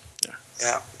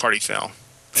 Yeah. Party foul.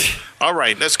 All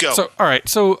right, let's go. So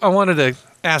I wanted to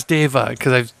ask Dave,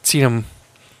 because I've seen him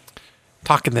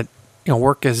talking that,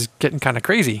 work is getting kind of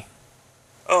crazy.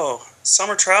 Oh,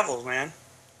 summer travel, man.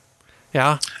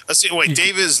 Yeah? Let's see. Wait,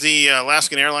 Dave is the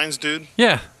Alaskan Airlines dude?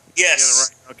 Yeah.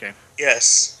 Yes. Yeah, right. Okay.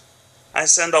 Yes. I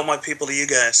send all my people to you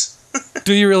guys.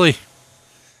 Do you really?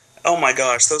 Oh my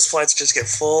gosh, those flights just get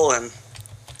full and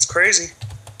it's crazy.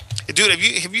 Hey, dude,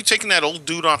 have you taken that old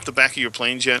dude off the back of your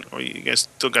planes yet? Or you guys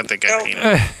still got that guy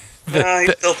painted?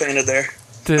 He's still painted there.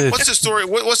 What's the story?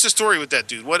 What's the story with that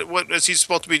dude? What is he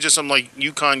supposed to be? Just some like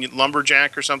Yukon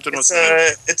lumberjack or something? It's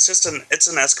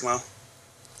an Eskimo.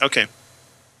 Okay.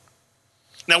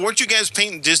 Now, weren't you guys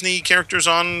painting Disney characters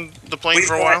on the plane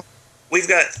for a while? we've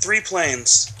got 3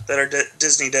 planes that are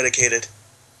Disney dedicated.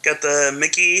 Got the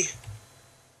Mickey.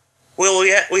 Well,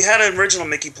 we had an original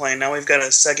Mickey plane. Now we've got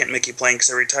a second Mickey plane because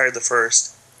they retired the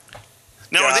first.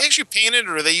 Now, are they actually painted,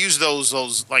 or do they use those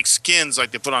like skins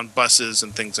like they put on buses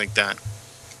and things like that?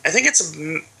 I think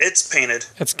it's painted.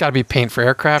 It's got to be paint for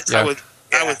aircraft. I would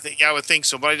think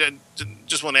so. But I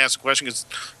just want to ask a question because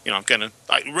I'm kind of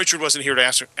Richard wasn't here to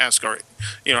ask our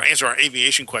answer our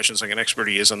aviation questions like an expert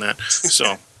he is on that.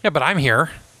 So yeah, but I'm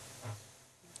here.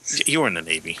 You were in the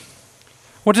Navy.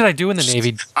 What did I do in the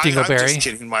Navy, Dingleberry? I'm just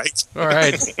kidding, Mike. All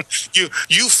right.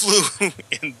 you flew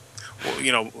in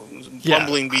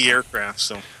bumbling bee aircraft.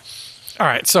 So all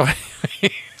right. So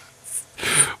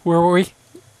where were we?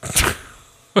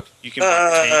 You can.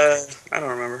 I don't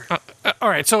remember. All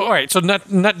right. So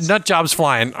nut jobs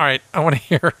flying. All right. I want to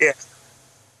hear. Yeah.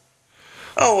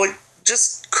 Oh, well,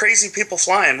 just crazy people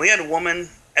flying. We had a woman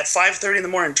at 5:30 in the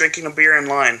morning drinking a beer in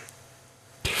line.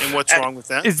 And what's wrong with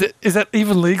that? Is that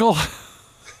even legal?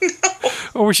 No.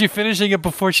 Or was she finishing it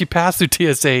before she passed through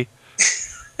TSA?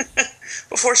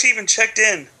 Before she even checked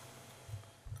in.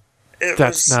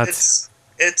 That's nuts.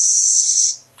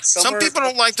 It's some people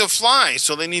don't like to fly,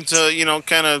 so they need to,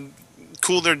 kind of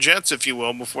cool their jets, if you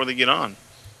will, before they get on.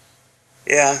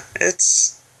 Yeah,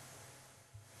 it's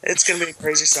going to be a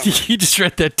crazy summer. You just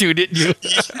read that too, didn't you?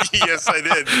 Yes, I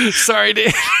did. Sorry,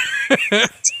 Dave.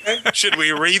 Should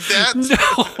we read that?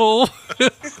 No.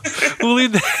 We'll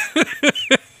leave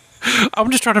that. I'm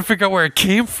just trying to figure out where it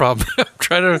came from. I'm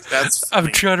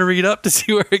trying to read up to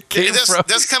see where it came from.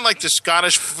 That's kind of like the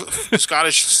Scottish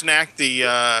snack,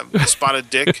 the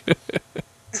spotted dick.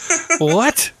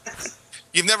 What?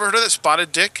 You've never heard of that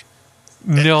spotted dick?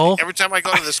 No. Every time I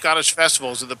go to the Scottish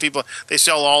festivals, the people they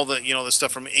sell all the the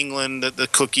stuff from England, the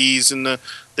cookies and the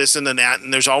this and the that,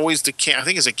 and there's always the can. I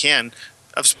think it's a can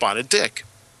of spotted dick.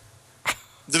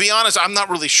 To be honest, I'm not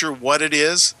really sure what it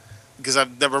is because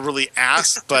I've never really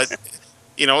asked, but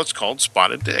it's called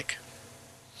spotted dick.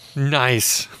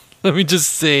 Nice. Let me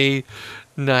just say,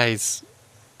 nice.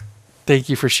 Thank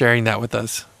you for sharing that with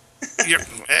us.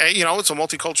 It's a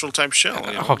multicultural type show.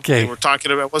 Okay. We're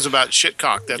talking about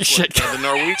shitcock. That's what the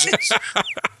Norwegians.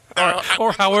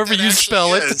 or however you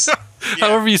spell it. Yeah.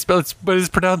 However you spell it, but it's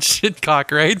pronounced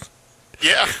shitcock, right?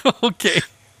 Yeah. Okay.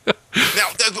 Now,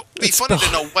 it'd be funny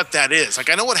to know what that is. Like,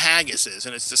 I know what haggis is,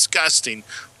 and it's disgusting,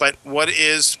 but what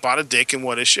is spotted dick and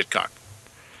what is shitcock?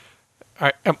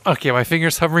 All right. Okay, my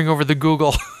finger's hovering over the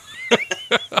Google.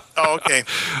 Oh, okay.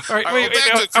 All right, wait.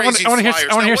 I want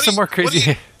to hear some more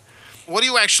crazy. What do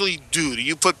you actually do? Do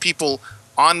you put people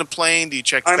on the plane? Do you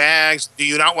check bags? Do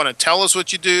you not want to tell us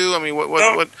what you do? I mean,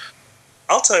 what?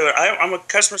 I'll tell you what. I'm a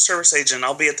customer service agent.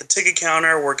 I'll be at the ticket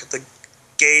counter, work at the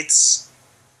gates.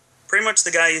 Pretty much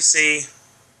the guy you see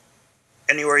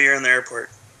anywhere you're in the airport.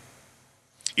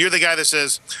 You're the guy that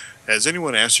says, "Has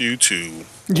anyone asked you to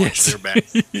watch their bag?"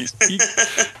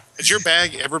 Has your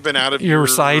bag ever been out of your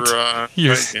sight? Right?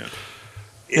 Yeah.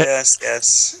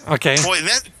 Yes. Okay. Boy,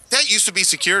 that used to be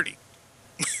security.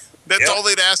 That's all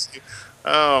they'd ask you.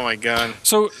 Oh my God.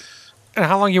 So, and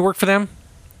how long you work for them?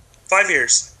 5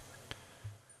 years.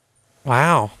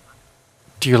 Wow.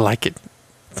 Do you like it?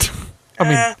 I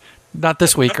mean, not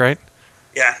this week, right?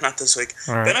 Yeah, not this week.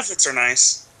 Right. Benefits are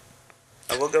nice.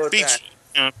 I will go with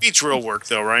that. Beats real work,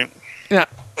 though, right? Yeah.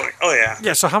 Oh, yeah.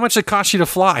 Yeah, so how much did it cost you to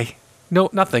fly? No,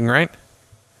 nothing, right?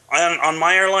 On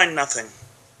my airline, nothing.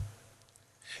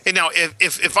 Hey, now,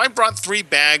 if I brought 3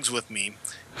 bags with me,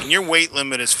 and your weight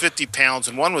limit is 50 pounds,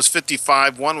 and one was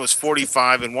 55, one was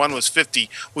 45, and one was 50,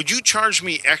 would you charge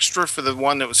me extra for the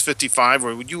one that was 55,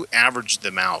 or would you average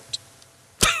them out?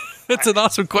 That's an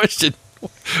awesome question.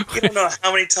 You don't know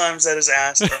how many times that is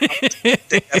asked, or how much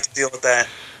they have to deal with that.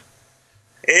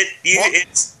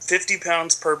 It's 50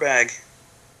 pounds per bag.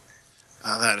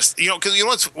 That is,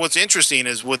 because what's interesting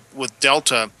is with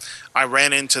Delta, I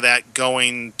ran into that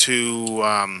going to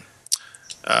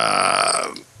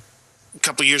a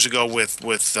couple of years ago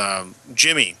with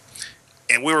Jimmy,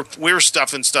 and we were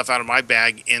stuffing stuff out of my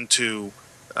bag into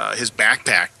his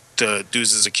backpack to do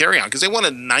as a carry-on because they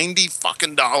wanted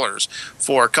 $90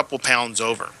 for a couple pounds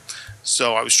over.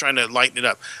 So I was trying to lighten it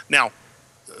up. Now,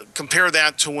 compare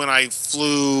that to when I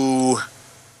flew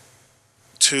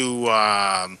to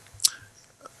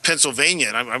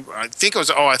Pennsylvania, and I think I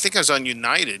was on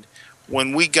United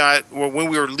when we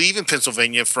were leaving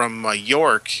Pennsylvania from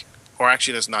York, or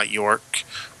actually that's not York,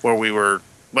 where we were,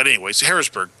 but anyways,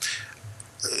 Harrisburg.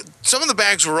 Some of the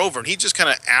bags were over, and he just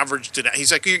kind of averaged it out.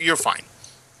 He's like, "You're fine."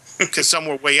 because some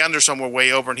were way under, some were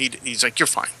way over, and he's like, "You're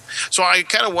fine." So I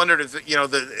kind of wondered if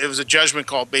it was a judgment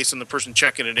call based on the person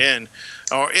checking it in,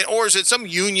 or is it some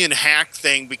union hack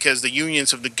thing because the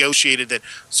unions have negotiated that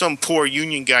some poor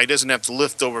union guy doesn't have to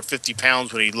lift over 50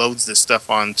 pounds when he loads this stuff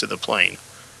onto the plane.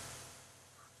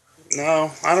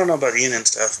 No, I don't know about union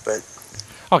stuff,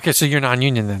 but okay, so you're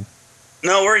non-union then.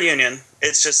 No, we're union.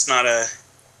 It's just not a.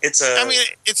 I mean,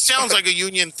 it sounds like a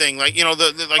union thing, like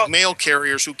mail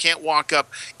carriers who can't walk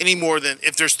up any more than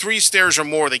if there's 3 stairs or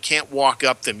more, they can't walk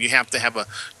up them. You have to have a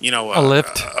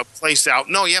lift, a place out.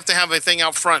 No, you have to have a thing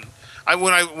out front.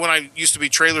 When I used to be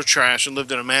trailer trash and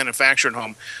lived in a manufacturing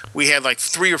home, we had like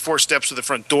 3 or 4 steps to the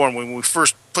front door. And when we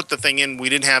first put the thing in, we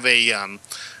didn't have a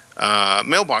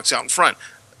mailbox out in front.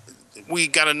 We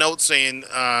got a note saying,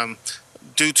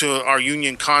 due to our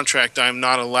union contract, I'm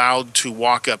not allowed to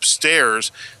walk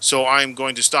upstairs, so I'm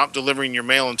going to stop delivering your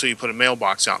mail until you put a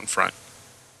mailbox out in front.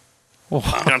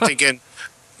 And I'm thinking,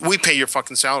 we pay your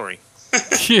fucking salary.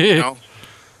 Yeah.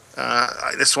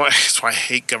 That's why I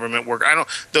hate government work.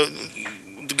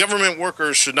 The government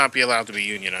workers should not be allowed to be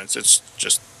unionized. It's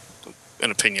just an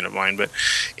opinion of mine. But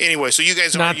anyway, so you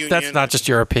guys are union. That's not just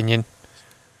your opinion.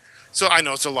 So I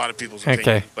know it's a lot of people's opinion.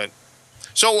 Okay. But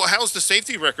so how's the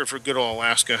safety record for good old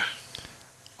Alaska?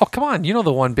 Oh, come on. You know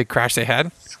the one big crash they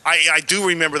had. I do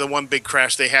remember the one big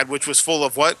crash they had, which was full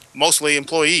of what? Mostly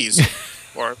employees,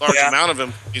 or a large amount of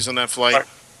employees on that flight.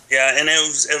 Yeah, and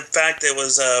it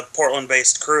was a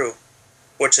Portland-based crew,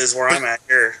 which is where I'm at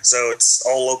here. So it's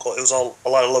all local. It was a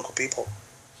lot of local people.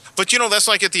 But that's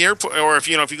like at the airport, or if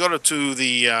you go to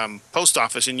the post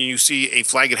office and you see a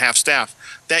flag at half staff,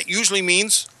 that usually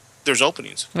means there's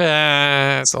openings.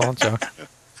 It's all a joke.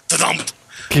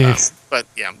 But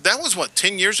yeah, that was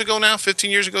 10 years ago now,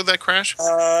 15 years ago that crash.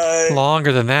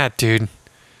 Longer than that, dude.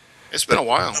 It's been a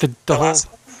while.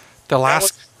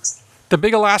 The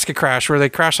big Alaska crash where they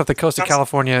crashed off the coast of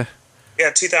California.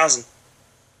 Yeah, 2000.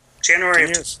 January 10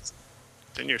 years.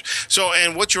 10 years. So,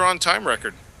 and what's your on-time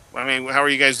record? I mean, how are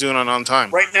you guys doing on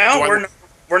time? Right now,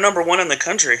 we're number 1 in the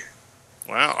country.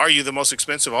 Wow. Are you the most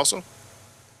expensive also?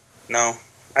 No,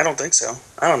 I don't think so.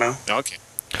 I don't know. Okay.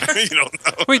 You don't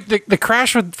know. Wait, the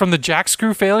crash from the jack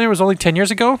screw failure was only 10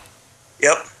 years ago?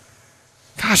 Yep.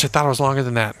 Gosh, I thought it was longer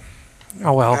than that.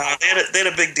 Oh, well. They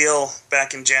had a big deal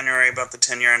back in January about the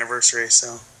 10-year anniversary,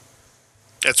 so.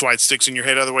 That's why it sticks in your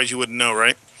head. Otherwise, you wouldn't know,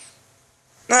 right?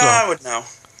 No, I would know.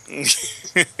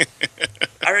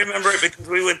 I remember it because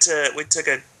we took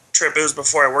a trip. It was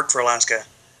before I worked for Alaska,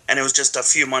 and it was just a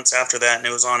few months after that, and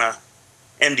it was on a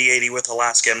MD-80 with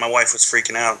Alaska, and my wife was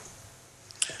freaking out.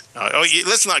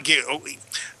 Let's not get.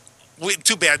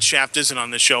 Too bad Shaft isn't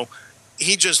on this show.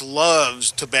 He just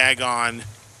loves to bag on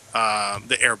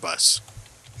the Airbus.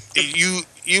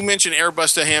 You mentioned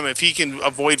Airbus to him. If he can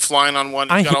avoid flying on one,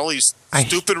 he's got all these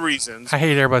stupid reasons. I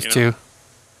hate Airbus too.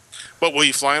 But will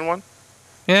you fly on one?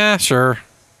 Yeah, sure.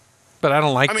 But I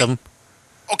don't like them.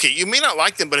 Okay, you may not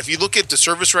like them, but if you look at the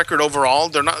service record overall,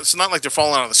 it's not like they're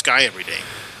falling out of the sky every day.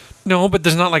 No, but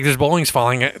there's not like there's Boeing's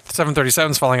falling,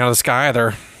 737's falling out of the sky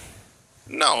either.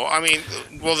 No, I mean,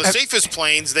 the safest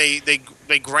planes they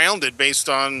grounded based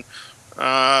on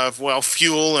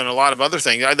fuel and a lot of other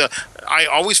things. I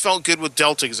always felt good with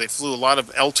Delta because they flew a lot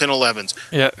of L-1011s.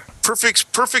 Yeah,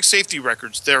 perfect safety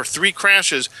records. There are 3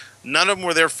 crashes. None of them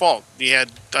were their fault. You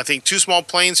had, I think, 2 small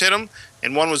planes hit them,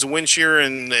 and one was a wind shear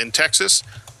in Texas.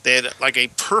 They had like a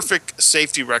perfect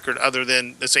safety record, other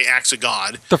than, let's say, acts of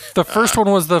God. The first one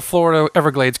was the Florida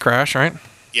Everglades crash, right?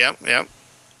 Yep.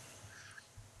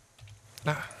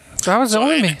 That was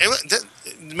only.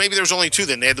 Maybe there was only 2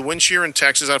 then. They had the wind shear in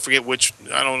Texas. I forget which.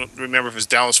 I don't remember if it was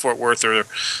Dallas, Fort Worth, or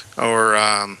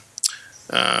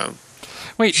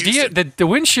wait, the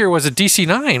wind shear was a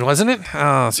DC-9, wasn't it?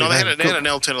 Oh, no, they had an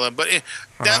L-1011, but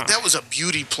that was a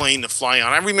beauty plane to fly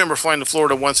on. I remember flying to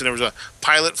Florida once, and there was a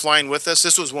pilot flying with us.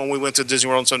 This was when we went to Disney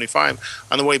World in '75.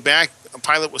 On the way back, a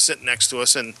pilot was sitting next to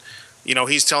us, and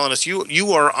he's telling us,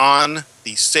 "You are on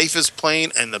the safest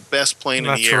plane and the best plane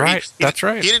in the air." Right. That's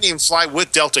right. He didn't even fly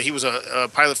with Delta. He was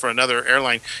a pilot for another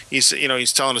airline. He's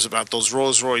telling us about those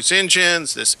Rolls-Royce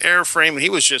engines, this airframe, and he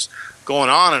was just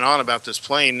going on and on about this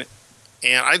plane.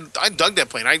 And I dug that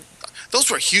plane. Those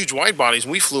were huge wide bodies.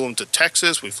 We flew them to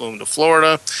Texas. We flew them to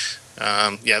Florida.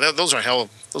 Those are hell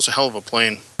of a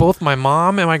plane. Both my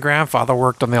mom and my grandfather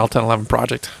worked on the L-1011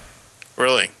 project.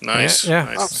 Really nice.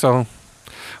 Yeah. Nice. So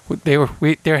they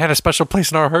had a special place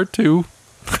in our heart too.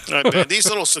 These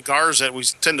little cigars that we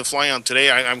tend to fly on today,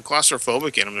 I'm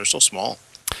claustrophobic in them. They're so small.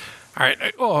 All right.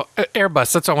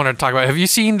 Airbus. That's what I wanted to talk about. Have you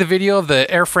seen the video of the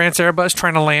Air France Airbus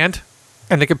trying to land?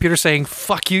 And the computer saying,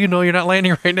 "Fuck you! You know you're not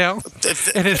landing right now,"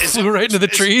 and it flew right into the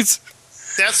trees.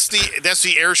 That's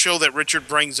the air show that Richard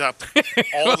brings up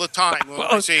all the time. When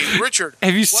I say, Richard,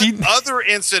 have you seen other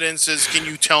incidences can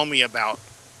you tell me about?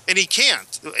 And he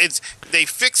can't. They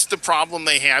fixed the problem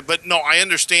they had, but no, I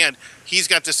understand. He's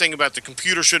got this thing about the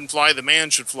computer shouldn't fly, the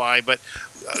man should fly, but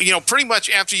pretty much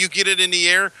after you get it in the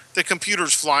air, the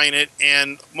computer's flying it,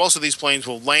 and most of these planes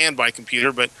will land by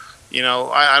computer, but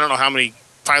I don't know how many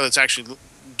pilots actually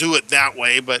do it that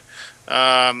way, but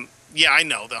I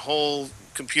know the whole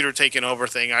computer taking over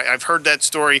thing. I've heard that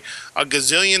story a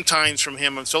gazillion times from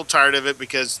him. I'm so tired of it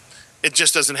because it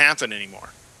just doesn't happen anymore.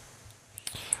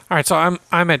 All right, so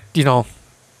I'm at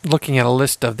looking at a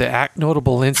list of the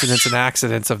notable incidents and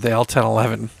accidents of the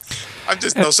L-1011.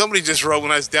 Somebody just wrote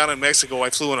when I was down in Mexico, I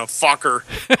flew in a Fokker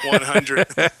 100.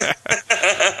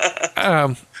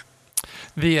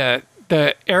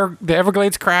 The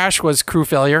Everglades crash was crew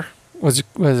failure.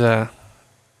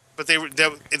 But they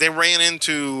ran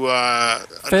into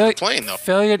another plane though.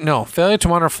 Failure to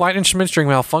monitor flight instruments during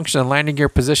malfunction and landing gear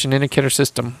position indicator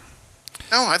system.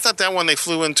 No, I thought that one they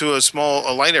flew into a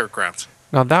light aircraft.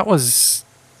 No, that was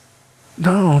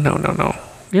no.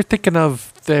 You're thinking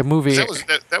of the movie.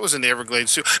 That was in the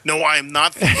Everglades too. No, I am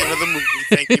not thinking of the movie.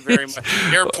 Thank you very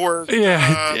much. Airport.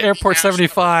 Airport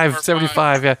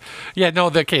 75. Yeah. No.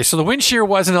 Okay. So the wind shear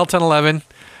was an L-1011,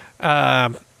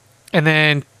 and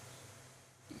then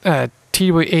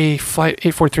TWA Flight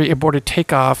 843 aborted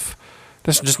takeoff.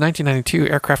 This is just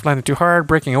 1992. Aircraft landed too hard,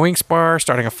 breaking a wing spar,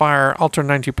 starting a fire. All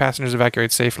 92 passengers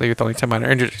evacuated safely with only 10 minor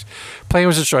injuries. Plane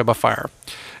was destroyed by fire.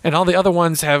 And all the other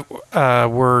ones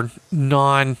were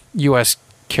non-U.S.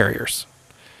 carriers.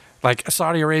 Like a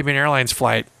Saudi Arabian Airlines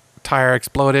flight, tire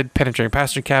exploded, penetrating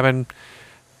passenger cabin.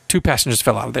 2 passengers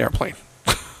fell out of the airplane.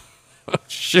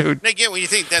 Shoot. And again, when you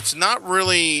think that's not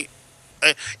really...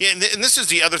 and this is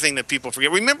the other thing that people forget.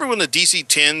 Remember when the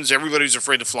DC-10s, everybody was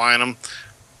afraid to fly on them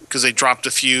because they dropped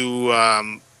a few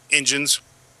engines?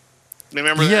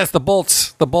 Remember that? Yes, the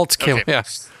bolts came. Okay. Yeah.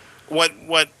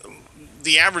 What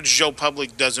the average Joe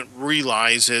public doesn't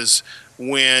realize is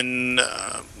when,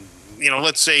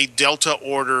 let's say Delta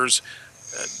orders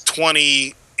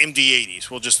 20 MD-80s.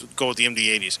 We'll just go with the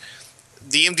MD-80s.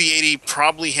 The MD-80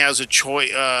 probably has a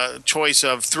choice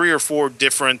of 3 or 4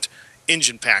 different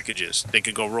engine packages. They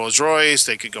could go Rolls-Royce,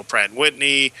 they could go Pratt &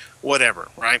 Whitney, whatever,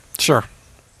 right? Sure.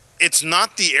 It's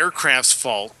not the aircraft's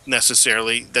fault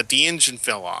necessarily that the engine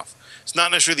fell off. It's not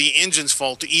necessarily the engine's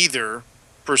fault either,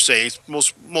 per se. It's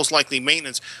most likely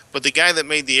maintenance, but the guy that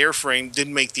made the airframe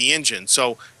didn't make the engine.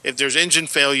 So if there's engine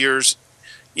failures,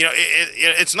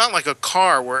 it's not like a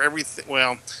car where everything,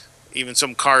 well, even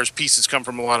some cars pieces come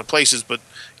from a lot of places, but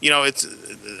it's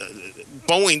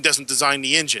Boeing doesn't design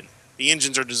the engine. The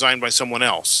engines are designed by someone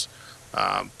else.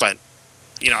 But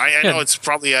I know it's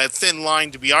probably a thin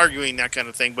line to be arguing that kind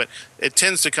of thing, but it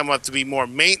tends to come up to be more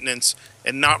maintenance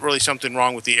and not really something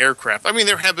wrong with the aircraft. I mean,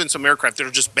 there have been some aircraft that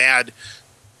are just bad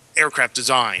aircraft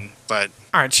design, but...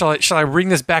 All right, shall I bring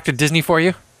this back to Disney for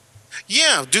you?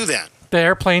 Yeah, do that. The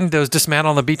airplane that was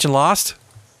dismantled on the beach and lost?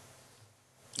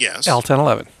 Yes.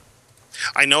 L-1011.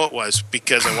 I know it was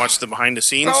because I watched the behind the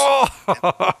scenes.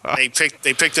 They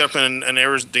picked it up in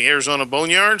the Arizona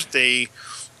Boneyard. They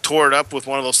tore it up with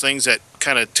one of those things that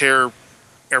kind of tear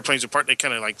airplanes apart. They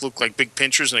kind of look like big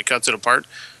pinchers, and it cuts it apart.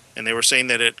 And they were saying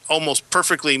that it almost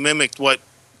perfectly mimicked what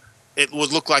it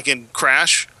would look like in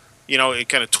crash. It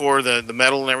kind of tore the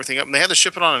metal and everything up. And they had to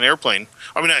ship it on an airplane.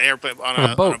 I mean, not an airplane,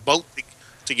 on a boat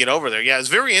to get over there. Yeah, it's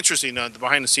very interesting, the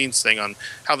behind-the-scenes thing on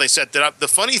how they set that up. The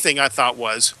funny thing I thought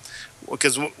was,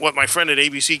 because what my friend at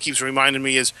ABC keeps reminding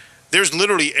me is, there's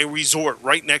literally a resort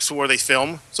right next to where they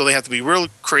film. So they have to be real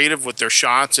creative with their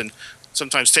shots and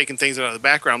sometimes taking things out of the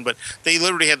background. But they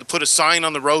literally had to put a sign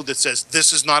on the road that says,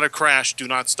 "This is not a crash. Do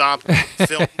not stop.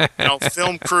 Film,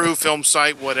 film crew, film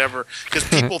site, whatever." Because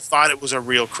people thought it was a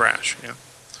real crash. Yeah.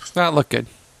 That looked good.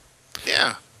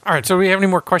 Yeah. All right. So do we have any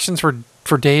more questions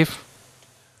for Dave?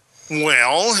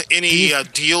 Well, any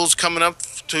deals coming up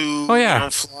to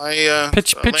fly?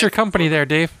 Pitch your company there,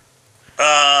 Dave.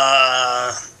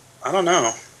 I don't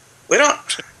know. We don't.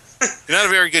 You're not a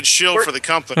very good shill for the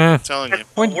company. I'm telling you.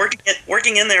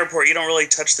 Working in the airport, you don't really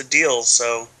touch the deals,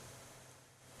 so.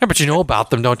 Yeah, but you know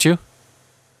about them, don't you?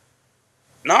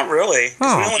 Not really.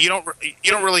 Oh. You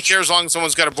don't really care as long as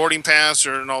someone's got a boarding pass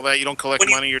and all that. You don't collect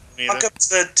money or anything. Walk up to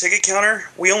the ticket counter.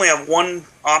 We only have one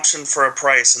option for a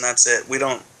price, and that's it.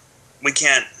 We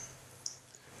can't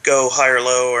go high or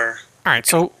low or. All right.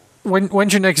 So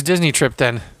when's your next Disney trip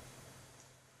then?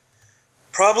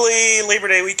 Probably Labor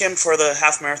Day weekend for the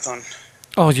half marathon.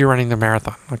 Oh, you're running the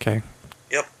marathon. Okay.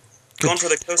 Yep. Going for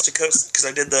the coast to coast because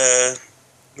I did the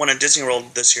one at Disney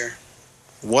World this year.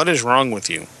 What is wrong with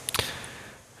you?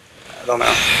 I don't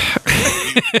know.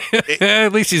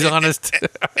 At least he's honest.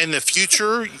 In the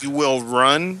future, you will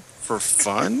run for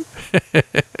fun?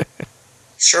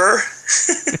 Sure.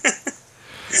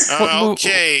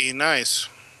 Okay, nice.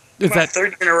 Is My that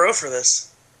third in a row for this.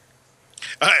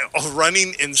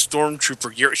 Running in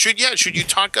Stormtrooper gear. Should you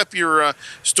talk up your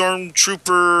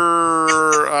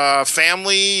Stormtrooper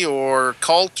family or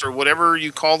cult or whatever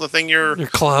you call the thing your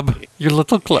club, your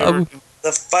little club? The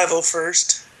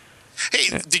 501st.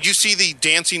 Hey, did you see the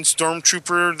dancing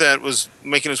Stormtrooper that was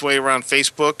making his way around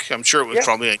Facebook? I'm sure it was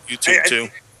probably on YouTube too.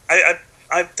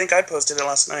 I think I posted it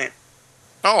last night.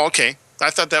 Oh, okay. I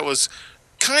thought that was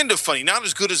kind of funny. Not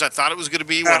as good as I thought it was going to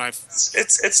be when I.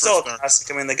 It's still a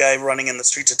classic. I mean, the guy running in the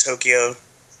streets of Tokyo,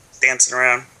 dancing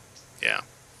around. Yeah.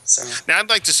 So now I'd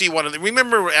like to see one of the.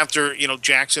 Remember after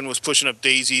Jackson was pushing up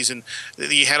daisies and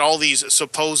you had all these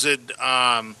supposed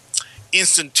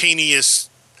instantaneous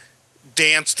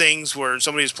dance things where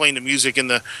somebody was playing the music in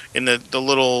the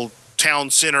little town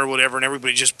center or whatever, and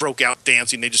everybody just broke out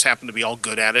dancing. They just happened to be all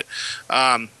good at it.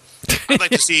 I'd like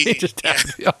to see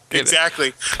exactly.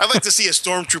 I'd like to see a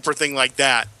Stormtrooper thing like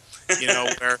that.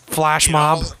 Where flash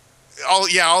mob. All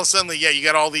of a sudden, you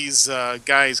got all these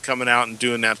guys coming out and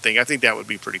doing that thing. I think that would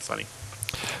be pretty funny.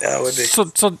 Yeah, it would be. So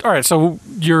all right. So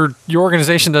your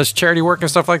organization does charity work and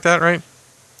stuff like that, right?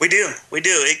 We do.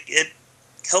 It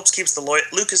helps keeps the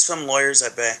Lucasfilm lawyers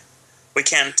at bay. We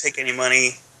can't take any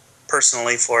money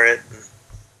personally for it and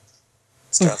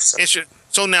stuff.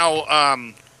 So now,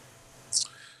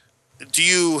 do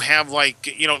you have like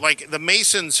the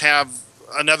Masons have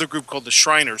another group called the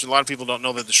Shriners? A lot of people don't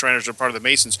know that the Shriners are part of the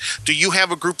Masons. Do you have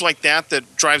a group like that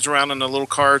drives around in the little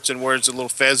carts and wears the little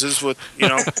fezzes with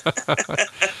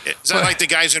Is that like the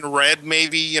guys in red?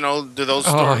 Maybe do those?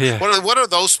 Yeah. What are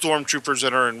those stormtroopers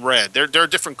that are in red? They're a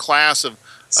different class of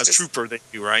trooper than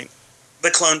you, right? The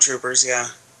clone troopers, yeah.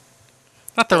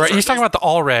 Not the red. He's talking about the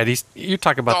all red. You're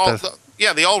talking about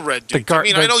the all red dudes.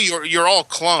 I know you're all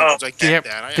clones. I get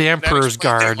that. The Emperor's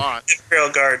Guard. The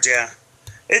Imperial Guard, yeah.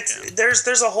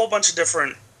 There's a whole bunch of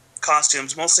different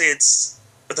costumes. Mostly it's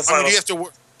with the final. Do you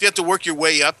have to work your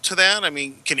way up to that? I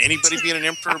mean, can anybody be in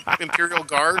an Imperial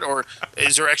Guard, or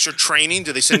is there extra training?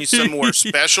 Do they send you somewhere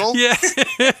special? Yeah.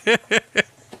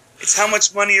 It's how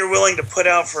much money you're willing to put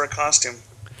out for a costume.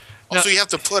 So you have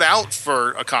to put out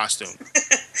for a costume.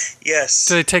 Yes.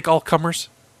 Do they take all comers?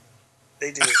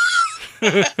 They do.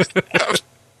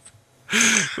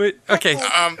 Wait, okay.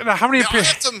 Now how many?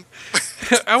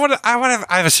 I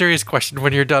have a serious question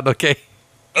when you're done. Okay.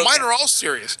 Mine are all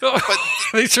serious, but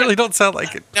they certainly don't sound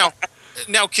like it.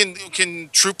 Now, can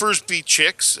troopers be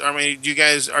chicks? I mean,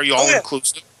 are you all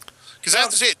inclusive? Because I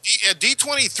have to say, at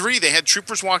D23, they had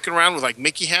troopers walking around with like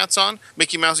Mickey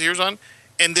Mouse ears on,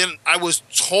 and then I was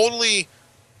totally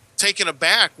taken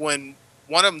aback when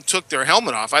one of them took their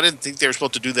helmet off. I didn't think they were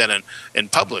supposed to do that in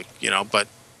public, but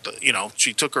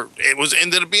she took her.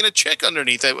 Ended up being a chick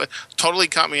underneath. It totally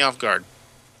caught me off guard.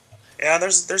 Yeah,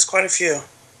 there's quite a few.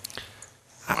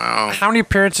 Wow. How many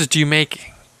appearances do you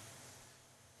make,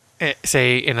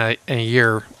 say, in a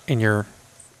year in your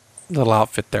little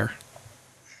outfit there?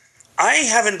 I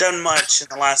haven't done much in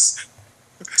the last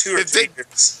 2 or 3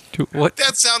 years. What?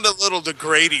 That sounded a little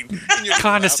degrading.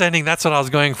 Condescending. That's what I was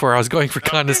going for. I was going for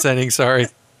condescending. Sorry.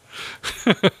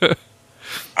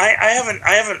 I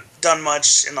haven't done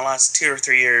much in the last 2 or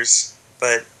 3 years,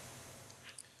 but.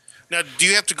 Now, do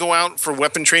you have to go out for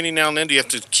weapon training now and then? Do you have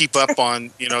to keep up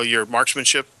on your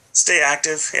marksmanship? Stay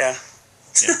active, yeah.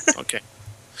 Yeah. Okay.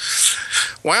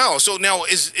 Wow. So now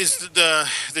is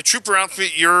the trooper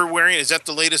outfit you're wearing, is that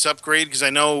the latest upgrade? Because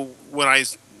I know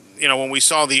when we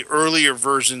saw the earlier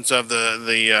versions of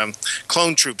the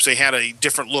clone troops, they had a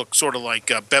different look, sort of like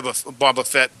Boba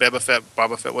Fett,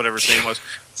 whatever his name was.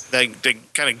 They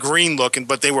kind of green looking,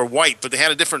 but they were white. But they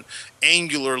had a different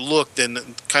angular look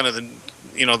than kind of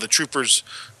the troopers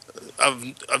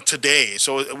of today.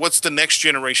 So what's the next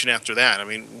generation after that? I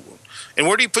mean, and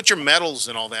where do you put your medals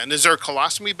and all that? And is there a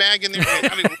colostomy bag in there?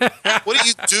 I mean, what do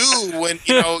you do when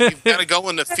you've got to go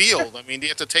in the field? I mean, do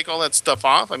you have to take all that stuff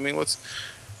off? I mean,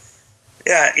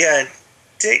 Yeah.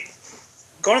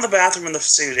 Going to the bathroom in the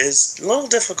suit is a little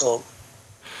difficult.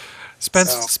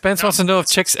 Spence wants to know if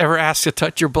chicks ever ask to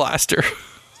touch your blaster.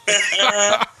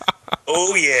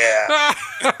 Oh yeah.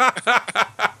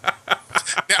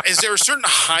 Now, is there a certain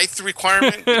height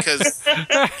requirement? Because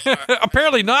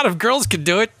apparently not. If girls can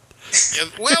do it. Yeah,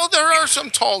 well, there are some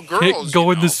tall girls.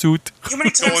 Go in the suit. How many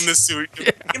times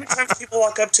people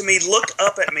walk up to me, look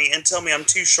up at me, and tell me I'm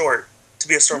too short to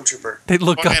be a stormtrooper. They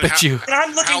look up at you. And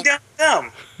I'm looking down at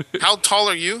them. How tall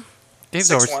are you?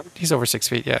 He's over 6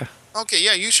 feet. Yeah. Okay,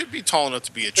 yeah, you should be tall enough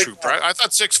to be a trooper. I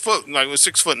thought 6 foot, like it was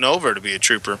 6 foot and over to be a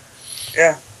trooper.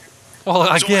 Yeah. Well,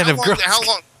 again, so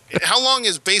how long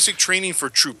is basic training for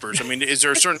troopers? I mean, is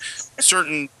there a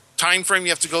certain time frame you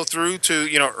have to go through to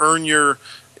earn your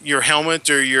helmet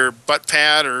or your butt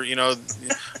pad or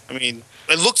I mean,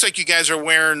 it looks like you guys are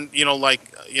wearing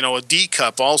a D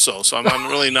cup also. So I'm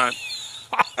really not.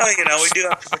 We do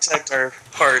have to protect our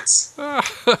parts.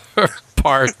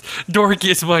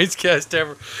 Dorkiest Mindscast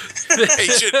ever.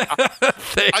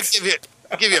 Hey,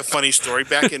 I'll give you a funny story.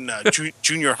 Back in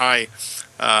junior high,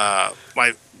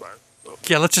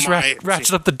 let's just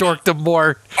ratchet up the dorkdom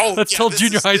more. Let's tell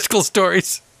junior high school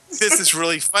stories. This is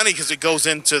really funny because it goes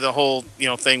into the whole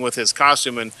thing with his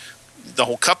costume and the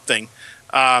whole cup thing.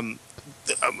 I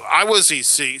was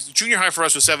junior high for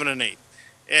us was 7 and 8.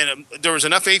 And there was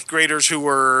enough 8th graders who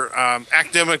were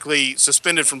academically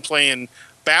suspended from playing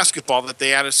basketball that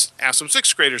they asked some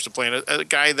 6th graders to play. And a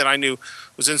guy that I knew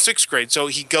was in 6th grade. So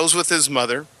he goes with his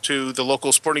mother to the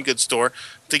local sporting goods store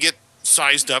to get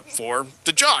sized up for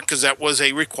the jock because that was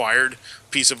a required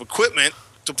piece of equipment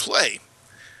to play.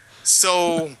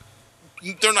 So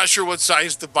they're not sure what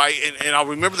size to buy. And I'll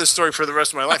remember this story for the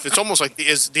rest of my life. It's almost like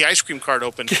the ice cream cart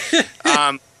open.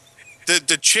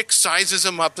 The chick sizes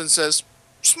him up and says,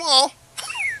 small.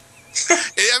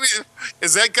 I mean,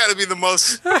 is that got to be the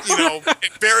most,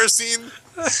 embarrassing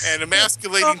and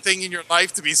emasculating thing in your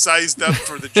life to be sized up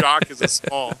for the jock as a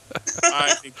small?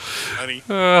 I think, honey.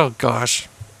 Oh gosh.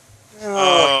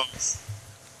 Well,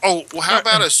 how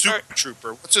about a super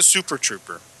trooper? What's a super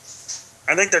trooper?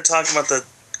 I think they're talking about the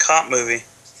cop movie.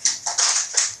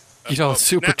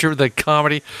 Super trooper, the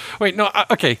comedy. Wait, no.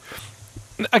 Okay.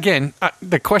 Again,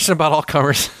 the question about all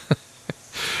comers.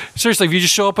 Seriously, if you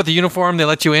just show up with the uniform, they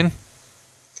let you in?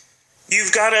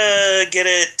 You've got to get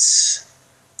it.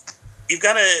 You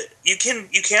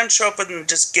can show up and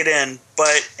just get in,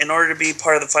 but in order to be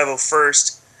part of the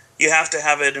 501st, you have to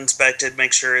have it inspected,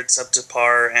 make sure it's up to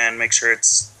par, and make sure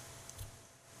it's,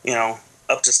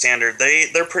 up to standard.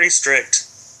 They're pretty strict.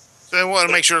 They want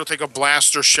to make sure to take a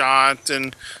blaster shot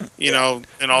and and all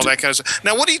that kind of stuff.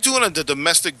 Now, what are you doing on the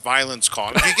domestic violence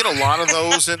call? Do you get a lot of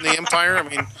those in the Empire? I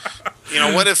mean,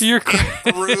 what if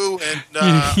Peru and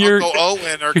Uncle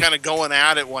Owen are kind of going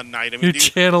at it one night? I mean, you're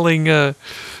channeling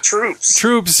Troops.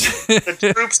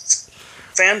 The Troops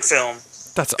fan film.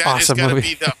 That's awesome. That is got to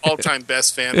be the all-time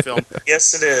best fan film.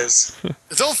 Yes, it is.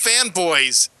 Though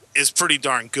Fanboys is pretty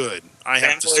darn good. I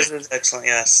have to say. Fanboys is excellent.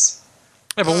 Yes.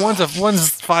 Yeah, but one's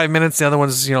 5 minutes, the other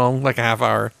one's like a half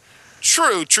hour.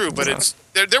 True, but it's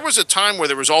there was a time where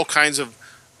there was all kinds of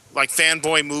like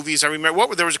fanboy movies. I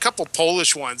remember there was a couple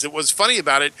Polish ones. It was funny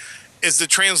about it is the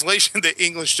translation to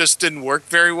English just didn't work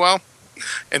very well,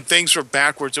 and things were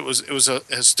backwards. It was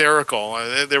hysterical.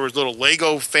 There was little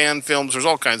Lego fan films. There's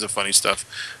all kinds of funny stuff.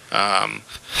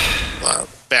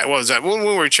 What was that? When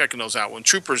we were checking those out, when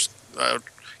Troopers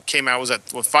came out, was that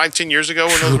 5-10 years ago?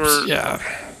 When those were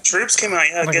Troops came out,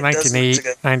 like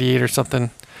 98 or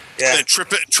something. Yeah,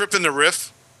 Trip in the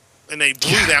Riff, and they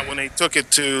blew that when they took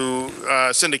it to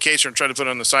syndication and tried to put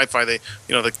it on the Sci-Fi. They,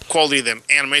 the quality of the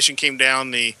animation came down,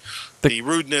 the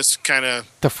rudeness kind of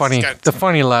the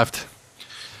funny left.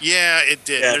 Yeah, it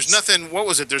did. Yes. There's nothing. What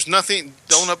was it? There's nothing.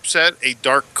 Don't upset a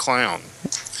dark clown.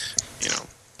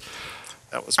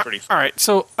 That was pretty funny. All right,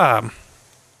 so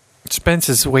Spence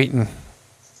is waiting.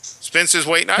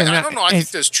 I don't know. I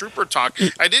think this trooper talk.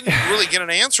 I didn't really get an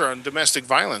answer on domestic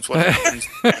violence. What happens?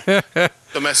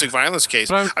 Domestic violence case.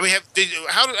 I mean,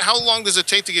 how long does it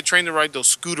take to get trained to ride those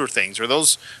scooter things? Are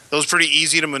those pretty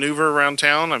easy to maneuver around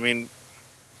town? I mean,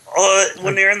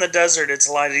 when you're in the desert, it's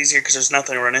a lot easier because there's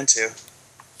nothing to run into.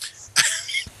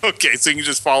 Okay, so you can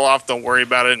just fall off. Don't worry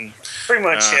about it. And, pretty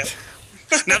much, yeah.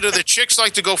 Now, do the chicks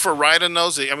like to go for a ride on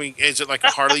those? I mean, is it like a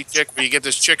Harley chick where you get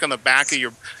this chick on the back of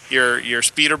your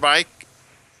speeder bike?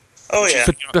 Oh yeah.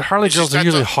 But the Harley girls are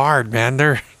usually hard, man.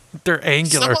 They're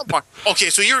angular. Okay,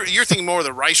 so you're thinking more of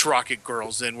the Rice Rocket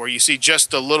girls then, where you see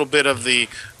just a little bit of the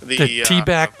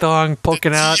teabag thong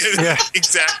poking out. Yeah,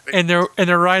 exactly. And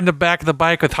they're riding the back of the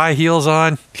bike with high heels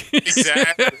on.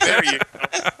 Exactly. There you go.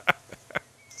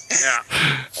 Yeah.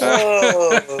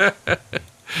 Oh.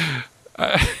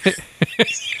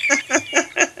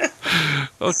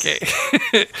 Okay.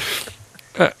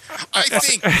 I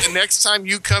think the next time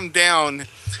you come down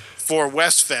for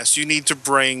Westfest, you need to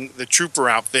bring the trooper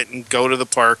outfit and go to the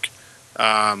park.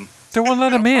 They won't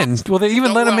let him in. Will they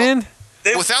even let him in?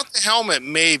 Without the helmet,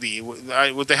 maybe.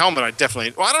 With the helmet, I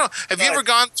definitely. Well, I don't know. Have you ever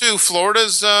gone to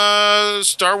Florida's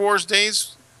Star Wars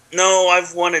days? No,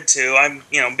 I've wanted to. I'm,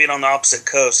 being on the opposite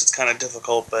coast, it's kind of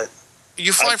difficult, but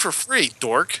you fly for free,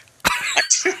 dork.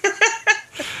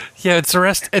 Yeah, it's the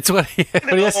rest. It's what he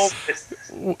has.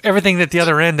 Everything at the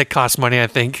other end that costs money, I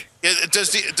think. Yeah,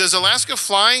 does Alaska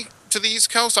fly to the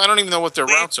East Coast? I don't even know what their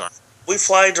routes are. We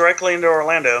fly directly into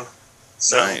Orlando.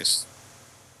 So. Nice.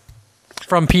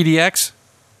 From PDX?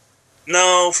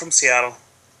 No, from Seattle.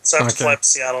 So I have to fly to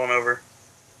Seattle and over.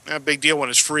 Yeah, big deal when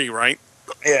it's free, right?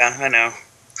 Yeah, I know.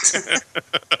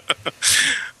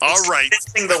 All right.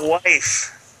 Missing the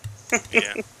wife.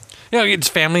 Yeah. Does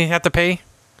family have to pay?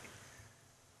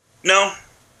 No.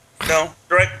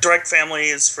 Direct family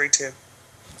is free too.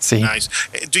 See. Nice.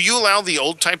 Do you allow the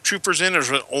old type troopers in, or is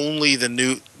it only the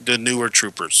newer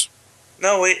troopers?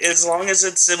 No, as long as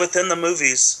it's within the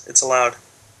movies, it's allowed.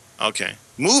 Okay.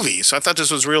 Movies? I thought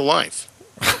this was real life.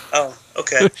 Oh,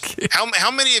 okay.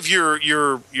 How many of your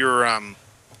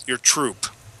troop?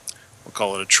 We'll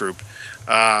call it a troop.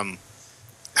 How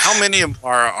many of them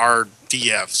are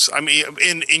DFs? I mean,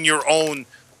 in your own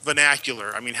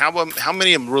vernacular. I mean, how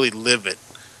many of them really live it?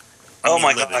 Oh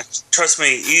my gosh! Trust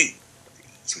me,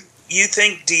 you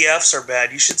think DFs are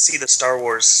bad? You should see the Star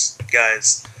Wars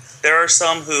guys. There are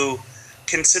some who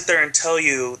can sit there and tell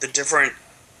you the different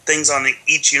things on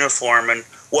each uniform and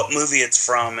what movie it's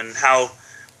from and how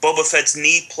Boba Fett's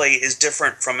knee plate is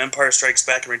different from Empire Strikes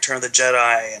Back and Return of the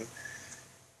Jedi and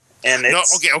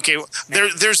it's, no, okay.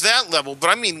 There's that level, but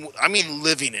I mean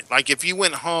living it. Like if you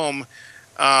went home,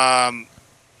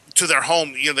 to their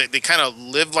home, they kind of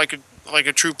live like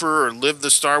a trooper or live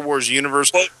the Star Wars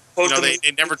universe. They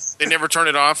never turn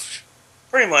it off.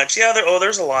 Pretty much, yeah.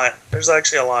 There's a lot. There's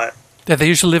actually a lot. Yeah, they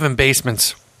usually live in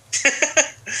basements.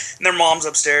 And their mom's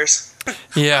upstairs.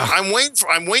 Yeah. I'm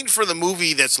waiting for the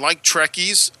movie that's like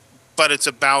Trekkies, but it's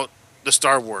about the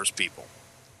Star Wars people.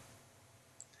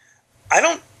 I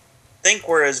don't think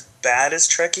we're as bad as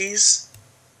Trekkies.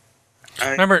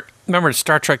 Remember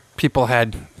Star Trek people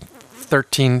had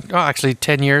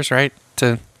 10 years, right?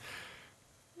 To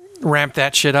ramp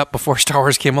that shit up before Star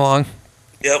Wars came along.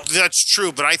 Yep. That's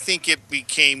true, but I think it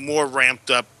became more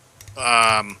ramped up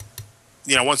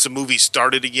once the movie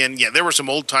started again. Yeah, there were some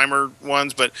old-timer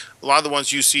ones, but a lot of the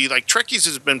ones you see, like Trekkies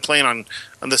has been playing on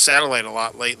the satellite a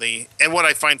lot lately. And what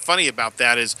I find funny about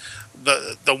that is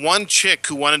the one chick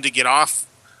who wanted to get off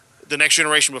The Next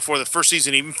Generation before the first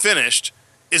season even finished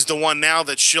is the one now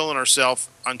that's shilling herself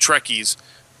on Trekkies.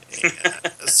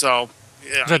 So,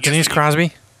 is that Denise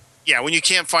Crosby? Yeah, when you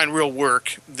can't find real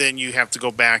work, then you have to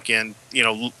go back and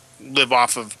live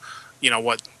off of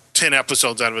 10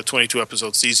 episodes out of a 22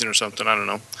 episode season or something. I don't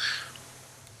know.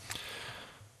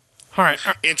 All right.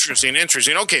 Interesting.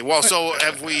 Okay, well, so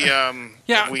have we?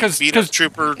 Because beat a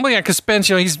trooper. Well, yeah, because Spence,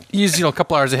 he's a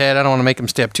couple hours ahead. I don't want to make him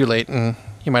stay up too late, and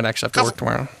he might actually have to work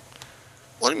tomorrow.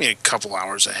 What do you mean a couple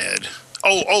hours ahead?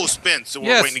 Oh, Spence. So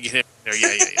we're waiting to get him there.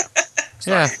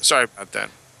 Yeah. Sorry about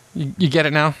that. You get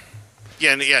it now?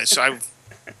 Yeah. So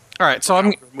all right. So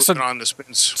moving on to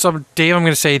Spence. So Dave, I'm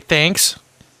going to say thanks.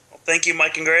 Well, thank you,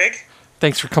 Mike and Greg.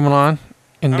 Thanks for coming on.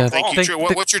 And thank you.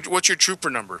 What's your trooper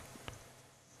number?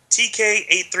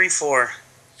 TK834. Well,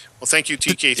 thank you,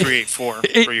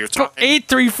 TK384, for your time.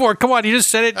 834. Come on, you just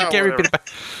said it. You can't repeat it back.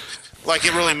 Like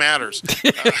it really matters.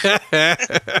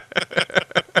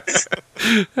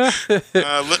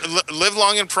 Live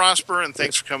long and prosper, and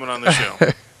thanks for coming on the show.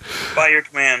 By your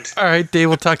command. All right, Dave,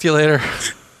 we'll talk to you later.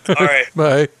 All right.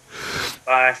 Bye.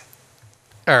 Bye.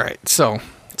 All right, so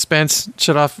Spence,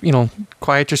 shut off,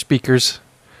 quiet your speakers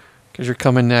because you're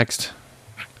coming next.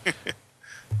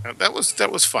 That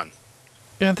was fun.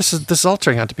 Yeah, this is all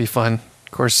turning out to be fun.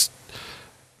 Of course,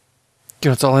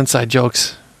 it's all inside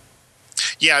jokes.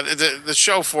 Yeah, the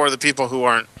show for the people who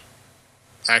aren't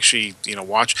actually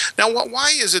watch. Now,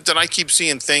 why is it that I keep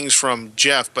seeing things from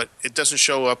Jeff, but it doesn't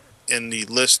show up in the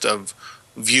list of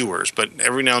viewers? But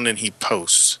every now and then he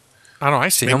posts. I don't know. I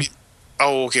see him.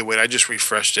 Oh, okay. Wait, I just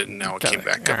refreshed it and now it came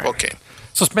back up. Right. Okay.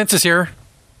 So Spence is here.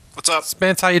 What's up?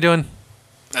 Spence, how you doing?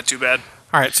 Not too bad.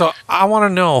 All right. So I want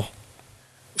to know.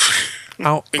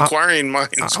 Inquiring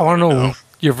minds. I want to know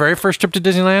your very first trip to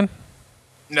Disneyland.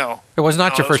 No. It was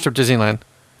not your first trip to Disneyland.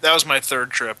 That was my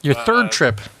third trip. Your third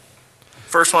trip.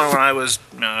 First one when I was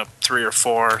 3 or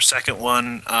 4. Second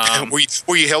one.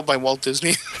 Were you held by Walt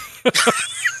Disney?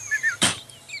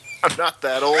 I'm not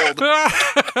that old.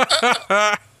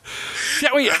 Yeah,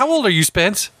 wait. How old are you,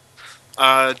 Spence?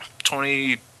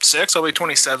 26. I'll be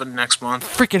 27 next month.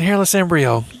 Freaking hairless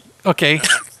embryo. Okay.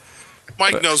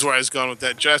 Mike knows where I was going with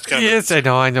that. Just kind of. Yes, I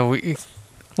know.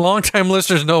 Long-time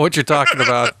listeners know what you're talking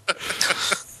about.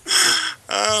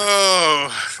 Oh,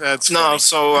 that's funny. No.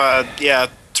 So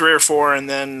 3 or 4, and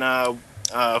then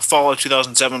fall of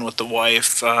 2007 with the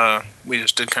wife. We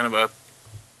just did kind of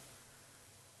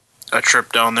a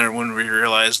trip down there when we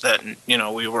realized that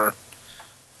we were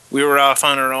off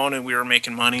on our own and we were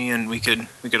making money and we could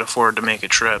afford to make a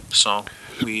trip. So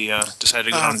we decided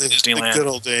to go down to Disneyland. The good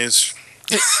old days.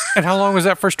 And how long was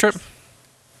that first trip?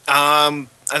 I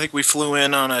think we flew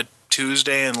in on a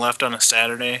Tuesday and left on a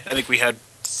Saturday. I think we had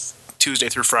Tuesday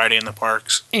through Friday in the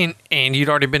parks. And you'd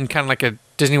already been kind of like a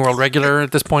Disney World regular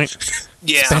at this point?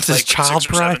 Yeah, Spence's like child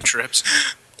 6 or 7 bride? trips.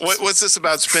 What's this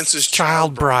about Spence's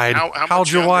Child bride. How How's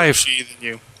much your younger wife? is she than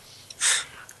you?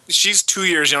 She's 2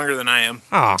 years younger than I am.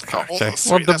 Oh, Oh, okay. sweet.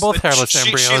 Well, they're That's both like- hairless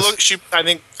embryos. I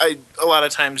think a lot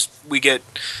of times we get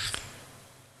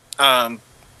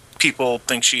people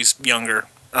think she's younger.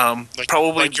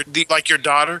 Probably like your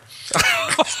daughter.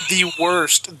 the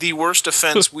worst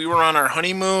offense. We were on our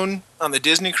honeymoon on the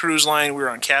Disney Cruise Line. We were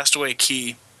on Castaway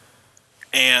Cay,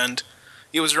 and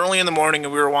it was early in the morning,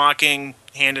 and we were walking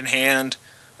hand in hand.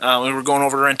 We were going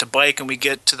over to rent a bike, and we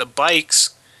get to the bikes,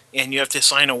 and you have to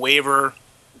sign a waiver.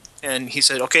 And he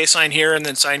said, "Okay, sign here, and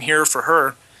then sign here for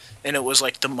her." And it was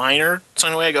like the minor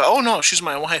sign away. I go, "Oh no, she's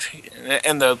my wife."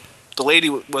 And the lady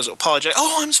was apologizing.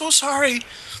 "Oh, I'm so sorry."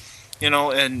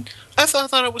 And I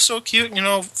thought it was so cute.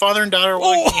 Father and daughter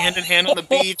walking hand in hand on the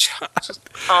beach.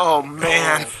 Oh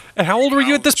man! And how old were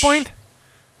you at this point?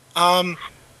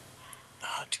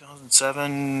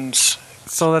 2007.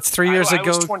 So that's 3 years ago. I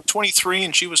was 23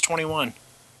 and she was 21.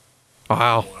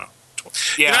 Wow.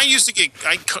 Yeah. I used to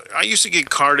get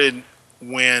carded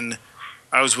when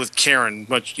I was with Karen,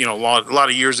 a lot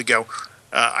of years ago.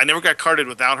 I never got carded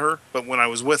without her, but when I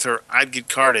was with her, I'd get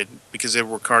carded because they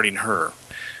were carding her.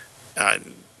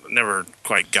 Never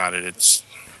quite got it.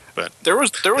 But there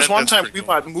was one that's time pretty we cool.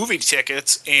 bought movie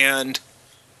tickets and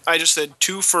I just said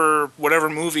 2 for whatever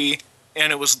movie,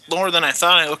 and it was lower than I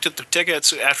thought. I looked at the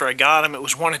tickets after I got them. It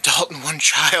was 1 adult and 1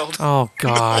 child. Oh,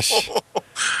 gosh.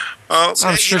 I'm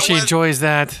sure she enjoys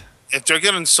that. If they're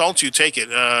going to insult you, take it.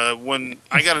 When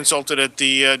I got insulted at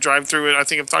the drive-thru, I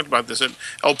think I've talked about this, at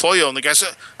El Pollo, and the guy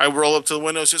said, I roll up to the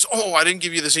window and says, "Oh, I didn't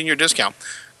give you the senior discount."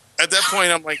 At that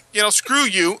point, I'm like, screw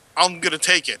you. I'm going to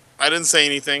take it. I didn't say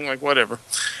anything, like, whatever.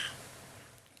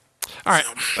 All right.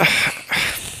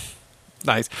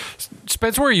 Nice.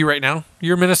 Spence, where are you right now?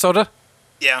 You're in Minnesota?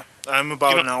 Yeah, I'm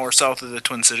about an hour south of the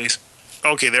Twin Cities.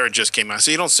 Okay, there it just came out.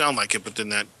 So you don't sound like it, but then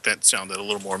that sounded a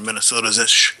little more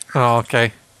Minnesota-ish. Oh,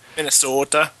 okay.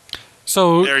 Minnesota.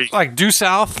 So, There you go. like, due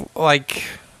south, like...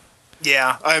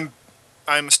 Yeah, I'm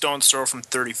a stone's throw from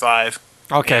 35.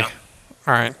 Okay. Yeah.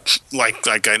 All right.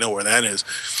 Like I know where that is.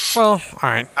 Well, all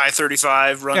right.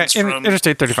 I-35 runs Yeah, from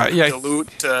Interstate 35. Yeah.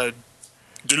 Duluth to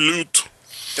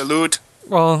Duluth.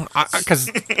 Well, because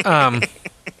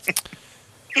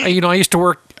I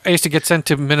used to get sent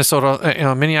to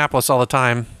Minnesota, Minneapolis all the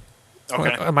time.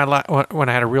 Okay. When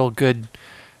I had a real good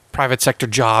private sector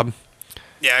job.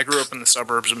 Yeah, I grew up in the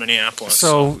suburbs of Minneapolis.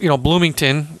 So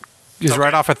Bloomington is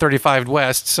right off at 35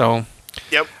 West. So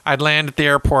Yep. I'd land at the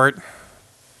airport,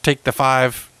 take the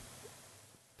 5,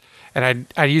 and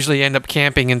I'd usually end up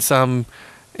camping in the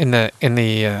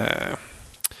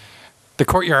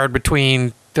courtyard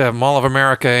between the Mall of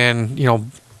America and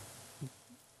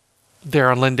there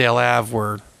on Lindale Ave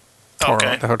where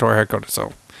the Toro headquarters.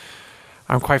 So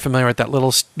I'm quite familiar with that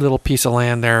little piece of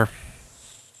land there.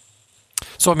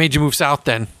 So what made you move south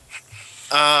then?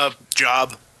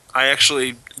 Job. I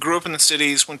actually grew up in the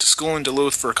cities, went to school in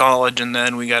Duluth for college, and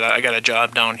then I got a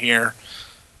job down here,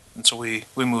 and so we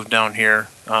moved down here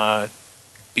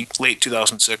late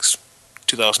 2006,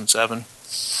 2007.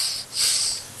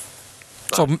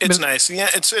 So It's nice. Yeah,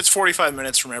 it's 45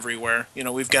 minutes from everywhere.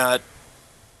 We've got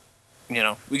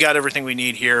we got everything we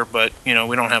need here, but we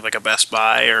don't have like a Best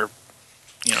Buy or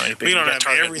anything. We don't have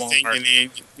Target, everything Walmart. you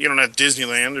need. You don't have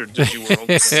Disneyland or Disney World.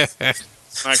 So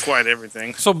not quite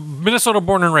everything. So Minnesota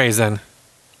born and raised then.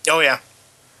 Oh yeah,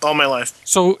 all my life.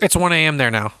 So it's 1 a.m.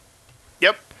 there now.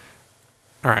 Yep.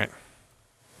 All right.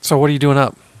 So what are you doing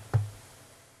up?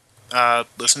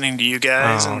 Listening to you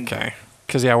guys. Oh, and okay.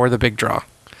 Because we're the big draw.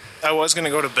 I was gonna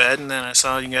go to bed, and then I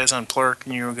saw you guys on Plurk,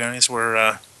 and you guys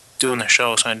were doing the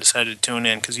show, so I decided to tune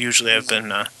in because usually I've been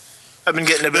getting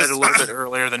to bed a little bit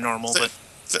earlier than normal. But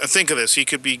Think of this: he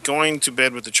could be going to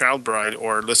bed with the child bride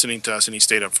or listening to us, and he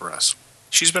stayed up for us.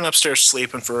 she's been upstairs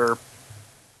sleeping for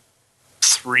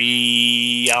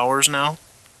 3 hours now.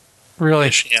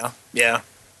 Really? Yeah.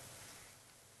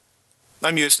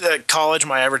 I'm used at college.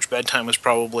 My average bedtime was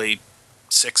probably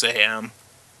 6 a.m.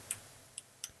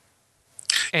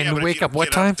 And Yeah, but if wake you up don't what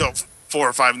get time? Till 4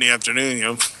 or 5 in the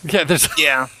afternoon. Yeah, there's.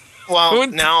 Yeah. Well,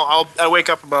 When- now I wake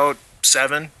up about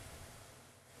 7.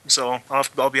 so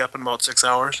I'll be up in about 6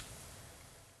 hours.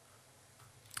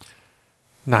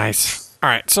 Nice. All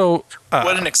right, so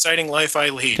What an exciting life I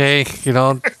lead. okay,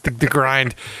 the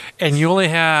grind, and you only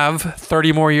have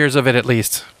 30 more years of it at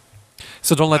least.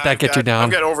 So don't let that get you down.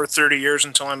 I've got over 30 years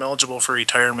until I'm eligible for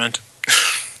retirement.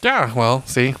 Yeah, well,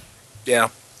 see. Yeah.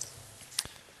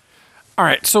 All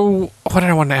right, so what did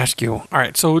I want to ask you? All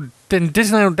right, so then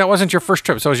Disneyland, that wasn't your first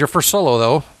trip. So it was your first solo,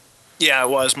 though. Yeah, it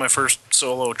was my first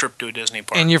solo trip to a Disney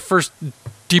park. And your first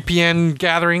DPN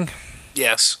gathering?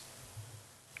 Yes.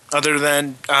 Other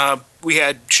than we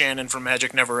had Shannon from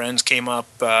Magic Never Ends came up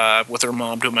with her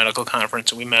mom to a medical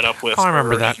conference, and we met up with Oh, I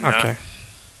remember her that. and, Okay.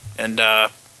 And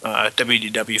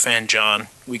WDW fan John.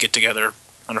 We get together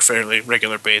on a fairly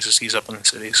regular basis. He's up in the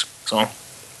cities. So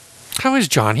How is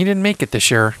John? He didn't make it this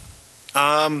year.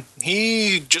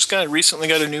 he just recently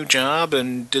got a new job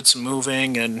and did some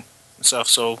moving and stuff,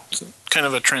 so it's kind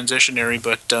of a transitionary,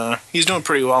 but he's doing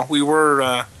pretty well. We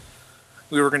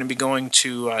were going to be going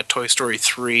to Toy Story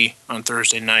 3 on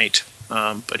Thursday night,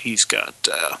 but he's going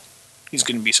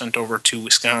to be sent over to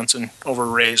Wisconsin, over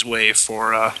Ray's Way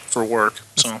for work.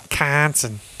 So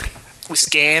Wisconsin.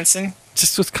 Wisconsin.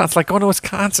 Just Wisconsin. Like going to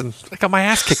Wisconsin. I got my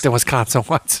ass kicked in Wisconsin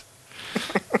once.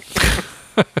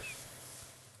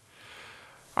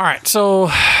 All right, so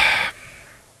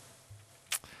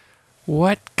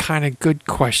what kind of good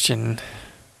question?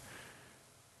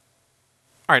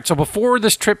 All right, so before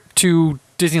this trip to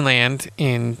Disneyland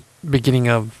in beginning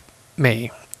of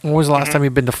May, when was the last time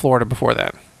you've been to Florida before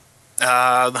that?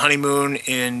 The honeymoon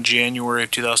in January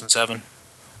of 2007.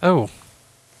 Oh,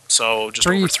 So just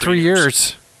over 3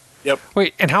 years. Yep.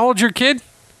 Wait, and how old's your kid?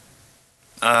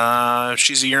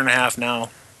 She's a year and a half now.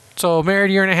 So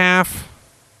married a year and a half.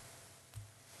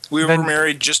 We Then- were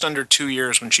married just under 2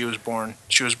 years when she was born.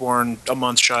 She was born a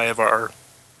month shy of our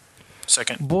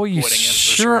second Boy, you wedding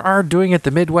sure anniversary. are doing it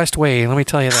the Midwest way. Let me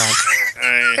tell you that.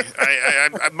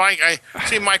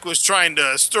 Mike was trying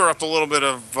to stir up a little bit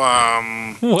of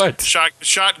What?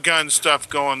 shotgun stuff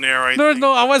going there.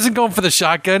 No, I wasn't going for the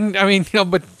shotgun. I mean,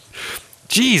 but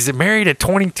geez, married at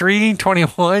 23,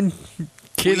 21.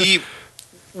 Kid.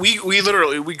 We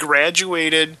literally we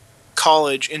graduated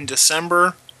college in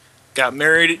December, got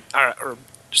married or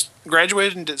just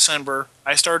graduated in December.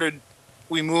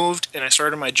 We moved and I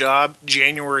started my job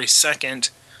January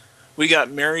 2nd. We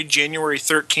got married January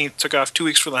 13th, took off 2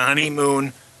 weeks for the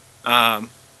honeymoon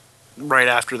right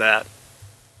after that.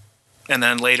 And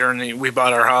then later we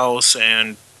bought our house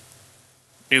and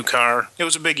new car. It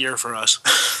was a big year for us.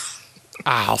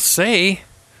 I'll say.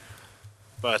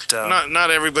 But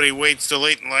Not everybody waits till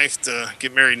late in life to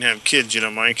get married and have kids,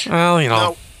 Mike.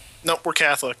 Well, no, we're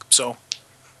Catholic, so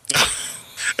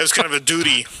It's kind of a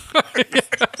duty.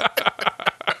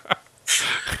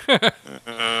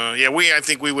 I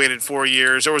think we waited 4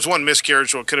 years. There was one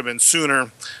miscarriage, so it could have been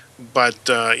sooner. But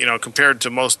compared to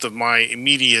most of my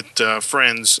immediate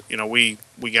friends, we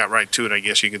got right to it, I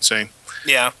guess you could say.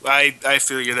 yeah, I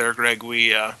feel you there, Greg.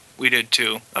 We did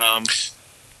too.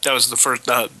 That was the first.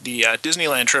 The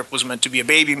Disneyland trip was meant to be a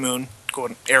baby moon,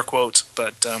 quote air quotes,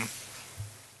 but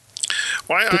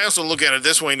Well, I also look at it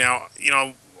this way now.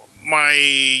 My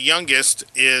youngest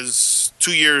is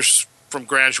 2 years from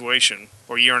graduation,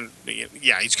 or he's going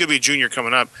to be a junior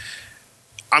coming up.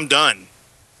 I'm done.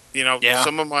 Yeah.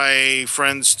 Some of my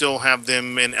friends still have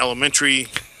them in elementary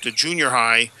to junior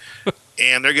high,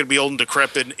 and they're going to be old and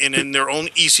decrepit and in their own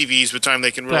ECVs by the time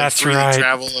they can really That's freely right.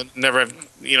 travel and never have,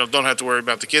 don't have to worry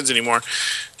about the kids anymore.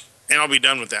 And I'll be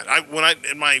done with that.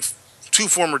 In my 2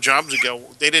 former jobs ago,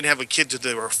 they didn't have a kid till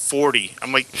they were 40.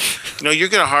 I'm like, you're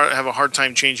going to have a hard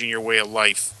time changing your way of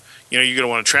life. You're going to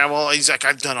want to travel. He's like,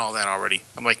 I've done all that already.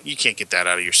 I'm like, you can't get that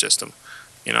out of your system.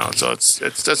 So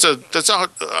that's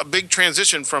a big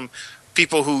transition from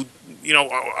people who,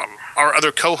 our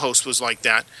other co-host was like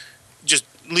that. Just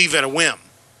leave at a whim.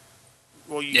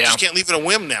 Well, you just can't leave at a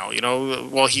whim now.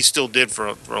 Well, he still did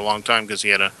for a long time because he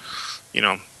had a,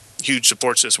 huge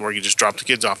support system where you just drop the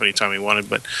kids off anytime he wanted.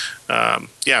 But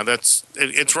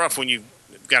it's rough when you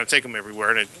got to take them everywhere,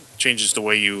 and it changes the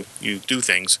way you do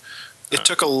things. it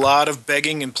took a lot of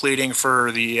begging and pleading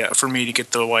for me to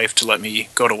get the wife to let me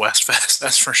go to Westfest.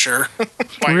 That's for sure.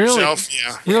 By Really? yourself,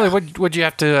 yeah. Really, what'd you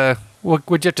have to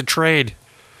what'd you have to trade?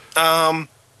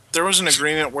 There was an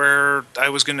agreement where I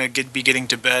was going to be getting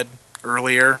to bed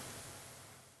earlier.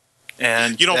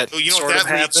 And that sort of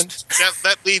happened.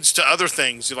 That leads to other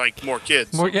things like more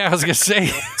kids. Yeah, I was gonna say.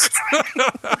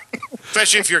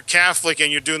 Especially if you're Catholic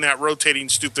and you're doing that rotating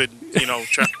stupid,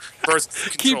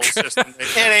 birth control system.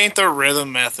 It ain't the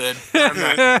rhythm method.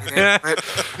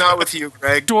 Not with you,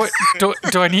 Greg. Do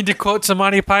I need to quote some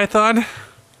Monty Python?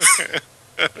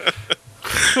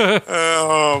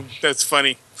 Oh, that's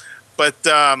funny. But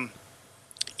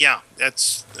yeah,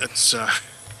 that's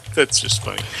just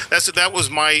funny. That was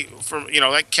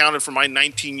that counted for my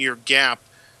 19-year gap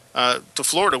to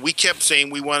Florida. We kept saying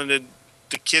we wanted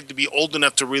the kid to be old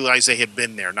enough to realize they had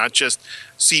been there, not just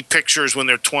see pictures when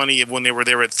they're 20 of when they were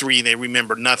there at 3 and they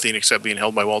remember nothing except being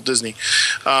held by Walt Disney.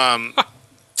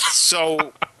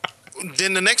 So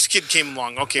then the next kid came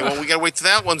along. Okay, well, we got to wait till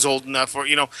that one's old enough. Or,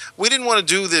 we didn't want to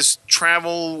do this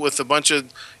travel with a bunch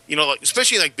of,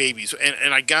 especially like babies.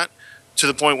 And I got to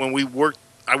the point when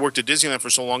I worked at Disneyland for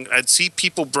so long, I'd see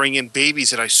people bring in babies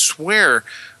that I swear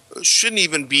shouldn't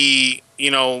even be,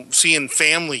 seeing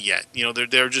family yet.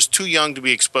 They're just too young to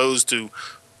be exposed to,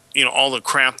 all the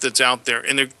crap that's out there.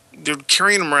 And they're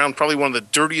carrying them around probably one of the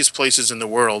dirtiest places in the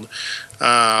world.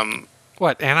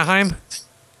 What, Anaheim?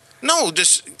 No,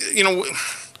 just,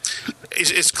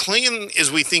 as clean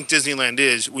as we think Disneyland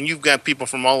is, when you've got people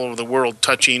from all over the world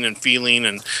touching and feeling,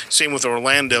 and same with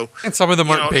Orlando. And some of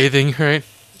them aren't bathing, right?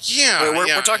 Yeah.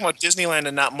 Wait, we're talking about Disneyland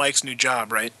and not Mike's new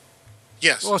job, right?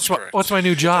 Yes. What's my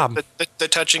new job? The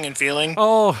touching and feeling?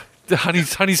 Oh, the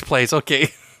Honey's place.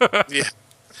 Okay. Yeah.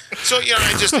 So,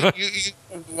 I just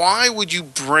why would you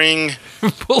bring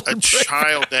a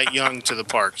child that young to the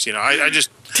parks? I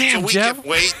just damn, so we Jeff. kept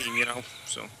waiting.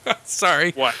 So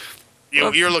Sorry. What?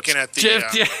 You're looking at the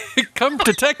Jeff, come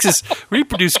to Texas,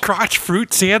 reproduce crotch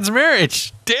fruit sans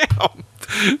marriage. Damn.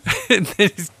 And then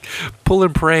he's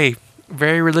pulling prey.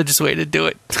 Very religious way to do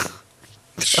it.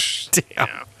 Damn.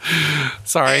 Yeah.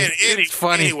 Sorry. It's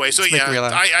funny. Anyway, so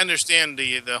I understand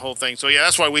the whole thing. So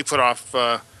that's why we put off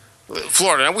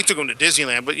Florida. Now, we took them to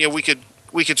Disneyland, but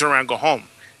we could turn around and go home.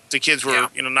 The kids were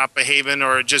not behaving,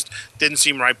 or it just didn't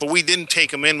seem right. But we didn't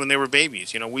take them in when they were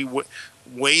babies. We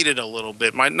waited a little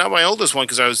bit. Not my oldest one,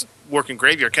 because I was working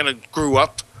graveyard, kind of grew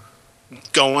up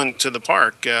going to the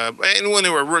park. And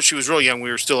when she was real young,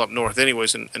 we were still up north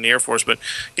anyways in the Air Force. But,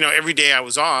 every day I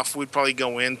was off, we'd probably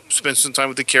go in, spend some time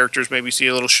with the characters, maybe see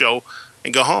a little show,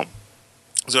 and go home.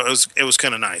 So it was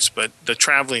kind of nice. But the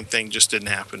traveling thing just didn't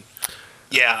happen.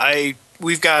 Yeah,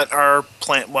 we've got our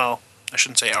plan. Well, I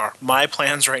shouldn't say my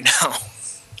plans right now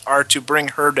are to bring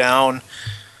her down,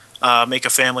 make a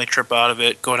family trip out of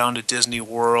it, go down to Disney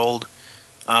World,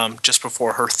 just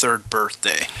before her 3rd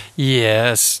birthday.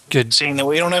 Yes, good. Seeing that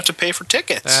we don't have to pay for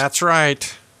tickets. That's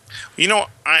right.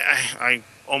 I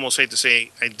almost hate to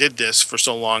say I did this for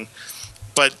so long,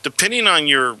 but depending on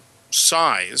your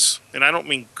size, and I don't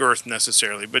mean girth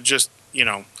necessarily, but just,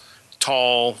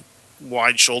 tall,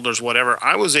 wide shoulders, whatever,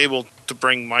 I was able to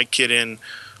bring my kid in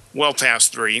well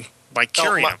past 3 by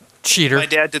carrying him. Cheater. My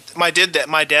dad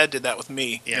did that with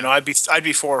me. Yeah. I'd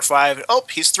be 4 or 5. Oh,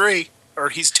 he's 3 or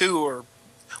he's 2 or.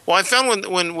 Well, I found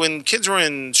when kids were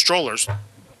in strollers,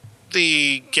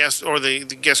 the guest or the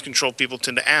guest control people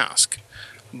tend to ask,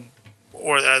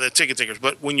 or the ticket takers.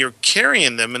 But when you're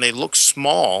carrying them and they look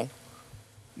small,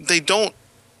 they're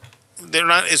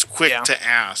not as quick to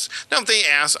ask. Now, if they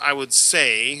ask, I would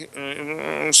say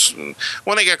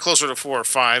when I got closer to 4 or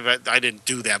 5, I didn't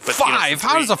do that. But 5?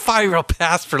 How does a 5-year-old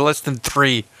pass for less than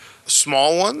 3?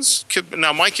 Small ones.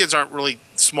 Now, my kids aren't really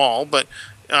small, but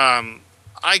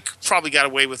I probably got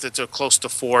away with it to close to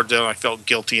 4. Then I felt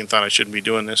guilty and thought I shouldn't be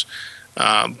doing this.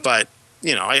 But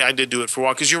I did do it for a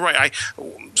while, because you're right.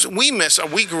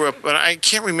 We grew up, and I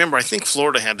can't remember. I think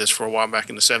Florida had this for a while back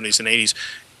in the 70s and 80s.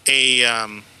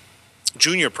 A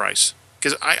junior price,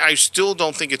 because I still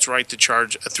don't think it's right to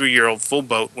charge a 3-year-old full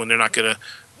boat when they're not going to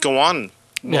go on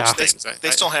most things.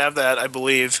 They still have that, I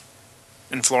believe,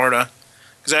 in Florida,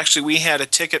 because actually we had a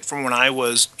ticket from when I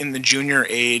was in the junior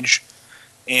age,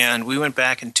 and we went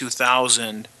back in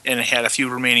 2000 and it had a few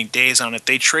remaining days on it.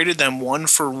 They traded them 1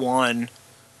 for 1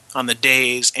 on the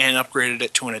days and upgraded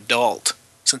it to an adult,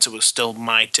 since it was still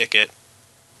my ticket.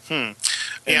 Yeah,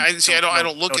 I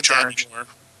don't look at that anymore.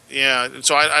 Yeah,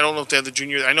 so I don't know if they have the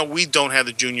junior. I know we don't have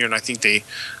the junior, and I think they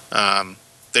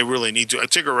really need to.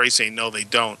 Tigger Ray's saying no, they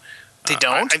don't. They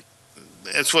don't?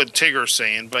 That's what Tigger's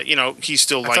saying, but he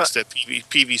still likes that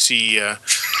PVC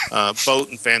boat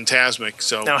and Fantasmic.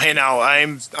 So now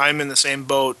I'm in the same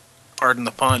boat. Pardon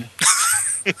the pun.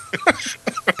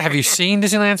 Have you seen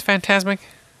Disneyland's Fantasmic?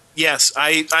 Yes,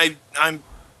 I'm.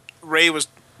 Ray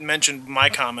mentioned my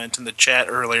comment in the chat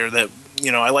earlier that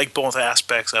I like both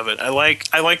aspects of it. I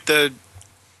like the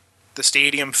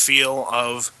stadium feel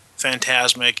of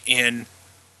Fantasmic in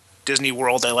Disney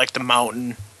World. I like the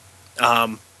mountain.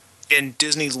 In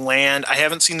Disneyland, I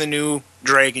haven't seen the new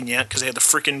Dragon yet, because they had the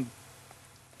freaking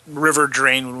river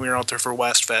drain when we were out there for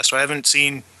West Fest. So I haven't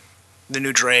seen the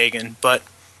new Dragon, but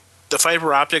the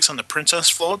fiber optics on the Princess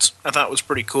floats I thought was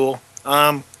pretty cool.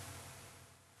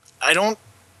 I don't.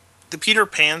 The Peter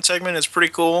Pan segment is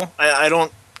pretty cool. I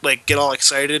don't like get all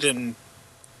excited and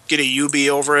get a UB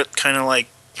over it, kind of like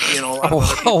a lot of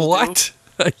other people what?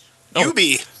 Do. UB.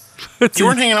 You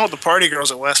weren't hanging out with the party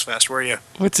girls at Westfest, were you?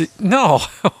 What's it? No.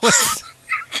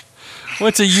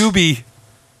 What's a UB?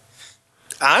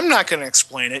 I'm not going to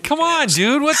explain it. Come on,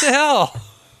 dude. What the hell?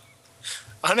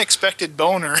 Unexpected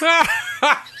boner.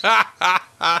 But,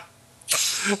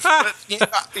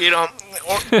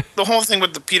 the whole thing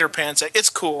with the Peter Pan segment, it's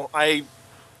cool. I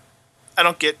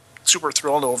don't get super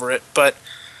thrilled over it, but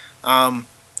I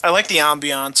like the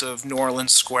ambiance of New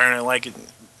Orleans Square, and I like it.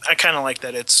 I kind of like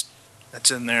that it's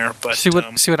in there. But see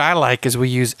what I like is we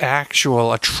use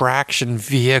actual attraction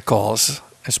vehicles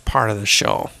as part of the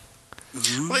show.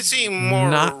 Well, they seem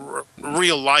more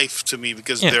real life to me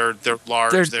because they're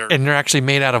large. They're actually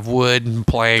made out of wood and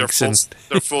planks,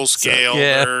 they're full scale.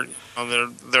 Yeah.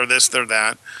 They're this, they're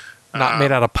that. Not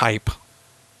made out of pipe.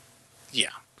 Yeah.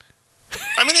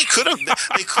 I mean, they could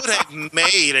have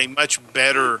made a much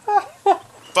better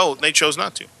boat. They chose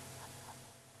not to.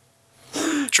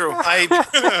 True. I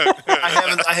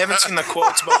haven't seen the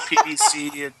quotes about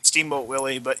PVC and Steamboat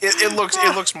Willie, but it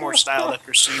looks more styled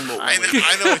after Steamboat Willie.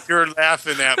 I know what you're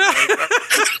laughing at, Mike.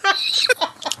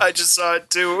 I just saw it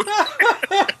too.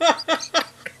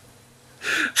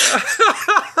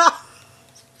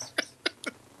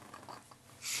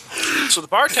 So the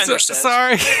bartender says,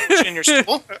 "Sorry, in your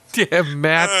stool." Damn,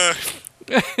 Matt.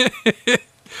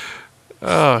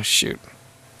 Oh shoot.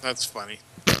 That's funny.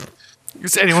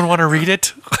 Does anyone want to read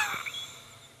it?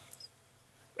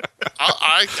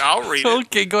 I'll read it.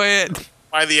 Okay, go ahead.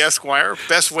 By the Esquire,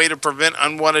 best way to prevent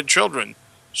unwanted children.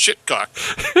 Shitcock.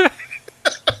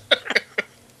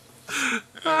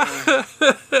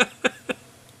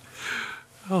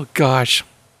 Oh gosh.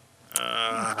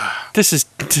 This is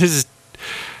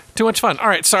too much fun. All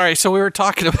right, sorry. So we were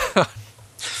talking about. All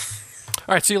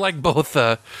right, so you like both.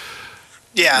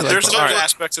 Yeah, there's certain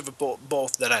aspects of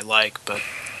both that I like, but.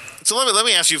 So let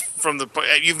me ask you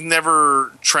you've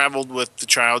never traveled with the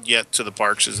child yet to the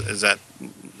parks? Is that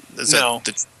no?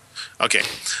 Okay.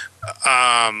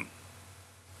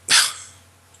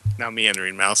 Now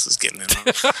meandering mouse is getting in.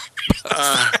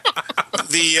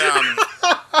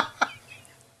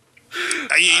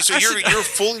 So you're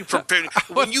fully prepared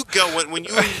when you go when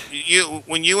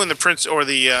you and the prince or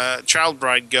the child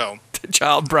bride go.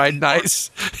 Child bride, nice.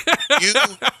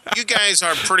 you guys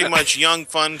are pretty much young,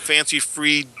 fun, fancy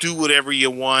free. Do whatever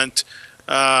you want.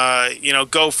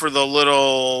 Go for the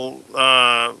little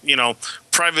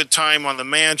private time on the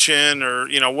mansion, or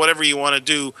whatever you want to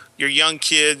do. You're young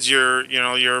kids. You're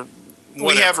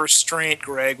we have restraint,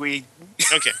 Greg. We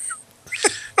okay.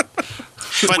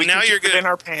 But we now you're going in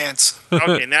our pants.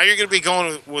 Okay, now you're going to be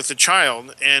going with a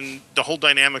child, and the whole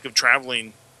dynamic of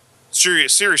traveling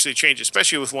seriously changes,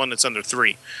 especially with one that's under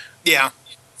 3. Yeah.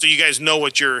 So you guys know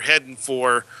what you're heading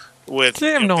for with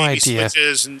they have no baby idea.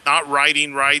 switches, not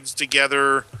riding rides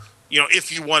together,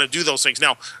 if you want to do those things.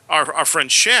 Now, our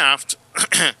friend Shaft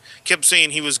kept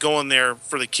saying he was going there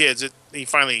for the kids. He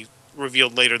finally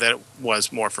revealed later that it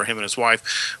was more for him and his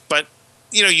wife. But,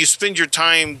 you spend your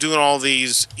time doing all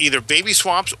these either baby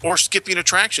swaps or skipping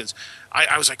attractions.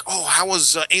 I was like, oh, how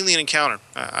was Alien Encounter?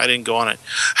 I didn't go on it.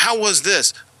 How was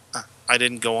this? I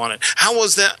didn't go on it. How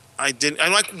was that? I didn't.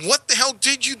 I'm like, what the hell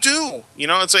did you do?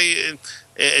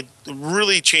 It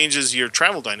really changes your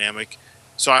travel dynamic.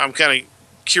 So I'm kind of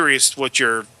curious what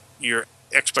your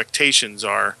expectations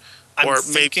are. I'm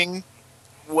thinking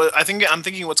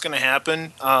what's going to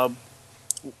happen. I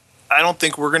don't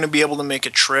think we're going to be able to make a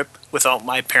trip without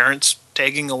my parents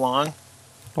tagging along.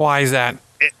 Why is that?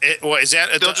 Is that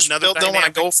another? They'll want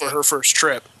to go for her first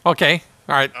trip. Okay.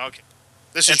 All right. Okay.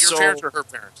 This is your parents or her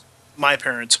parents? My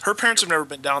parents. Her parents have never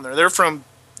been down there. They're from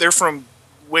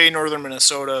way northern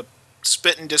Minnesota,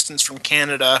 spitting distance from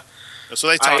Canada. So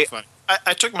they talk funny.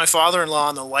 I took my father-in-law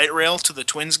on the light rail to the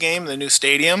Twins game, the new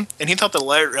stadium, and he thought the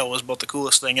light rail was about the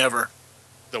coolest thing ever.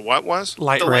 The what was? The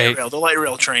light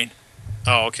rail train.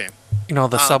 Oh, okay.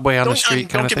 The subway on the street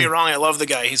kind of thing. Don't get me wrong, I love the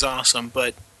guy. He's awesome,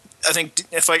 but I think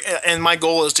and my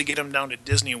goal is to get him down to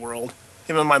Disney World.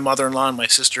 Him and my mother-in-law and my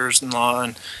sisters-in-law,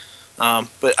 and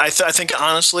but I think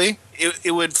honestly,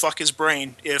 it would fuck his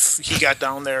brain if he got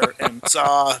down there and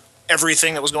saw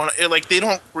everything that was going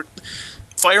on.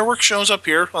 Fireworks shows up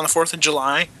here on the 4th of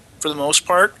July for the most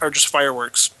part are just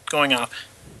fireworks going off.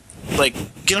 Like,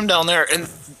 get him down there and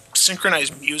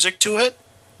synchronize music to it.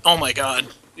 Oh my god,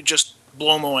 it just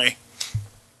blow him away.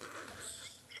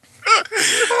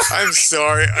 I'm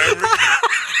sorry.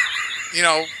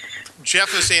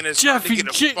 Jeff was saying it's hard to get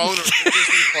a boner from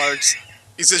Disney parks.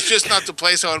 He says, just not the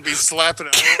place I want to be slapping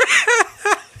it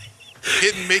over.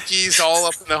 hidden Mickeys all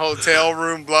up in the hotel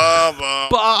room. Blah blah.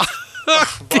 Bah.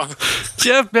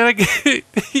 Jeff, man,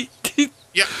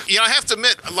 Yeah, I have to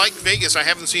admit, like Vegas, I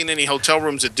haven't seen any hotel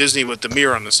rooms at Disney with the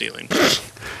mirror on the ceiling.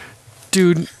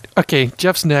 dude. Okay,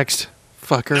 Jeff's next.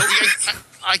 Fucker.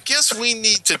 I guess we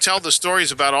need to tell the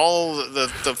stories about all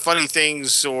the funny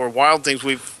things or wild things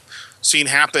we've seen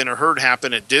happen or heard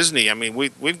happen at Disney. I mean,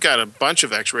 we've got a bunch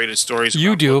of X-rated stories.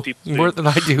 You do more than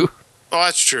I do. Oh,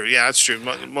 that's true. Yeah, that's true.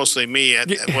 Mostly me at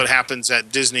what happens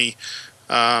at Disney.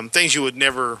 Things you would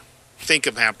never think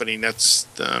of happening. That's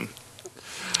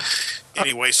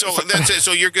anyway. So that's it.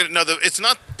 So you're good. No, it's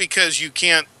not because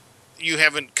you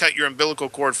haven't cut your umbilical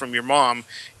cord from your mom.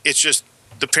 It's just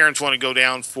the parents want to go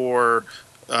down for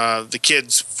the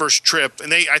kids' first trip,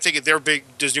 and I think they're big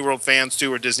Disney World fans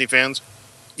too, or Disney fans.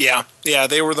 Yeah,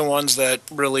 they were the ones that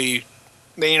really,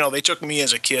 they took me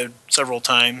as a kid several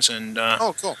times, and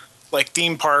oh, cool. Like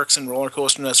theme parks and roller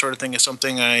coaster and that sort of thing is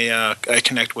something I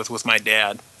connect with my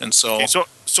dad, and so. Okay,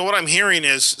 so what I'm hearing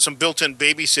is some built-in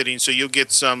babysitting, so you'll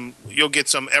get some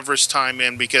Everest time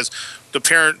in because the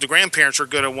grandparents are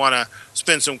going to want to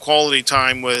spend some quality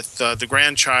time with the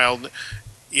grandchild,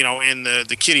 in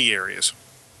the kiddie areas.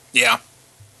 Yeah.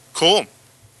 Cool.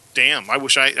 Damn, I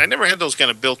wish I never had those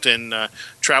kind of built-in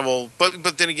travel,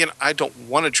 but then again, I don't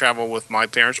want to travel with my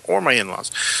parents or my in-laws.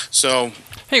 So,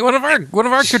 hey, one of our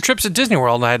good trips at Disney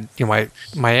World, I had my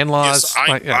in-laws.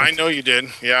 Yes, I know you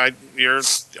did. Yeah, you're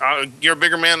a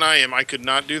bigger man than I am. I could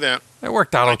not do that. It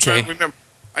worked out okay. Remember,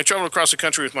 I traveled across the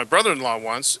country with my brother-in-law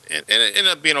once, and it ended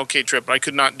up being an okay trip, but I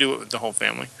could not do it with the whole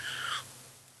family.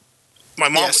 My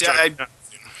mom.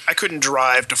 I couldn't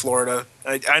drive to Florida.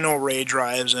 I know Ray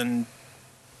drives, and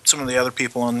some of the other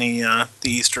people on the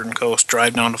eastern coast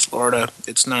drive down to Florida.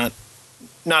 It's not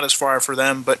as far for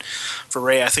them, but for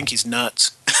Ray, I think he's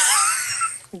nuts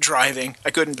driving. I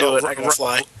couldn't do it. I can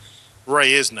fly.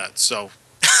 Ray is nuts. So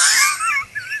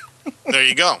there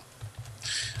you go.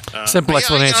 Simple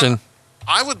explanation.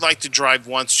 I would like to drive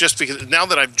once, just because now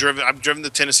that I've driven to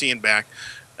Tennessee and back,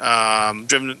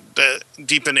 driven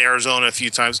deep into Arizona a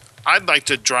few times. I'd like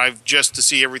to drive just to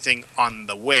see everything on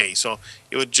the way. So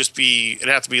it'd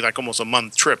have to be like almost a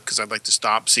month trip because I'd like to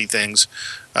stop, see things.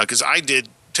 Because I did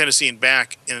Tennessee and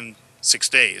back in 6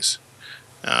 days,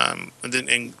 and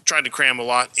tried to cram a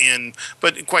lot in.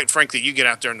 But quite frankly, you get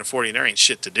out there in the 40 and there ain't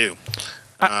shit to do.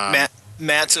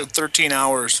 Matt said 13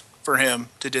 hours for him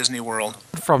to Disney World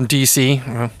from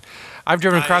DC. I've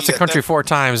driven across the country 4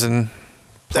 times, and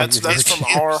that's from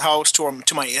our house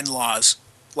to my in-laws.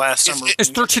 Last summer, it's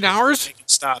 13 hours.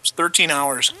 Stops 13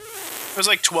 hours. It was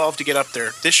like 12 to get up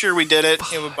there. This year we did it.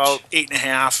 It was about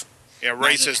 8.5. Yeah,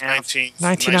 Ray says 19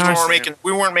 hours.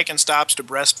 We weren't making stops to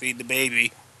breastfeed the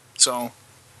baby. So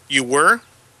you were?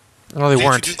 No, they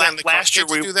weren't. Last year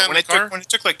when it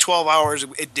took like 12 hours,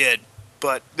 it did.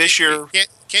 But this year,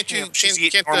 can't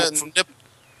the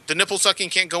nipple sucking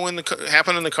can't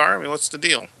happen in the car? I mean, what's the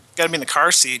deal? Got to be in the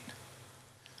car seat.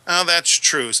 Oh, that's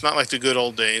true. It's not like the good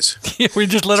old days. We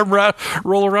just let him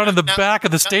roll around in the back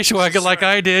of the station wagon like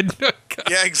I did.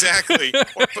 Yeah, exactly.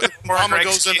 Or Mama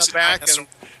goes in the back, and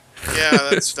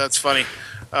that's funny.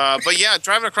 But yeah,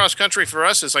 driving across country for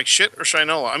us is like shit or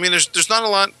Shinola. I mean, there's not a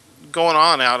lot going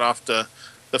on out off the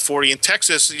 40 in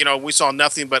Texas. We saw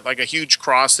nothing but like a huge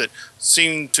cross that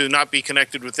seemed to not be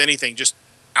connected with anything, just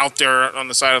out there on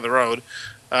the side of the road.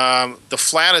 The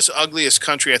flattest, ugliest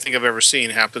country I think I've ever seen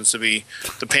happens to be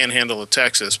the Panhandle of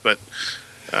Texas, but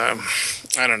I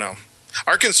don't know.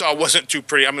 Arkansas wasn't too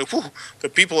pretty. I mean, the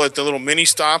people at the little mini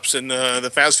stops and the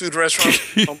fast food restaurants.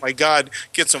 Oh my God,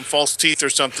 get some false teeth or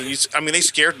something. They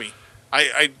scared me.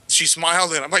 She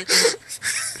smiled and I'm like,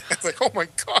 oh my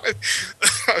God.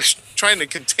 I was trying to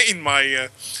contain my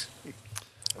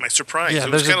surprise. Yeah,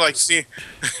 it was kind of like seeing.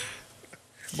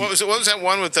 What was it? What was that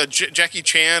one with Jackie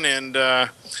Chan and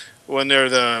when they're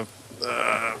the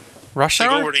Rush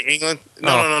Hour? Over to England?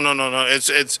 No.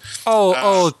 It's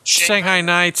Shanghai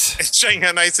Nights. It's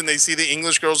Shanghai Nights, and they see the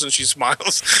English girls, and she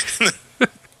smiles.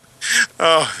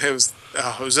 It was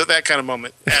at that kind of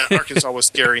moment. Arkansas was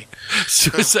scary.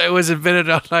 Suicide was invented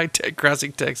on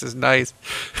Crossing Texas. Nice.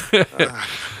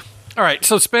 All right,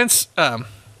 so Spence, do you have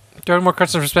any more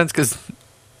questions for Spence? Because,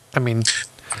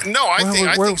 no,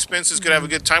 I think Spence is going to have a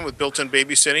good time with built-in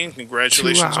babysitting.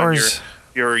 Congratulations on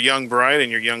your young bride and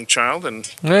your young child, and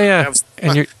have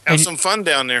some fun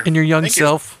down there. And your young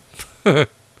self.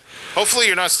 Hopefully,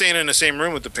 you're not staying in the same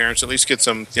room with the parents. At least get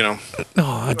some,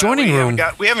 adjoining room.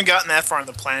 We haven't gotten that far in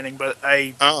the planning, but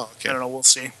I don't know. We'll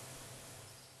see.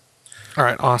 All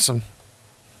right, awesome.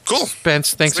 Cool.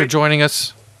 Spence, thanks for joining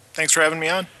us. Thanks for having me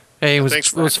on. Hey, it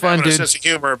was fun, dude. A sense of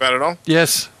humor about it all.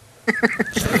 Yes.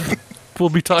 we'll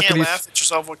be talking. You can't laugh at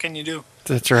yourself. What can you do?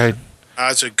 That's right.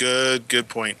 That's a good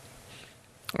point.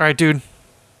 All right, dude.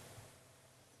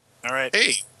 All right.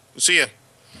 Hey, see ya.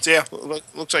 See ya.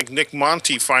 Looks like Nick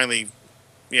Monty finally,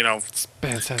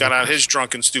 got out his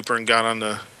drunken stupor and got on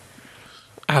the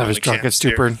out of his the drunken cast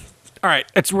here. stupor. All right,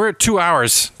 we're at 2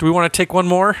 hours. Do we want to take one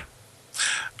more?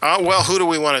 Well, who do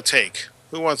we want to take?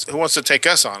 Who wants to take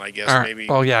us on? I guess All right. maybe.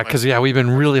 Oh yeah, because we've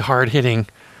been really hard hitting.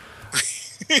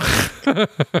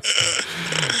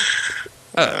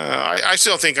 I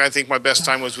still think my best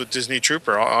time was with Disney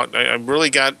Trooper. I really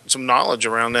got some knowledge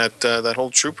around that whole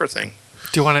Trooper thing.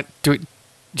 Do you want to do it,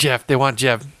 Jeff? They want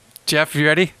Jeff. Jeff, you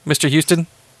ready, Mr. Houston?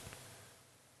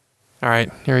 All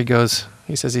right, here he goes.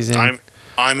 He says he's in.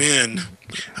 I'm in.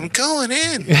 I'm going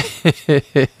in. I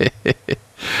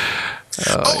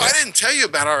didn't tell you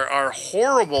about our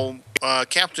horrible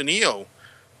Captain EO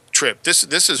trip.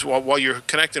 This is while you're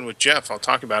connecting with Jeff, I'll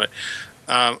talk about it.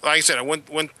 Like I said, I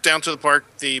went down to the park.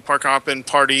 The park hopping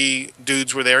party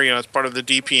dudes were there. It's part of the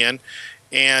DPN.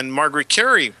 And Margaret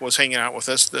Carey was hanging out with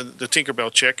us, the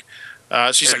Tinkerbell chick.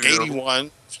 She's like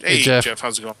 81. Hey, Jeff,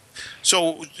 how's it going?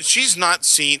 So she's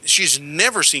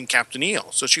never seen Captain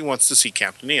EO, so she wants to see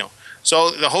Captain EO.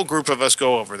 So the whole group of us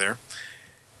go over there,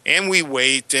 and we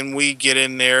wait, and we get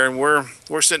in there, and we're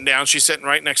sitting down. She's sitting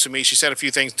right next to me. She said a few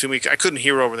things to me. I couldn't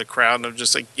hear over the crowd, and I'm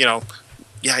just like, yeah,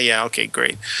 okay,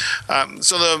 great.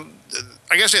 So I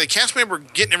gotta say, the cast member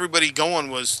getting everybody going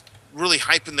was really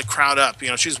hyping the crowd up.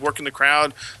 She's working the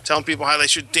crowd, telling people how they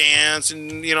should dance,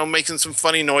 and making some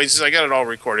funny noises. I got it all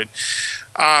recorded.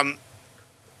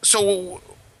 So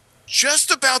just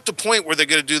about the point where they're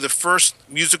going to do the first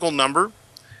musical number,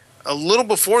 a little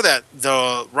before that,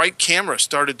 the right camera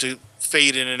started to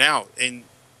fade in and out, and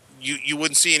you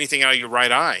wouldn't see anything out of your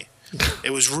right eye.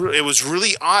 It was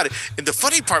really odd. And the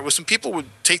funny part was some people would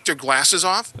take their glasses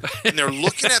off, and they're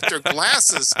looking at their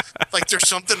glasses like there's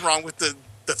something wrong with the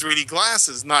 3D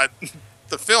glasses, not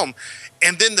the film.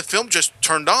 And then the film just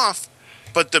turned off,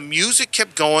 but the music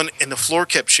kept going and the floor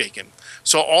kept shaking.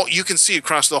 So all you can see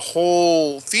across the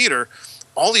whole theater,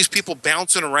 all these people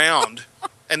bouncing around,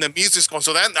 and the music's going.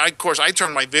 So that, of course, I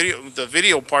turned the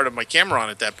video part of my camera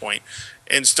on at that point,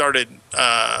 and started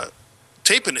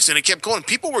taping this, and it kept going.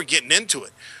 People were getting into it,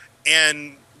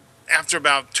 and after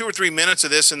about 2 or 3 minutes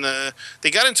of this, and they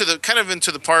got into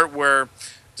the part where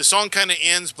the song kind of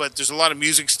ends, but there's a lot of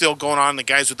music still going on. The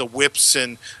guys with the whips,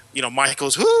 and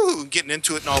Michael's getting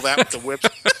into it and all that with the whips.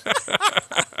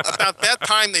 About that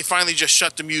time, they finally just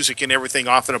shut the music and everything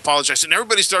off and apologized, and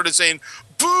everybody started saying,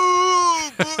 "Boo,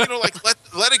 boo!" Like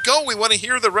let it go. We want to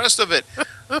hear the rest of it.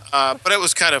 But it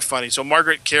was kind of funny. So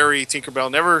Margaret Carey,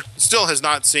 Tinkerbell, still has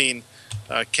not seen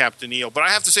Captain EO, but I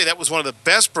have to say that was one of the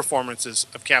best performances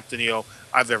of Captain EO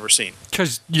I've ever seen.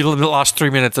 Because you lost 3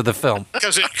 minutes of the film.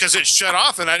 Because it shut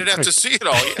off and I didn't have to see it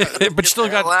all. Yeah. But you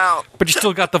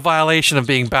still got the violation of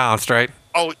being bounced, right?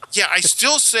 Oh yeah, I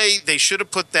still say they should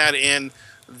have put that in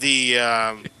the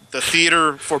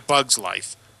theater for Bug's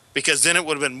Life, because then it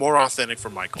would have been more authentic for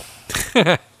Michael.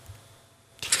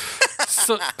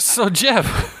 So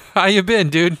Jeff, how you been,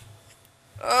 dude?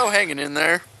 Oh, hanging in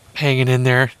there. Hanging in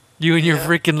there. You and your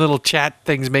freaking little chat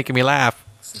thing's making me laugh.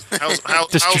 How's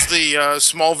the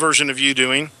small version of you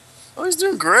doing? Oh, he's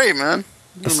doing great, man.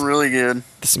 Doing really good.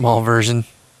 The small version.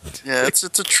 Yeah, it's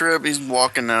a trip. He's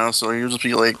walking now, so he'll just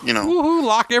be like, Woohoo,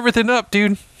 lock everything up,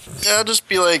 dude. Yeah, I'll just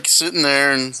be like sitting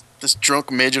there, and this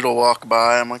drunk midget will walk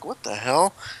by. I'm like, what the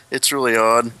hell? It's really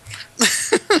odd.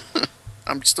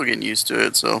 I'm still getting used to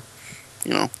it, so,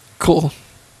 Cool.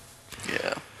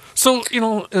 Yeah. So,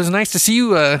 it was nice to see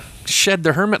you shed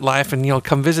the hermit life and,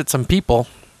 come visit some people.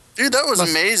 Dude, that was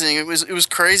amazing. It was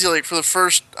crazy. Like, for the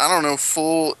first,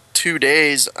 full 2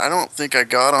 days, I don't think I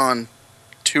got on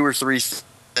 2 or 3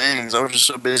 things. I was just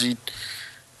so busy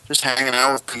just hanging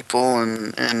out with people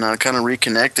and kind of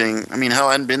reconnecting. I mean, hell,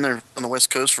 I hadn't been there on the West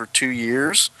Coast for 2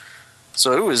 years.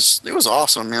 So it was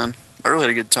awesome, man. I really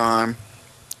had a good time.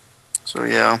 So,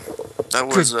 yeah, that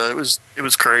was, it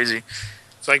was crazy.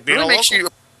 It's like being really makes you,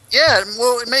 yeah,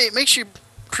 well, it makes you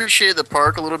appreciate the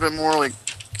park a little bit more, like,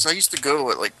 because I used to go,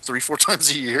 3-4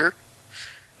 times a year.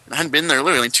 I hadn't been there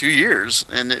literally 2 years,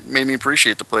 and it made me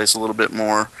appreciate the place a little bit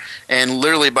more. And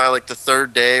literally by, the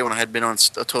third day, when I had been on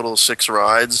a total of 6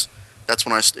 rides, that's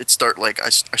when I start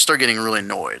getting really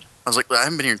annoyed. I was like, I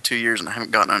haven't been here in 2 years, and I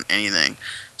haven't gotten on anything.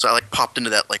 So I, popped into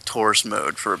that, tourist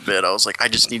mode for a bit. I was like, I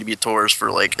just need to be a tourist for,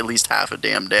 at least half a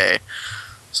damn day.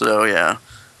 So, yeah.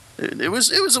 It was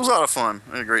a lot of fun.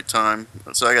 I had a great time.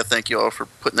 So I got to thank you all for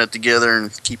putting that together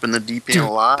and keeping the DPN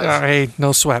alive. Hey,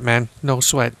 no sweat, man. No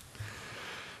sweat.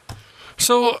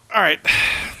 So, all right.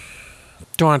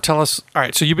 Do you want to tell us? All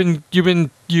right, so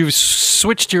you've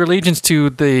switched your allegiance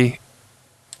to the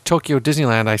Tokyo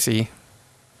Disneyland. I see.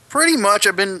 Pretty much,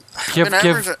 I've been give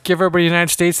everybody in the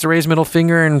United States the raised middle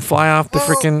finger and fly off the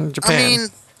freaking Japan.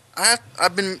 I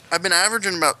mean, I've been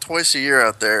averaging about twice a year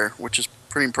out there, which is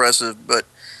pretty impressive. But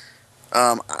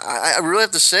I really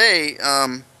have to say, I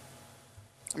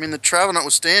mean, the travel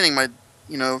notwithstanding,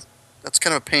 that's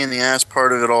kind of a pain in the ass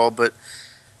part of it all. But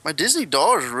my Disney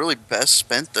dollars are really best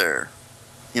spent there,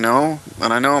 and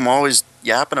I know I'm always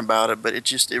yapping about it, but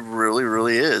it really,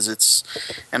 really is.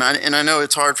 And I know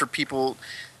it's hard for people.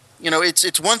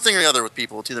 It's one thing or the other with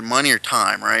people. It's either money or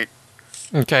time, right?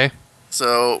 Okay.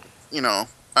 So,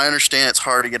 I understand it's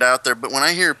hard to get out there, but when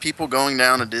I hear people going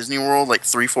down to Disney World like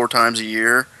 3-4 times a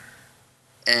year,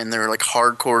 and they're like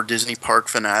hardcore Disney park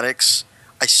fanatics,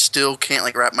 I still can't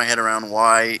like wrap my head around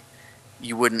why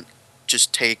you wouldn't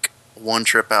just take one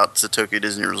trip out to Tokyo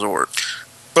Disney Resort.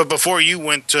 But before you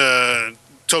went to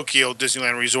Tokyo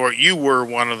Disneyland Resort, you were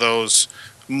one of those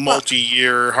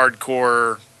multi-year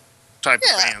hardcore type of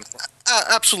fans.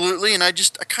 Absolutely, and I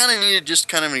kind of needed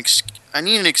I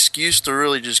need an excuse to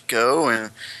really just go,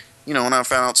 and when I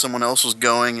found out someone else was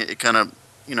going, it kind of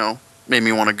made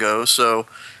me want to go. So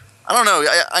I don't know.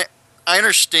 I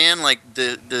understand like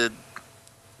the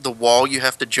wall you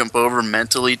have to jump over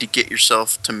mentally to get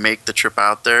yourself to make the trip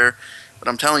out there. But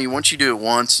I'm telling you, once you do it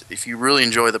once, if you really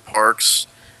enjoy the parks,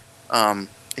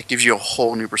 it gives you a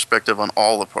whole new perspective on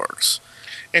all the parks.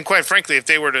 And quite frankly, if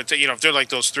they were to, if they're like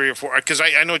those 3 or 4, because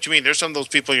I know what you mean. There's some of those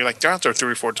people you're like, they're out there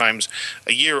 3 or 4 times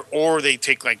a year, or they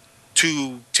take like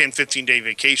 2 10, 15-day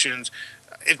vacations.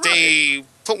 If they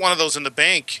put one of those in the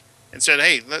bank and said,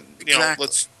 hey,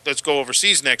 let's go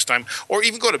overseas next time, or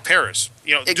even go to Paris,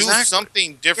 do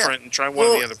something different and try one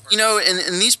of the other parts.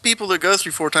 And these people that go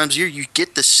 3-4 times a year, you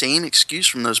get the same excuse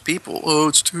from those people. Oh,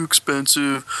 it's too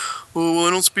expensive. Oh,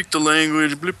 I don't speak the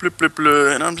language, blah, blah, blah,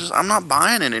 blah. And I'm not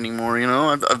buying it anymore,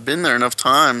 I've been there enough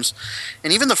times.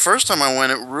 And even the first time I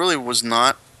went, it really was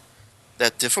not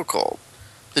that difficult.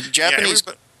 The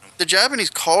Japanese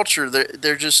culture,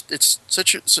 they're just, it's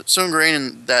so ingrained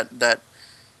in that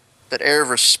air of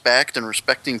respect and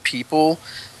respecting people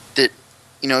that,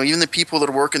 even the people that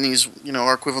work in these,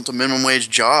 are equivalent to minimum wage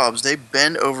jobs, they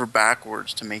bend over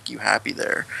backwards to make you happy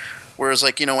there. Whereas,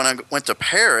 like, when I went to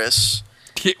Paris,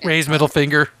 raise middle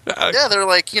finger. Yeah, they're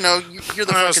like, you're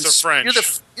the fucking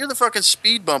French. You're the fucking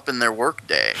speed bump in their work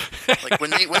day. Like when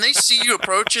they see you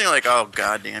approaching, like, oh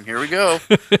goddamn, here we go.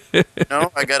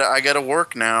 I gotta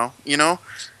work now.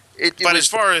 But as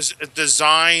far as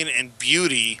design and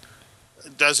beauty,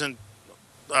 doesn't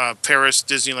Paris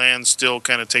Disneyland still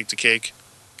kind of take the cake?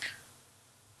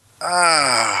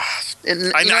 Let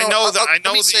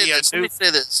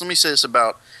me say this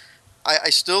about.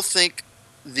 I still think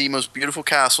the most beautiful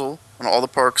castle on all the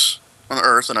parks on the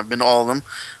earth, and I've been to all of them.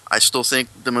 I still think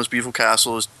the most beautiful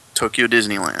castle is Tokyo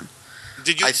Disneyland.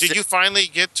 Did you finally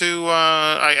get to?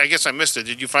 I guess I missed it.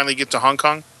 Did you finally get to Hong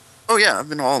Kong? Oh yeah, I've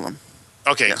been to all of them.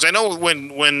 Okay, because I know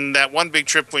when that one big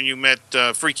trip when you met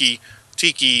Freaky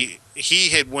Tiki, he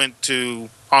had went to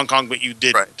Hong Kong, but you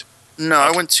didn't. Right. No,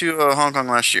 okay. I went to Hong Kong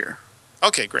last year.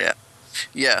 Okay, great.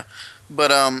 Yeah.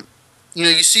 But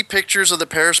you see pictures of the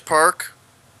Paris park,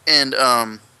 and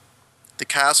the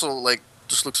castle like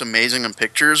just looks amazing in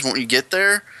pictures. When you get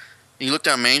there and you look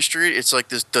down Main Street, it's like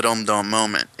this da-dum-dum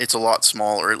moment. It's a lot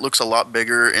smaller. It looks a lot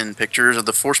bigger in pictures.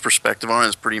 The forced perspective on it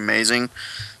is pretty amazing.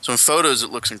 So in photos,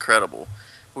 it looks incredible.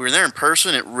 When we're there in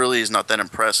person, it really is not that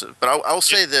impressive. But I'll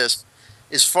say this.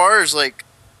 As far as like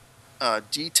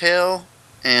detail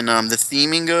and the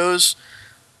theming goes,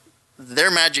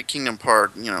 their Magic Kingdom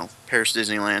park, Paris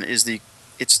Disneyland, is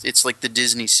it's like the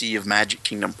Disney Sea of Magic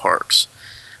Kingdom parks.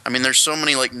 I mean, there's so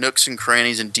many like nooks and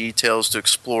crannies and details to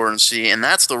explore and see, and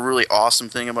that's the really awesome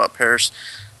thing about Paris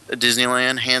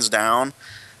Disneyland, hands down.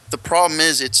 The problem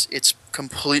is it's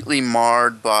completely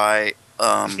marred by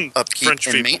upkeep French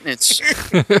and maintenance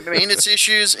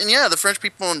issues, and the French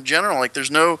people in general, like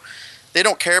they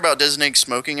don't care about designated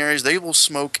smoking areas. They will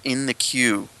smoke in the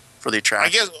queue for the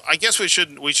attraction. I guess we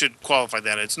should qualify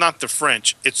that. It's not the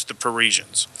French, it's the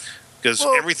Parisians. Because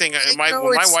everything, when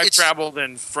my wife traveled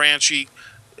in France, she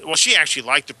actually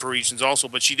liked the Parisians also,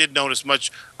 but she did notice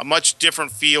a much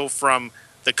different feel from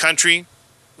the country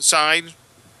side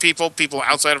people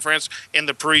outside of France, and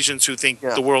the Parisians who think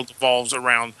the world revolves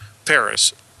around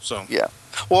Paris. So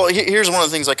well, here's one of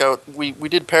the things. Like we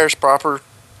did Paris proper.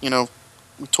 We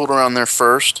toured around there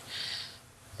first,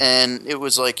 And it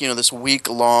was like, this week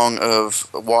long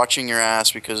of watching your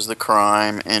ass because of the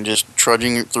crime and just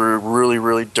trudging through really,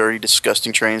 really dirty,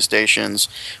 disgusting train stations,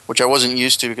 which I wasn't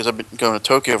used to because I've been going to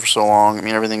Tokyo for so long. I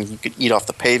mean, everything you could eat off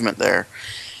the pavement there.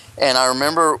 And I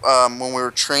remember when we were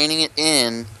training it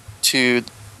in to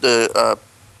the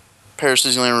Paris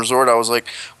Disneyland Resort, I was like,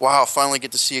 wow, I finally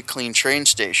get to see a clean train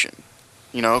station.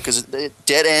 Because it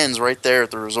dead ends right there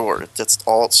at the resort. That's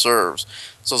all it serves.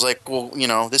 So I was like,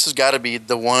 well, this has got to be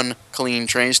the one clean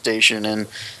train station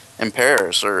in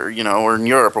Paris or in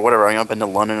Europe or whatever. I've been to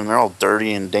London and they're all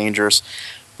dirty and dangerous.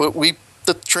 But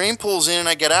the train pulls in and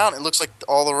I get out and it looks like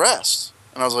all the rest.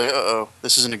 And I was like, uh-oh,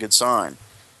 this isn't a good sign.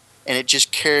 And it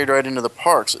just carried right into the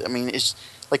parks. I mean, it's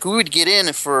like we would get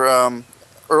in for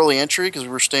early entry because we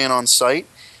were staying on site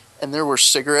and there were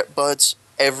cigarette butts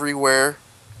everywhere.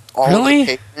 All really?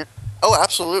 Over the pavement. Oh,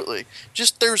 absolutely.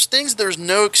 Just there's things there's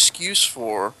no excuse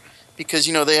for because,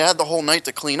 they had the whole night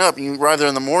to clean up. You arrive there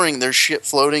in the morning, there's shit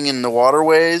floating in the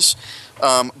waterways.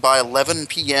 By 11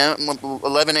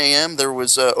 a.m., there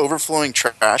was overflowing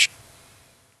trash.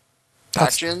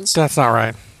 That's not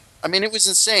right. I mean, it was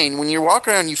insane. When you walk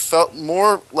around, you felt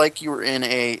more like you were in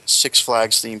a Six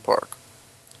Flags theme park.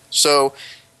 So,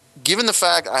 given the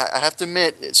fact, I have to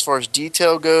admit, as far as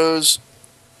detail goes,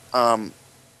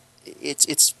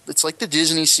 it's like the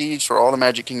Disney Seas for all the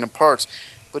Magic Kingdom parks,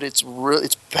 but it's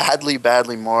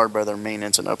badly marred by their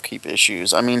maintenance and upkeep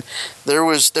issues. I mean, there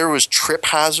was trip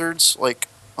hazards like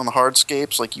on the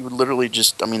hardscapes, like you would literally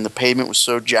the pavement was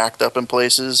so jacked up in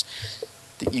places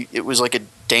that it was like a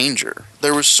danger.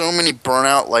 There was so many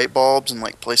burnout light bulbs in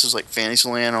like places like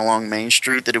Fantasyland along Main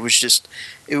Street that it was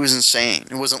insane.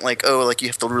 It wasn't like you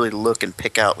have to really look and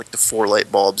pick out like the 4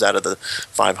 light bulbs out of the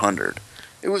 500.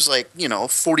 It was like,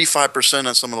 45%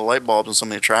 of some of the light bulbs and some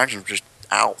of the attractions were just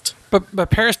out. But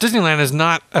Paris Disneyland is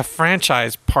not a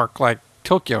franchise park like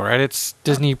Tokyo, right? It's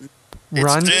Disney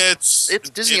run. It's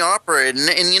Disney operated.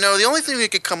 And the only thing we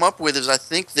could come up with is I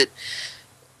think that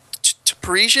to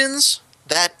Parisians,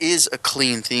 that is a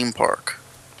clean theme park.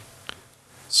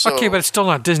 So, okay, but it's still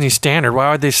not Disney standard.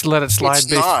 Why would they let it slide?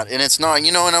 It's not.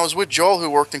 And I was with Joel, who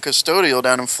worked in custodial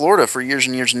down in Florida for years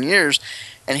and years and years,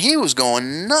 and he was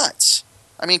going nuts.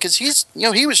 I mean, because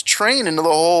he was trained into the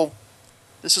whole.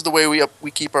 This is the way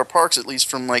we keep our parks, at least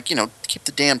from keep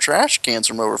the damn trash cans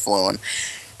from overflowing.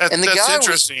 That's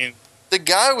interesting. The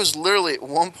guy was literally at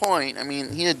one point. I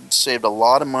mean, he had saved a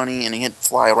lot of money, and he had to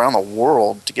fly around the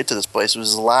world to get to this place. It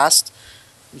was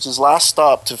his last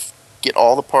stop to get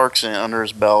all the parks in under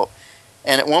his belt.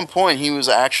 And at one point, he was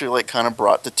actually like kind of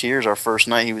brought to tears. Our first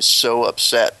night, he was so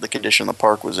upset the condition the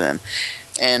park was in.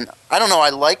 And I don't know, I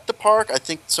liked the park. I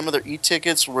think some of their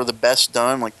e-tickets were the best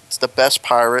done. Like, it's the best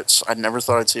Pirates. I never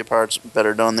thought I'd see a Pirates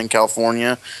better done than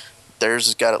California. Theirs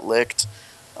has got it licked.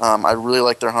 I really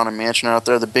like their Haunted Mansion out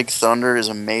there. The Big Thunder is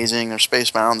amazing. Their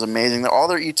Space Mountain's amazing. All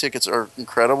their e-tickets are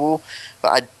incredible.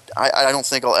 But I don't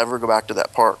think I'll ever go back to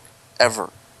that park.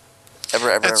 Ever.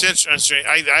 That's interesting.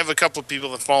 I have a couple of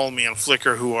people that follow me on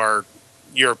Flickr who are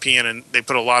European, and they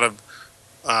put a lot of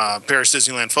Paris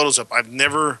Disneyland photos up. I've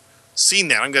never seen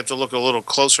that. I'm going to have to look a little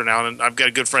closer now. And I've got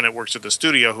a good friend that works at the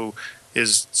studio who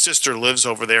his sister lives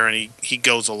over there, and he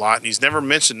goes a lot, and he's never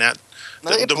mentioned that.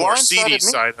 The more seedy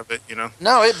side of it,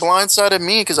 No, it blindsided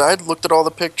me because I had looked at all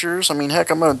the pictures. I mean, heck,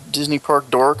 I'm a Disney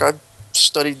park dork. I've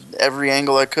studied every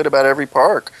angle I could about every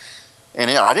park,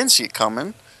 and I didn't see it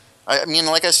coming. I mean,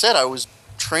 like I said, I was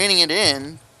training it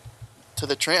in to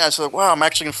the train. I was like, wow, I'm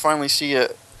actually going to finally see a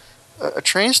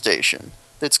train station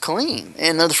that's clean.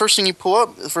 And the first thing you pull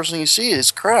up, the first thing you see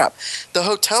is crap. The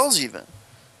hotels even.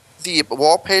 The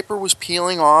wallpaper was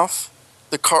peeling off.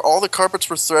 All the carpets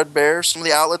were threadbare. Some of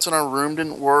the outlets in our room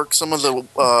didn't work. Some of the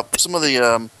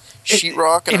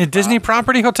sheetrock. In a Disney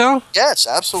property hotel? Yes,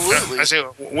 absolutely. I say,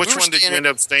 which one did you end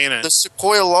up staying at? The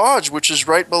Sequoia Lodge, which is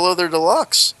right below their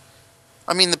deluxe.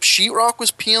 I mean, the sheetrock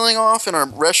was peeling off in our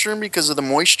restroom because of the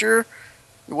moisture.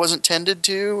 It wasn't tended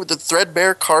to. The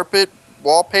threadbare carpet,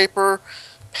 wallpaper,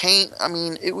 paint. I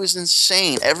mean, it was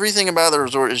insane. Everything about the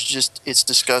resort is it's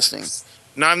disgusting.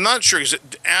 Now, I'm not sure, because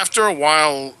after a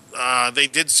while, they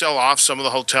did sell off some of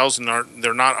the hotels, and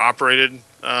they're not operated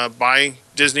by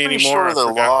Disney anymore.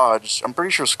 I'm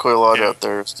pretty sure Sequoia Lodge out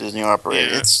there is Disney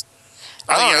operated. Yeah.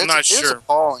 I'm not sure. It's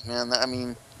appalling, man. I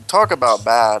mean, talk about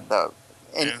bad.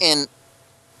 And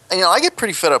I get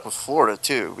pretty fed up with Florida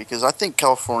too, because I think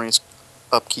California's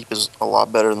upkeep is a lot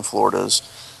better than Florida's,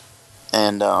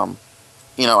 and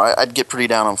I'd get pretty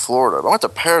down on Florida. But I went to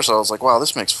Paris, I was like, wow,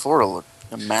 this makes Florida look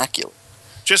immaculate.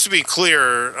 Just to be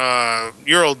clear,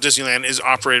 Euro Disneyland is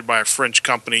operated by a French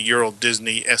company, Euro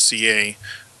Disney SCA.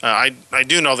 I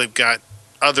do know they've got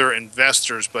other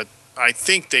investors, but I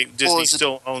think Disney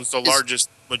still owns the largest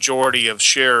majority of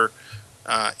share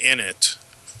in it.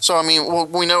 So, I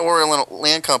mean, we know Oriental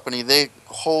Land Company, they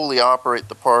wholly operate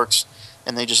the parks,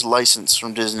 and they just license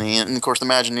from Disney. And, of course, the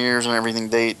Imagineers and everything,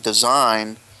 they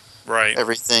design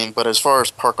everything. But as far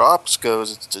as park ops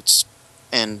goes, it's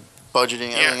and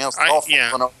budgeting, everything else, all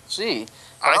from OC.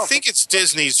 I think it's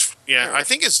Disney's. Yeah, I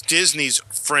think it's Disney's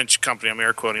French company. I'm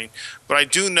air quoting, but I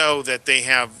do know that they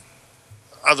have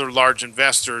other large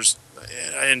investors,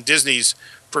 and Disney's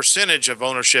percentage of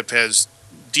ownership has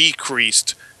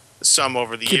decreased some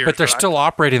over the years. But they're still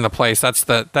operating the place. That's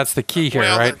the key here,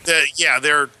 right?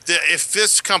 If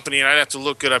this company, and I'd have to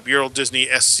look it up, Euro Disney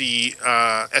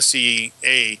SCA,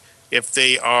 if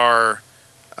they are,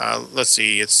 let's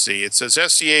see. It says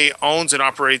SCA owns and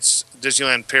operates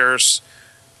Disneyland Paris.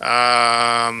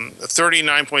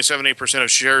 39.78%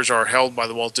 of shares are held by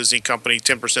the Walt Disney Company,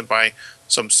 10% by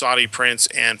some Saudi prince,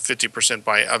 and 50%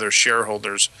 by other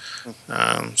shareholders.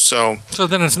 So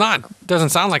then doesn't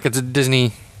sound like it's a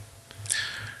Disney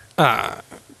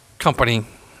company.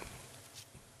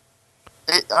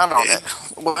 I don't know.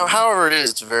 Well, however it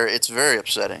is, it's very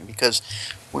upsetting because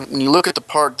when you look at the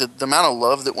park, the amount of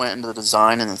love that went into the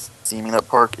design and the theming of that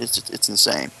park, it's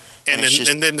insane. And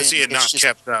then to see it not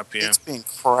kept up, it's been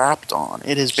crapped on.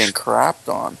 It has been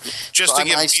crapped on.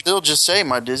 I still just say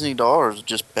my Disney dollars are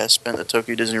just best spent at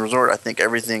Tokyo Disney Resort. I think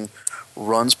everything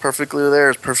runs perfectly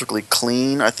there. It's perfectly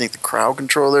clean. I think the crowd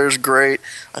control there is great.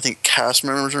 I think cast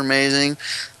members are amazing.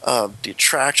 The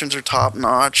attractions are top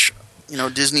notch. You know,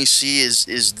 Disney Sea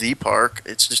is the park.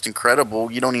 It's just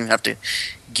incredible. You don't even have to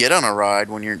get on a ride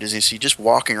when you're at Disney Sea. Just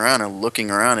walking around and looking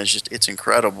around it's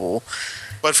incredible.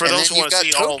 But for those who want to see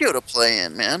Tokyo to play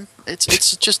in, man, it's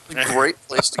just a great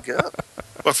place to go.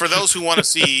 But for those who want to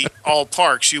see all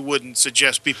parks, you wouldn't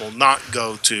suggest people not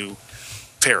go to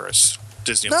Paris,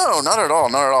 Disneyland. No, not at all,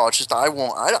 not at all. It's just I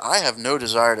have no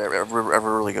desire to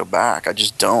ever really go back. I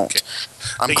just don't. Okay.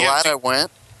 I'm glad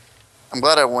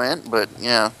I went, but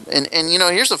yeah, and you know,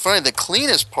 here's the funny: the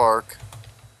cleanest park,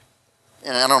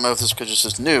 and I don't know if this is because it's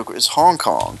just new, is Hong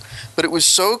Kong, but it was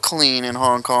so clean in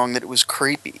Hong Kong that it was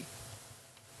creepy.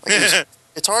 Like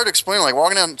it's hard to explain. Like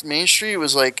walking down Main Street, it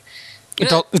was like it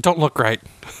don't look right.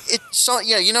 It's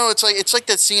like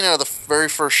that scene out of the very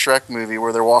first Shrek movie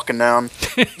where they're walking down.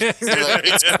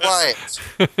 It's quiet,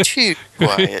 too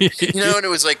quiet. You know, and it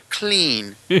was like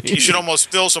clean. You should almost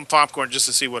spill some popcorn just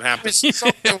to see what happens. There's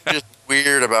something just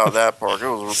weird about that park. It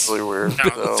was really weird.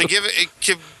 Now, to give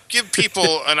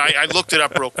people, and I looked it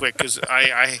up real quick because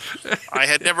I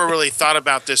had never really thought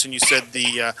about this, and you said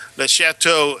the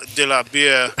Chateau de la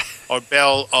Belle or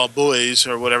Belle Bois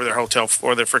or whatever their hotel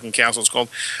or their freaking castle is called.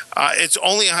 It's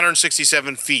only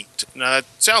 167 feet. Now that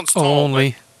sounds tall.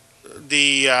 Only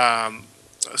the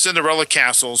Cinderella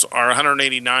castles are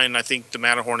 189. And I think the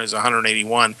Matterhorn is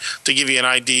 181. To give you an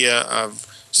idea of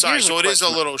size, so it is a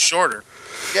little shorter.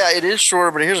 Yeah, it is shorter,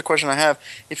 but here's a question I have.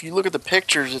 If you look at the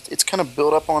pictures, it's kind of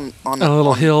built up on a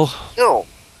little hill. So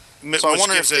I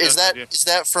wonder is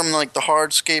that from like the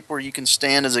hardscape where you can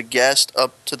stand as a guest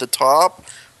up to the top,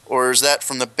 or is that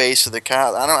from the base of the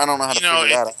castle? I don't know how to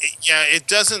figure that out. It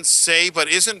doesn't say, but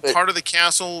isn't part of the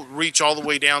castle reach all the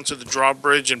way down to the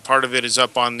drawbridge, and part of it is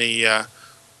up on the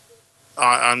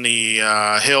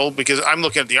hill? Because I'm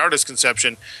looking at the artist's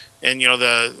conception, and you know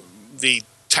the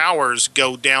towers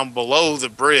go down below the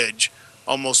bridge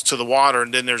almost to the water,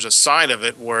 and then there's a side of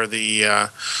it where the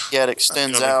it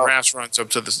extends out. The grass runs up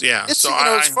to the So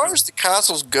as far as the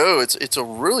castles go, it's a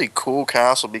really cool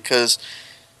castle because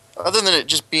other than it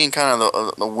just being kind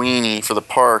of the weenie for the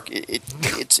park,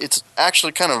 it's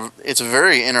actually it's a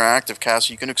very interactive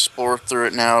castle. You can explore through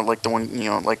it now, like the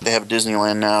one like they have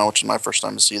Disneyland now, which is my first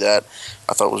time to see that.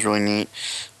 I thought it was really neat.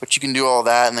 But you can do all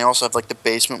that, and they also have like the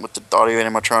basement with the audio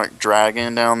animatronic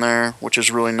dragon down there, which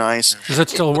is really nice. Is it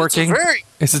still working?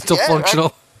 Is it still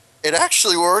functional? It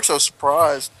actually works. I was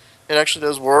surprised. It actually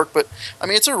does work. But I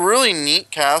mean, it's a really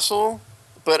neat castle.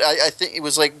 But I think it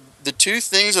was like the two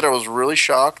things that I was really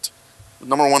shocked.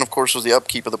 Number one, of course, was the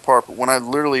upkeep of the park. But when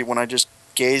I just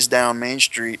gazed down Main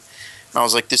Street, and I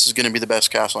was like, this is going to be the best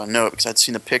castle I know, because I'd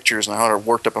seen the pictures and I had it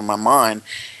worked up in my mind,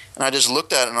 and I just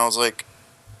looked at it and I was like,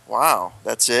 wow,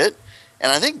 that's it?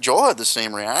 And I think Joel had the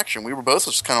same reaction. We were both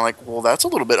just kind of like, well, that's a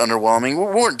little bit underwhelming. We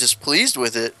weren't displeased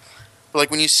with it. But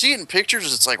like when you see it in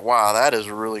pictures, it's like, wow, that is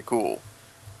really cool.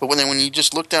 But when you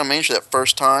just look down Main Street that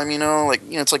first time,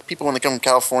 it's like people when they come from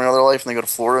California all their life and they go to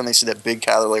Florida and they see that big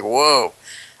cat, they're like, whoa.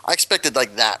 I expected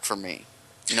like that from me.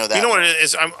 You know what it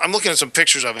is? I'm looking at some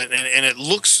pictures of it, and it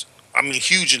looks,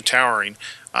 huge and towering.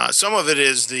 Some of it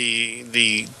is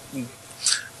the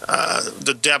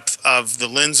the depth of the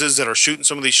lenses that are shooting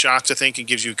some of these shots. I think it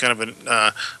gives you kind of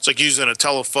it's like using a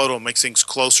telephoto, makes things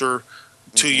closer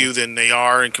to you than they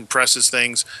are, and compresses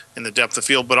things in the depth of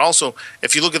field. But also,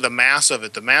 if you look at the mass of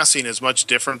it, the massing is much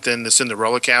different than the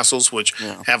Cinderella castles, which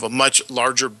have a much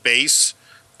larger base.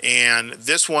 And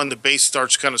this one, the base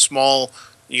starts kind of small.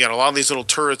 You got a lot of these little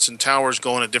turrets and towers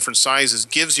going at different sizes,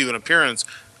 gives you an appearance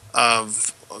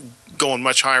of going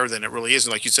much higher than it really is.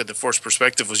 And like you said, the forced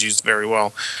perspective was used very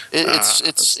well.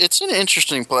 It's an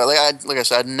interesting play. Like I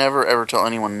said, I'd never ever tell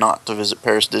anyone not to visit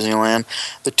Paris Disneyland.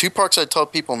 The two parks I'd tell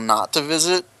people not to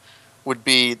visit would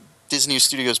be Disney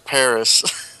Studios Paris.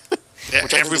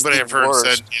 Which everybody I've heard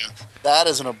said, that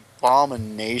is an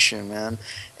abomination, man.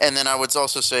 And then I would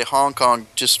also say Hong Kong,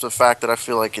 just the fact that I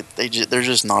feel like there's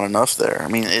just not enough there. I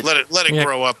mean, let it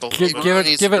grow up a little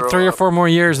bit. Give it 3 or 4 more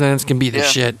years, then it's gonna be the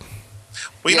shit.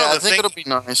 Well, I think it'll be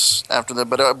nice after that.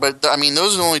 But I mean,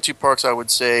 those are the only two parks I would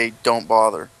say don't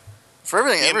bother. For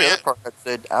every other park, I'd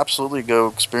say absolutely go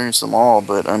experience them all.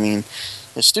 But I mean,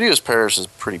 the Studios Paris is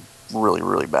really,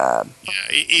 really bad.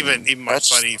 Yeah, even my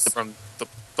buddy from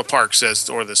the park says,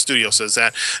 or the studio says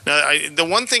that. Now, the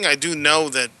one thing I do know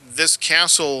that this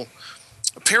castle,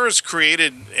 Paris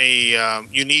created a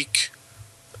unique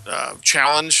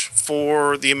challenge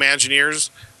for the Imagineers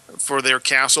for their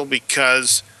castle,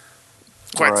 because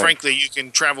quite frankly, you can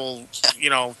travel,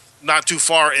 not too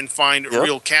far and find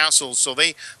real castles. So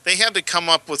they had to come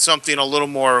up with something a little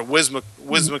more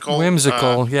whimsical.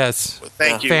 Whimsical, yes.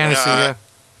 Thank you. Fantasy,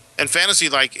 and fantasy,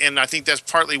 and I think that's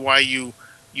partly why you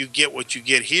get what you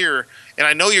get here. And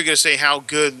I know you're going to say how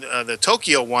good the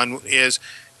Tokyo one is,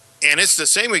 and it's the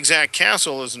same exact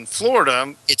castle as in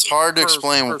Florida. It's hard to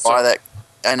explain why that.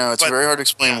 I know it's very hard to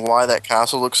explain why that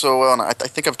castle looks so well, and I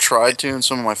think I've tried to in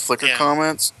some of my Flickr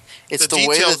comments. It's the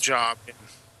way job.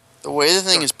 The way the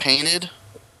thing is painted.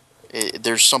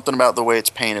 There's something about the way it's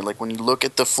painted. Like when you look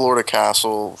at the Florida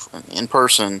castle in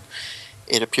person,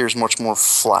 it appears much more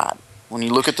flat. When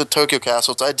you look at the Tokyo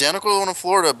castle, it's identical to the one in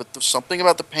Florida, but there's something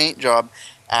about the paint job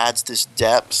adds this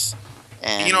depth.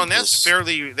 And that's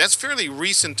fairly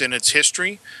recent in its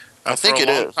history. I think for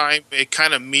a long time, it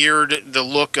kind of mirrored the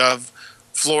look of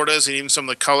Florida's and even some of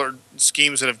the color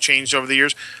schemes that have changed over the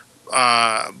years.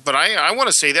 But I want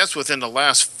to say that's within the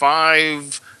last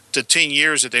 5 to 10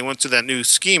 years that they went to that new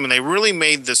scheme, and they really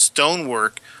made the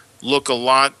stonework look a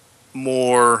lot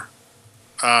more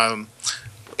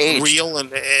real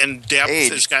and depth.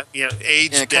 Aged. It's got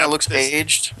aged. It kind of looks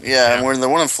aged. Yeah, and when the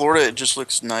one in Florida, it just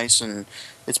looks nice and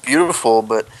it's beautiful.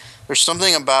 But there's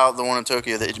something about the one in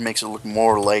Tokyo that it makes it look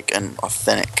more like an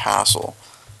authentic castle.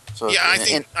 So I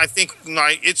think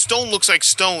its stone looks like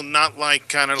stone, not like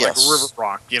kind of like a river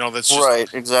rock. That's just right,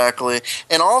 exactly.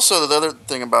 And also the other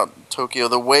thing about Tokyo,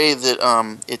 the way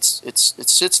that it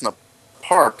sits in the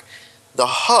park, the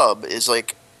hub is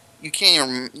like you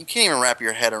can't even wrap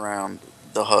your head around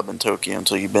the hub in Tokyo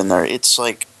until you've been there. It's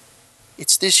like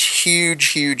it's this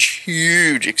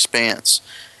huge expanse.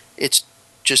 It's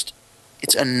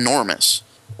enormous.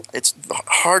 It's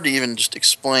hard to even just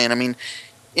explain. I mean,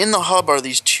 in the hub are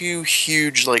these 2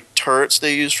 huge turrets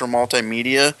they use for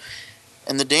multimedia,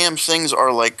 and the damn things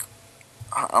are like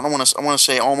I want to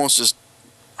say almost as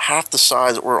half the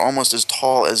size or almost as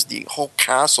tall as the whole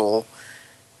castle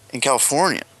in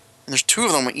California. And there's 2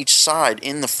 of them on each side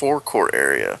in the forecourt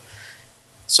area.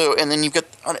 So, and then you've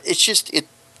got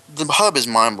the hub is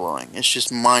mind blowing. It's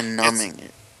just mind numbing.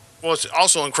 It's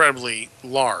also incredibly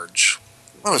large.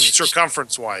 Oh, it's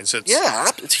circumference wise.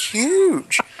 It's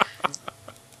huge.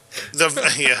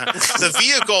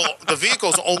 The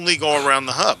vehicles only go around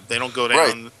the hub. They don't go down.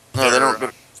 Right. No, they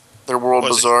don't. Their World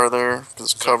Bazaar there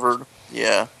because it's covered.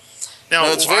 Yeah. Now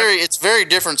it's very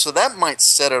different. So that might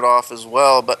set it off as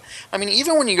well. But I mean,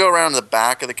 even when you go around the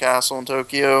back of the castle in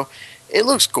Tokyo, it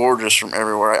looks gorgeous from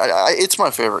everywhere. It's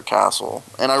my favorite castle,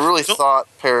 and I really thought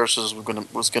Paris was going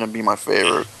to be my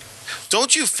favorite.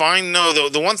 Don't you find though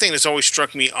the one thing that's always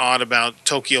struck me odd about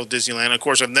Tokyo Disneyland? Of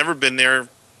course, I've never been there.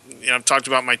 I've talked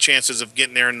about my chances of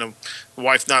getting there, and the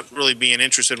wife not really being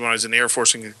interested when I was in the Air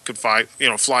Force and could fly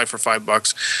for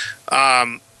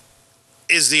 $5.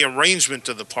 Is the arrangement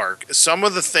of the park? Some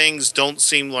of the things don't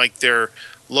seem like they're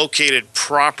located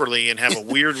properly and have a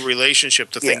weird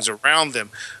relationship to things around them.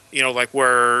 Like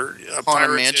where a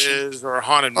Pirates is or a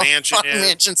Haunted Mansion is. Haunted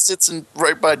Mansion sits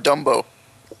right by Dumbo.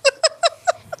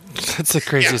 That's the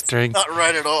craziest thing. Not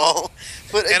right at all.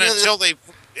 But until they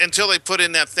put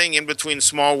in that thing in between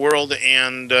Small World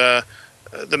and the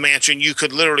mansion, you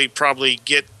could literally probably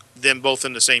get them both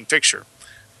in the same picture.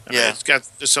 It's got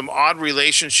some odd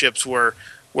relationships where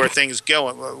where things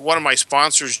go. One of my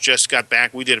sponsors just got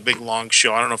back. We did a big long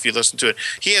show. I don't know if you listened to it.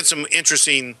 He had some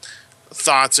interesting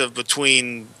thoughts of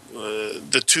between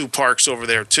the two parks over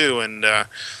there too, and it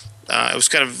was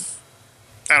kind of,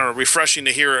 I don't know, refreshing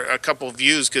to hear a couple of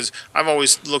views, because I've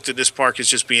always looked at this park as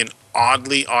just being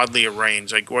oddly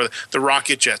arranged, like where the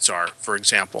rocket jets are, for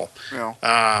example. Yeah.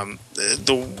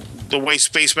 The way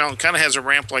Space Mountain kind of has a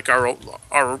ramp like our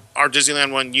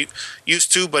Disneyland one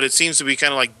used to, but it seems to be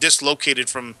kind of like dislocated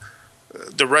from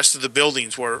the rest of the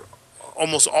buildings, where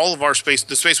almost all of the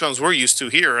Space Mountains we're used to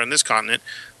here on this continent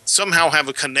somehow have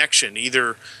a connection,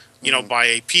 either by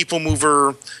a people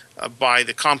mover, by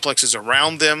the complexes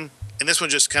around them. And this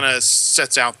one just kind of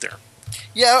sets out there.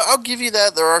 Yeah, I'll give you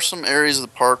that. There are some areas of the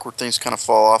park where things kind of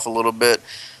fall off a little bit,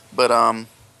 but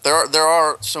there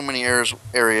are so many areas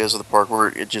of the park where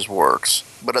it just works.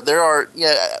 But there are,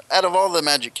 out of all the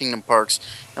Magic Kingdom parks,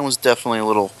 that one's definitely a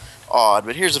little odd.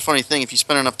 But here's the funny thing: if you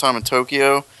spend enough time in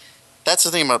Tokyo, that's the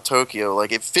thing about Tokyo.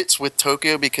 Like, it fits with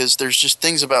Tokyo because there's just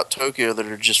things about Tokyo that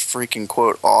are just freaking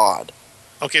quote odd.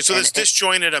 Okay, so this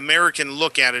disjointed American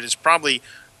look at it is probably.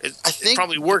 It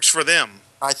probably works for them.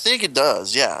 I think it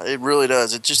does. Yeah, it really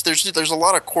does. It just there's a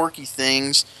lot of quirky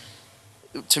things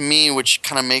to me, which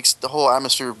kind of makes the whole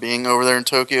atmosphere of being over there in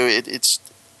Tokyo. It's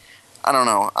I don't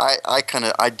know.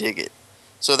 I dig it.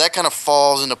 So that kind of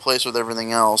falls into place with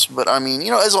everything else. But I mean,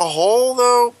 as a whole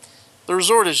though, the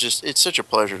resort is it's such a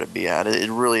pleasure to be at.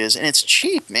 It really is, and it's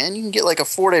cheap, man. You can get like a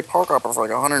 4-day park hopper for like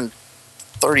 $130,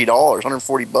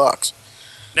 $140.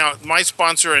 Now, my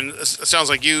sponsor, and it sounds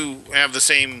like you have the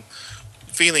same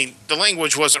feeling, the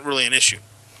language wasn't really an issue.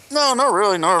 No, not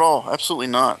really. Not at all. Absolutely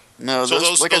not. No. So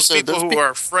those people who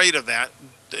are afraid of that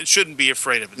shouldn't be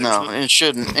afraid of it. No, it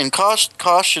shouldn't. And cost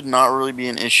should not really be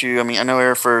an issue. I mean, I know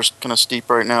airfare is kind of steep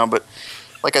right now, but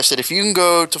like I said, if you can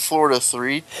go to Florida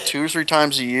 2 or 3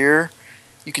 times a year,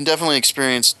 you can definitely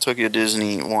experience Tokyo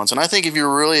Disney once. And I think if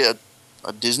you're really a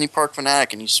Disney park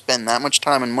fanatic and you spend that much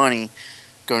time and money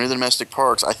going to the domestic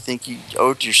parks, I think you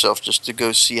owe it to yourself just to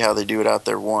go see how they do it out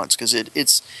there once, because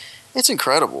it's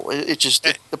incredible.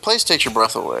 The place takes your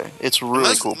breath away. It's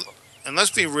really cool. And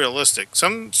let's be realistic.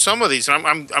 Some of these, and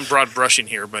I'm broad brushing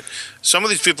here, but some of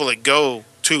these people that go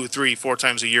 2, 3, 4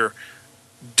 times a year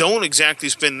don't exactly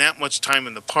spend that much time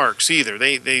in the parks either.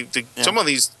 Some of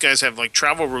these guys have like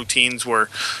travel routines where,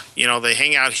 they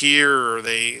hang out here, or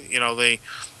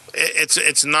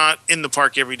it's not in the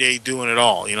park every day doing it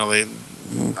all.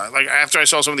 Like after I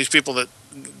saw some of these people that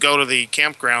go to the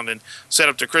campground and set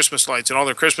up their Christmas lights and all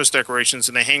their Christmas decorations,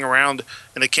 and they hang around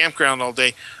in the campground all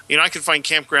day. I could find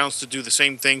campgrounds to do the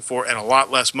same thing for and a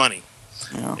lot less money.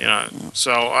 Yeah.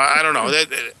 So I don't know.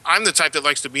 I'm the type that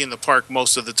likes to be in the park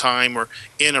most of the time, or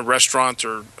in a restaurant,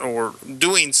 or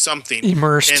doing something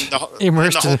immersed in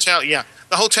the hotel. Yeah,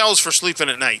 the hotel is for sleeping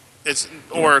at night.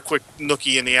 Or a quick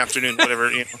nookie in the afternoon, whatever,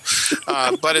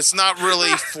 but it's not really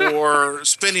for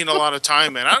spending a lot of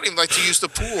time in. I don't even like to use the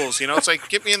pools, It's like,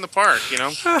 get me in the park,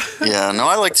 Yeah, no,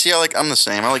 I'm the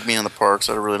same. I like being in the parks.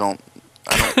 I really don't.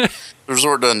 The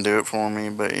resort doesn't do it for me,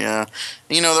 but yeah.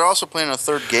 They're also planning a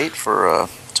 3rd gate for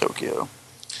Tokyo.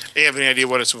 Do you have any idea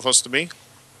what it's supposed to be?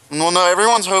 Well, no,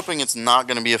 everyone's hoping it's not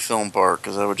going to be a film park,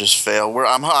 because that would just fail.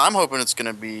 I'm hoping it's going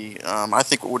to be, I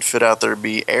think what would fit out there would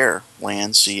be air,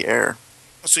 land, sea, air.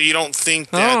 So you don't think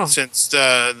that since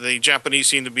the Japanese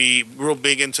seem to be real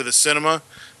big into the cinema,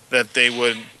 that they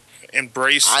would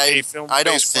embrace a film park? I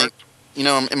don't think,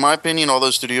 in my opinion, all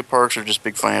those studio parks are just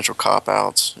big financial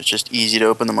cop-outs. It's just easy to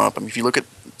open them up. I mean, if you look at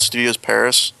Studios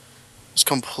Paris, it's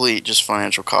complete just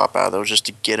financial cop-out. That was just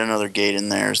to get another gate in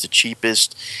there. It's the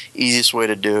cheapest, easiest way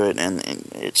to do it, and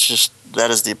it's just,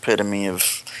 that is the epitome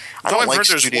of, I don't like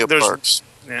studio parks.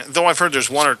 Yeah, though I've heard there's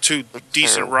 1 or 2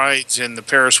 decent rides in the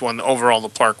Paris one. Overall, the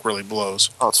park really blows.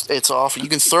 Oh, it's awful. You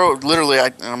can throw, literally,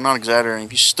 I'm not exaggerating,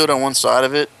 if you stood on one side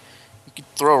of it, you could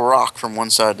throw a rock from one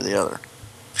side to the other.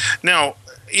 Now,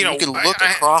 you can look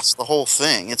across the whole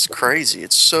thing. It's crazy.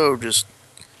 It's so just...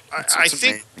 I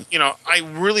think, I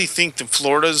really think that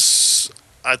Florida's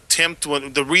attempt,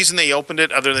 the reason they opened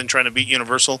it, other than trying to beat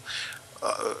Universal,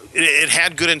 it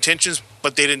had good intentions,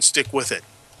 but they didn't stick with it.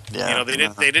 Yeah, they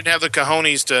didn't have the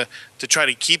cojones to try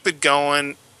to keep it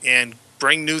going and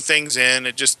bring new things in.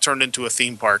 It just turned into a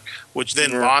theme park, which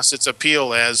then lost its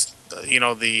appeal as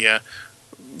the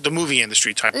movie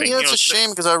industry type thing. It's a shame,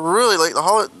 because I really like the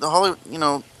Hollywood,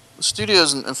 the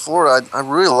studios in Florida. I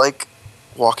really like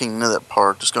walking into that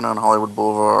park, just going down Hollywood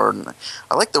Boulevard, and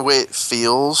I like the way it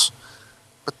feels.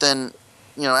 But then,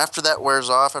 after that wears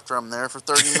off, after I'm there for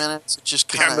 30 minutes, it just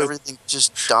kind of everything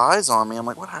just dies on me. I'm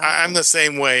like, what happened? I'm the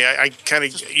same way. I kind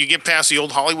of, you get past the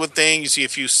old Hollywood thing, you see a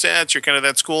few sets, you're kind of,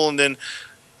 that's cool, and then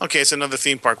Okay, it's another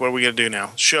theme park. What are we gonna do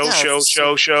now? Show.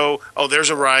 Oh, there's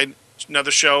a ride.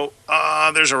 Another show.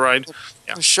 There's a ride.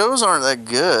 Yeah. The shows aren't that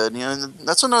good.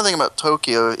 That's another thing about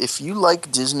Tokyo. If you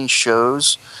like Disney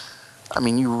shows, I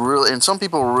mean, you really, and some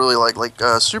people really like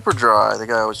Super Dry, the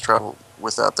guy I always travel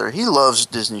with out there. He loves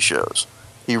Disney shows.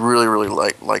 He really, really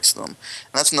likes them. And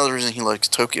that's another reason he likes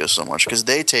Tokyo so much, because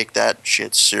they take that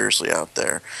shit seriously out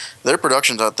there. Their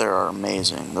productions out there are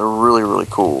amazing. They're really, really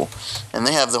cool. And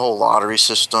they have the whole lottery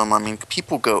system. I mean,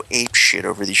 people go ape shit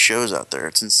over these shows out there.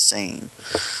 It's insane.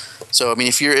 So, I mean,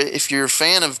 if you're a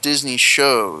fan of Disney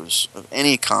shows of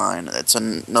any kind, that's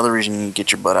another reason you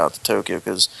get your butt out to Tokyo,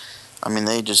 because, I mean,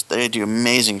 they do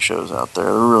amazing shows out there.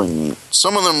 They're really neat.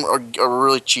 Some of them are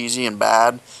really cheesy and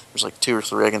bad. There's like 2 or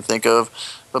 3 I can think of,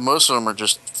 but most of them are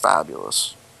just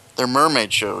fabulous. Their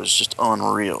mermaid show is just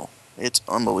unreal. It's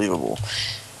unbelievable.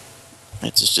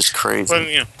 It's just crazy.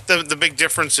 Well, the big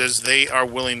difference is they are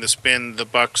willing to spend the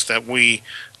bucks that we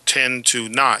tend to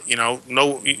not.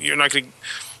 No, you're not going to.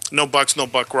 No bucks, no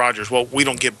Buck Rogers. Well, we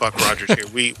don't get Buck Rogers here.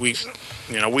 We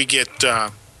get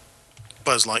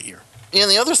Buzz Lightyear. Yeah,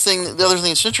 and the other thing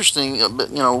that's interesting,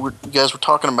 but you guys were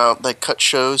talking about they cut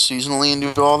shows seasonally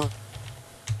and do all that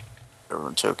over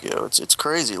in Tokyo. It's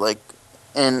crazy.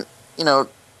 And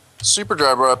Super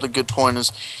Dry brought up a good point.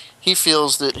 Is he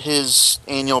feels that his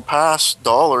annual pass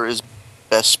dollar is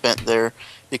best spent there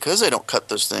because they don't cut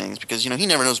those things. Because he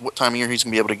never knows what time of year he's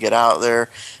going to be able to get out there,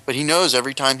 but he knows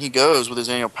every time he goes with his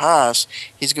annual pass,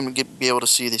 he's going to be able to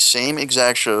see the same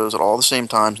exact shows at all the same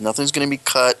times. Nothing's going to be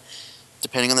cut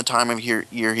depending on the time of year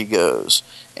he goes,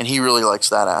 and he really likes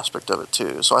that aspect of it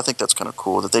too. So I think that's kind of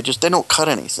cool that they don't cut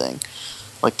anything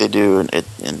like they do in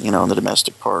the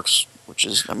domestic parks, which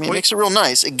is, I mean, it makes it real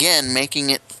nice. Again, making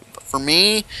it for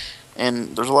me,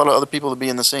 and there's a lot of other people that be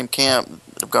in the same camp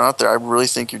that have gone out there. I really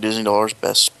think your Disney dollar is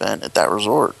best spent at that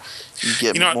resort. You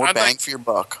get more bang for your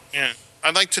buck. Yeah,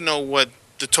 I'd like to know what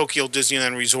the Tokyo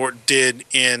Disneyland Resort did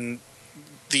in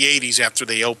the 80s after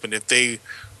they opened. If they,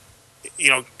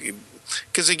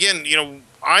 because again,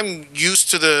 I'm used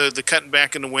to the cutting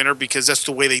back in the winter because that's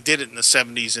the way they did it in the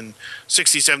 70s and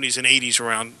 60s, 70s, and 80s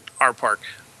around our park.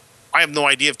 I have no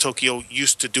idea if Tokyo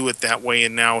used to do it that way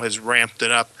and now has ramped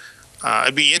it up.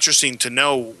 It'd be interesting to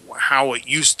know how it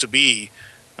used to be.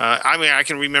 I mean, I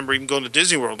can remember even going to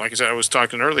Disney World. Like I said, I was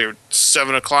talking earlier,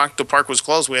 7 o'clock, the park was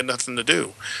closed. We had nothing to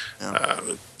do. Yeah.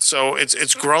 So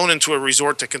it's grown into a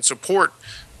resort that can support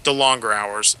the longer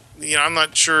hours. I'm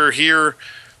not sure here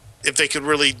if they could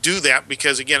really do that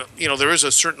because, again, there is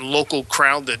a certain local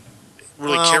crowd that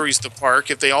really carries the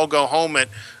park. If they all go home at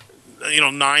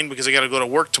 9 because they got to go to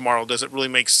work tomorrow, does it really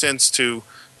make sense to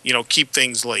keep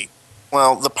things late?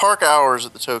 Well, the park hours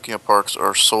at the Tokyo parks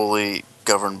are solely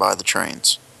governed by the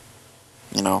trains.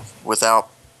 Without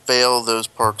fail, those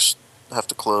parks have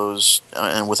to close,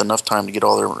 and with enough time to get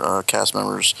all their cast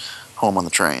members home on the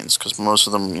trains, because most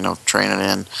of them, train it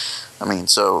in. I mean,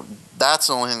 so that's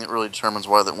the only thing that really determines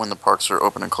when the parks are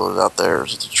open and closed out there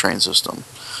is the train system.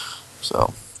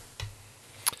 So,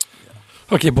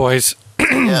 okay, boys.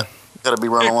 Yeah, got to be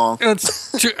running along.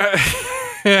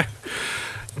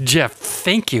 Jeff,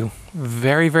 thank you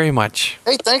very, very much.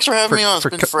 Hey, thanks for having me on. It's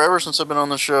been forever since I've been on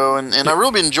the show, and I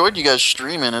really enjoyed you guys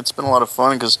streaming. It's been a lot of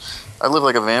fun because I live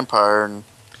like a vampire, and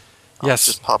I'll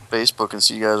just pop Facebook and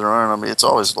see you guys running. I mean, it's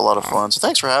always a lot of fun. So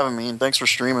thanks for having me, and thanks for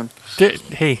streaming.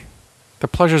 Hey, the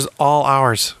pleasure's all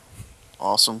ours.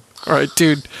 Awesome. All right,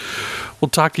 dude. We'll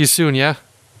talk to you soon, yeah?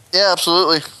 Yeah,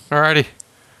 absolutely. All righty.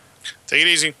 Take it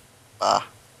easy. Bye.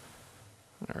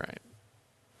 All right.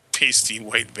 Pasty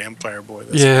white vampire boy.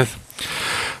 Yeah.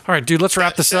 All right, dude. Let's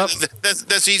wrap this up.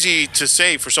 That's easy to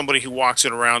say for somebody who walks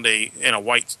in around in a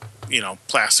white,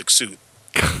 plastic suit.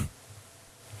 What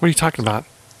are you talking about?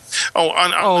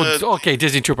 Okay,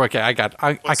 Disney Trooper. Okay, I caught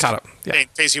it. Yeah.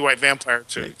 Pasty white vampire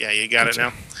suit. Yeah, you got it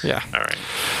now. Yeah. All right.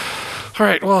 All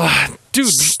right. Well,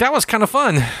 dude, that was kind of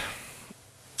fun.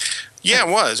 Yeah,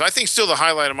 it was. I think still the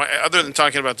highlight of other than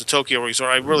talking about the Tokyo Resort,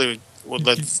 I really would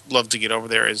love to get over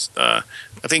there. Is I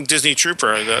think Disney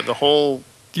Trooper, the whole.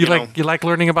 You like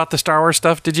learning about the Star Wars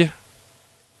stuff? Did you?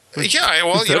 Yeah,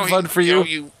 well, fun for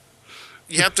you.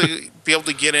 You have to be able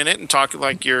to get in it and talk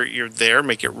like you're there,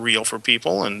 make it real for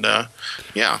people, and I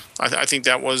think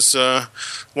that was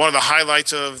one of the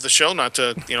highlights of the show. Not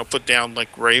to put down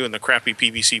like Ray in the crappy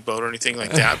PVC boat or anything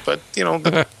like that, but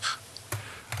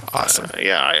awesome.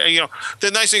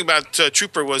 The nice thing about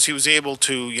Trooper was he was able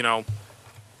to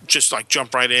just like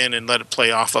jump right in and let it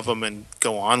play off of him and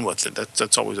go on with it.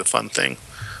 That's always a fun thing.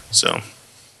 So,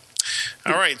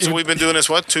 all right. So we've been doing this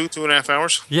 2.5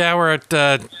 hours? Yeah, we're at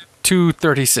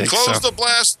 2:36. Close the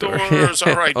blast doors.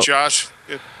 All right, Josh.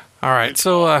 Good. All right.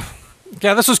 So,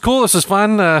 yeah, this was cool. This was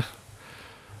fun. I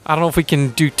don't know if we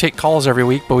can take calls every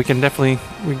week, but we can definitely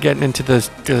we're getting into the.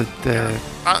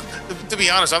 To be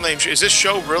honest, I'm not even sure. Is this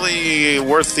show really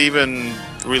worth even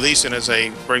releasing as a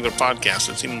regular podcast?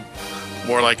 It seemed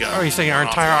more like a. Are you saying our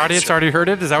entire audience already heard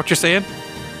it? Is that what you're saying?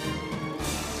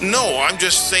 No, I'm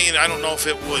just saying I don't know if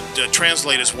it would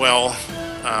translate as well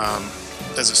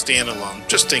as a standalone.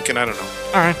 Just thinking, I don't know.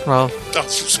 All right, well. Oh,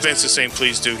 Spence is saying,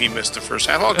 please do. He missed the first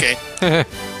half. Okay.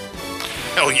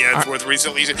 Oh, yeah, it's worth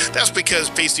recently. That's because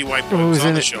Pasty White was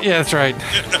on the show. Yeah, that's right.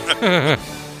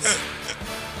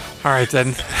 All right,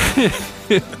 then.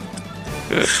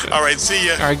 All right, see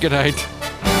ya. All right, good night.